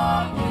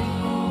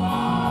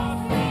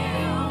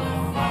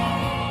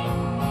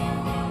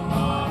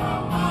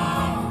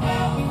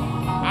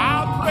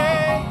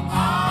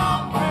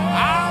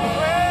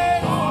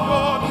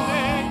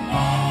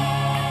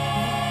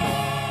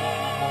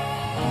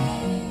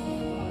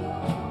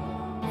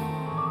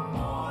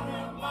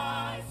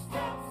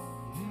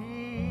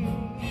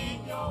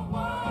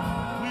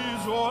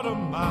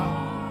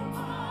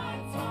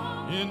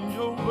 In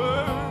your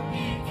word,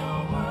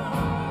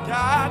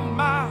 guide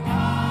my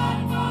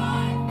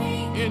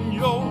feet. In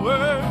your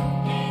word,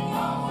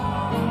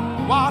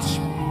 wash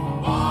me.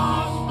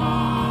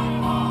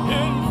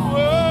 In your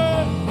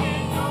word,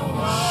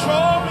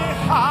 show me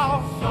how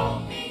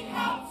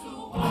to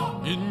walk.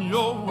 In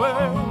your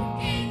word,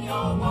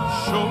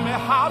 show me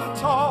how to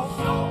talk.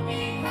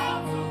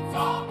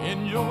 In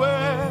your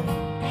word,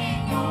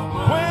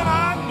 when I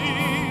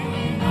need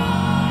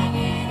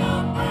a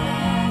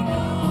brand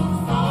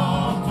new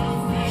song to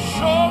sing.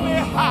 Show me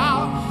how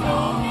to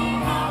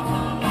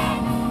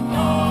let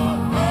your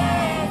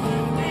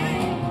presence be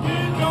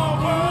in your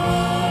word.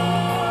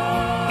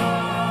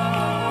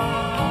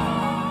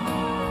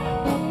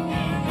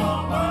 In your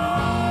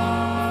word.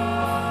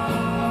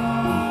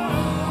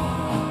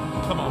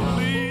 Come on,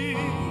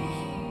 please.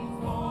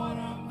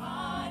 Order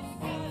my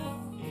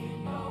steps in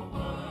your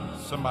word.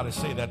 Somebody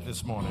say that this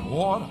morning.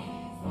 Water.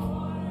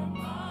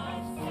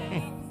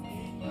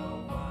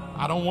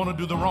 I don't want to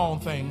do the wrong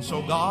thing,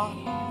 so God,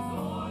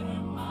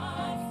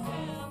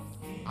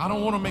 I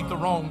don't want to make the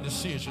wrong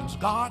decisions.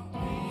 God,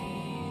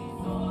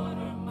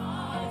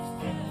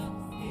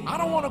 I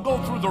don't want to go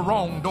through the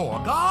wrong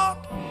door. God,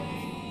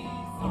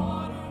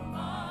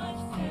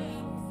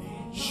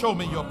 show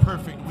me your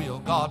perfect will.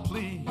 God,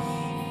 please.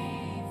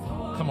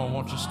 Come on,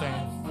 won't you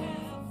stand?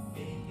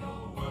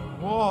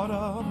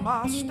 Order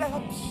my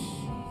steps.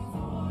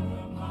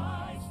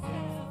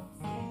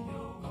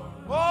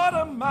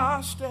 Order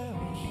my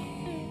steps.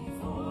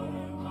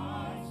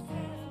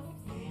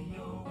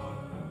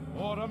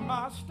 Order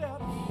my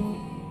steps.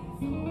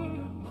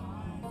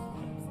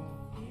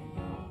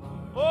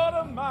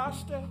 Order my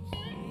steps.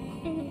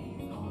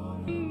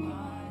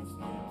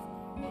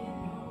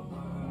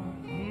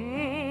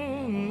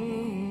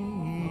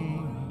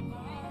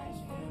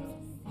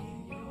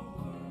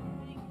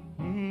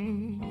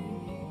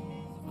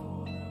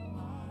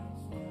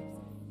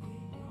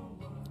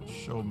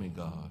 Show me,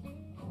 God.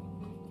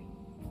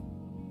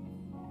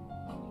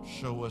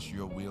 Show us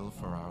your will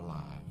for our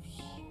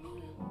lives.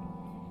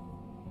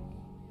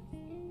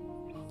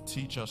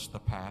 Teach us the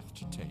path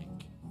to take.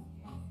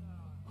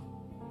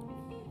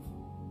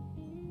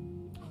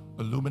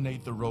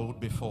 Illuminate the road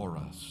before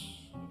us.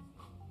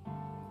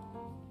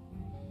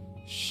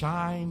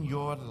 Shine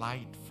your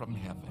light from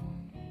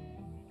heaven.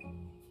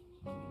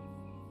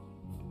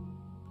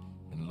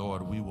 And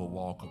Lord, we will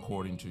walk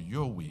according to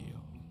your will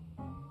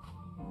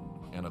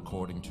and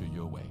according to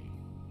your way.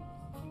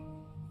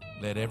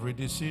 Let every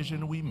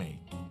decision we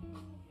make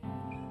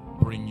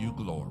bring you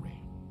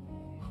glory.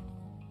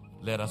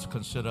 Let us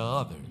consider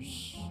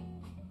others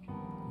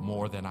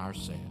more than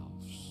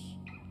ourselves,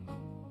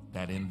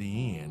 that in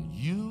the end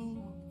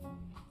you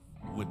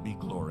would be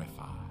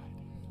glorified.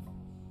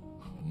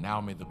 And now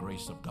may the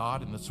grace of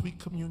God and the sweet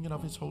communion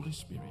of his Holy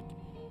Spirit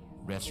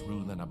rest,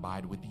 rule, and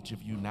abide with each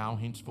of you now,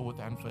 henceforth,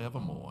 and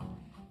forevermore.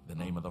 In the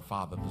name of the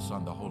Father, the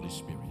Son, the Holy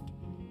Spirit.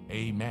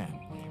 Amen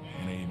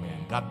and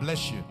amen. God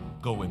bless you.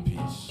 Go in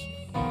peace.